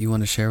anything that you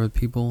want to share with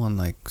people on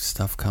like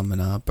stuff coming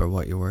up, or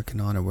what you're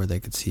working on, or where they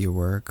could see your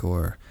work,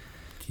 or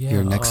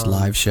your next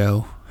live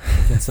show?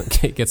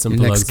 Get some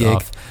your plugs next gig.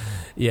 off.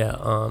 Yeah,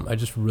 I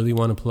just really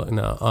want to plug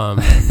now.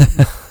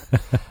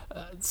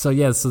 So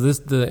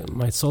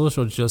my solo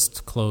show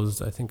just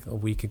closed, I think a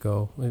week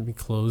ago. Maybe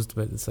closed,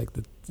 but it's like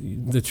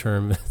the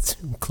term it's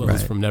closed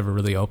right. from never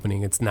really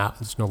opening. It's no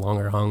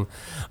longer hung.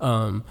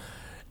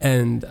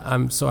 And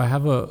I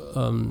have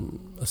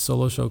a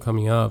solo show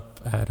coming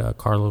up at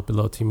Carlo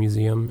Bilotti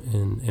Museum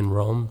in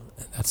Rome.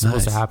 That's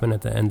supposed to happen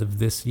at the end of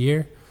this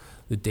year.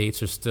 The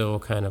dates are still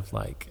kind of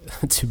like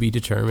to be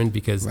determined,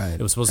 because it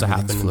was supposed to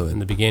happen in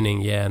the beginning.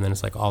 Yeah. And then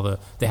it's like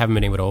they haven't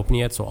been able to open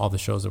yet. So all the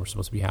shows that were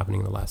supposed to be happening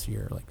in the last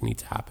year, like, need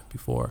to happen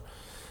before.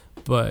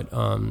 But,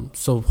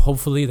 so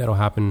hopefully that'll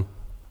happen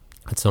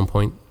at some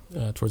point,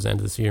 towards the end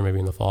of this year, maybe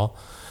in the fall.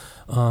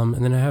 And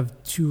then I have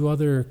 2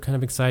 other kind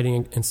of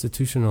exciting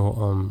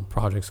institutional,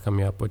 projects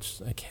coming up,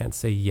 which I can't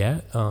say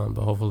yet. But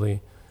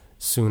hopefully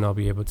soon I'll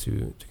be able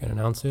to kind of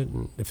announce it.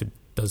 And if it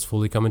does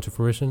fully come into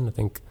fruition, I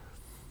think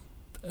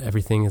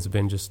everything has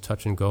been just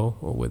touch and go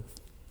with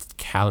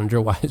calendar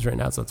wise right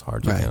now, so it's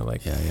hard to kind of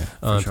like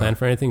plan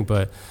for anything.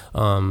 But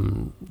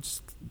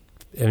just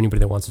anybody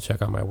that wants to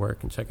check out my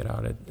work and check it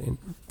out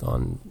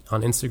on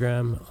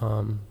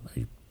Instagram,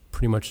 I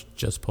pretty much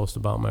just post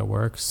about my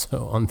work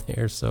on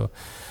there. So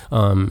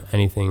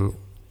anything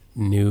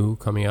new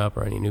coming up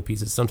or any new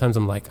pieces, sometimes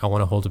I'm like, I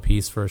want to hold a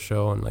piece for a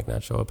show and like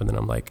not show up, and then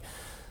I'm like,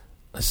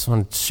 I just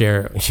want to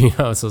share, you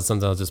know, so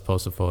sometimes I'll just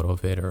post a photo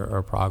of it or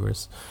a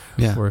progress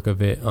work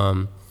of it.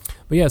 But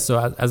yeah,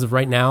 so as of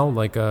right now,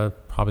 like,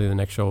 probably the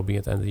next show will be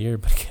at the end of the year,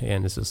 but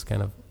again, it's just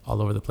kind of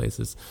all over the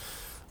places.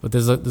 But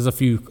there's a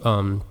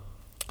few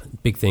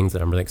big things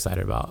that I'm really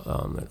excited about,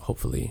 and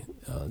hopefully,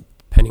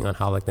 depending on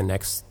how like the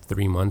next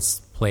 3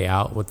 months play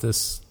out with the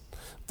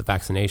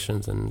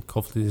vaccinations, and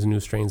hopefully these new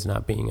strains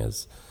not being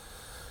as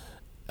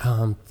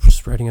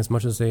spreading as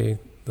much as they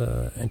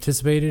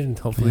anticipated, and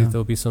hopefully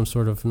there'll be some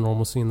sort of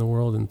normalcy in the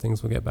world and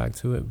things will get back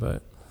to it.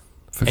 But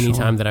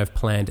anytime that I've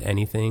planned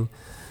anything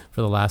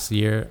for the last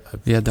year,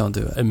 don't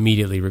do it.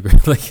 Immediately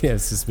regret. Like,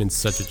 it's just been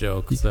such a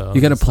joke. So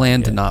you got to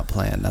plan to not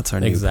plan. That's our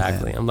new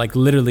plan. I'm like,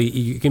 literally,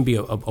 you can be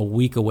a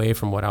week away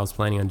from what I was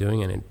planning on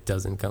doing, and it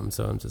doesn't come.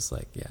 So I'm just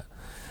like,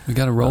 we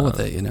got to roll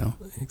with it, you know.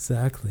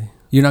 Exactly.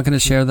 You're not going to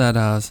share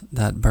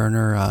that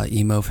burner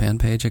emo fan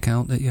page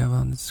account that you have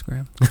on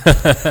Instagram?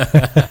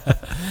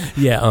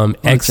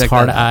 X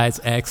Hard Eyes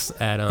X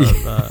at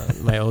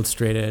my old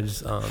straight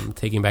edge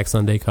Taking Back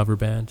Sunday cover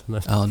band.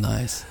 Oh,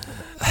 nice.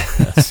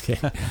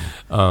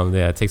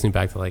 It takes me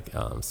back to like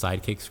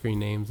Sidekick screen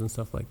names and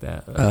stuff like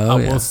that. I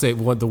will say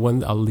the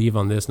one I'll leave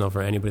on this note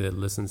for anybody that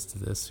listens to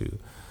this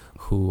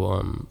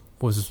who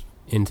was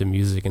into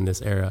music in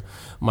this era.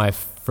 My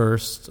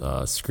first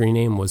screen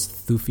name was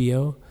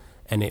Thufio,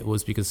 and it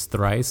was because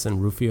Thrice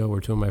and Rufio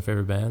were 2 of my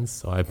favorite bands.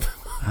 So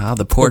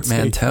the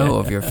portmanteau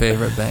of your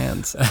favorite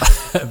bands. So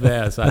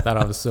I thought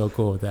I was so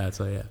cool with that.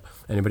 So yeah,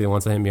 anybody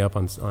wants to hit me up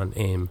on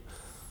AIM.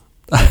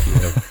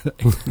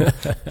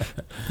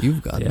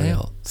 You've got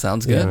mail.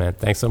 Sounds good. Yeah, man.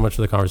 Thanks so much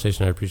for the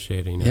conversation. I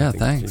appreciate it. You know,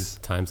 thanks.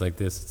 Times like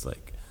this, it's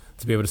like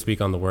to be able to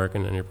speak on the work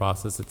and your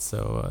process. It's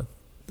so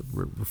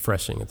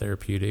refreshing and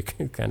therapeutic.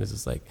 Kind of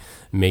just like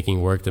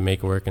making work to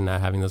make work and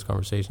not having those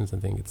conversations. I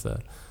think it's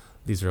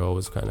these are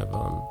always kind of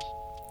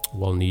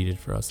well needed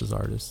for us as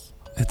artists.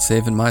 It's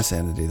saving my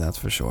sanity, that's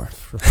for sure.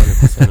 For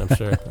 100%, I'm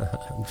sure.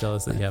 I'm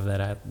jealous that you have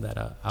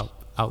that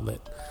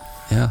outlet.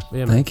 Yeah,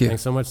 thank you.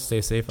 Thanks so much.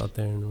 Stay safe out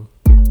there.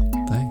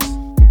 Thanks.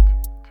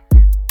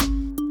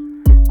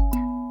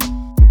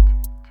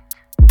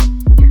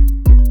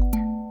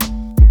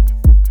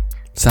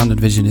 Sound and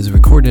Vision is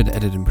recorded,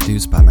 edited, and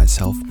produced by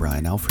myself,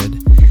 Brian Alfred.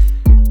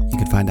 You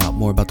can find out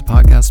more about the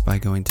podcast by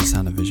going to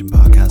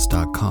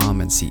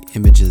soundandvisionpodcast.com and see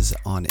images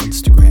on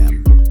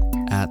Instagram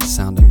at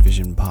Sound and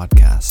Vision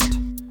Podcast.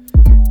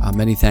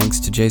 Many thanks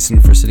to Jason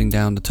for sitting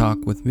down to talk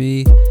with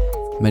me.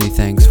 Many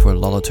thanks for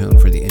Lullitone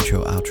for the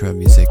intro outro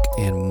music,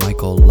 and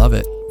Michael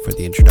Lovett for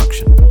the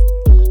introduction.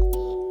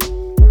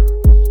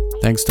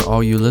 Thanks to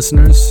all you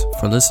listeners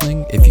for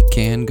listening. If you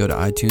can, go to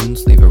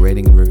iTunes, leave a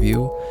rating and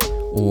review,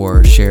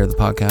 or share the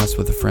podcast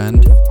with a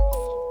friend.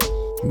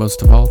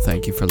 Most of all,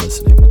 thank you for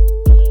listening.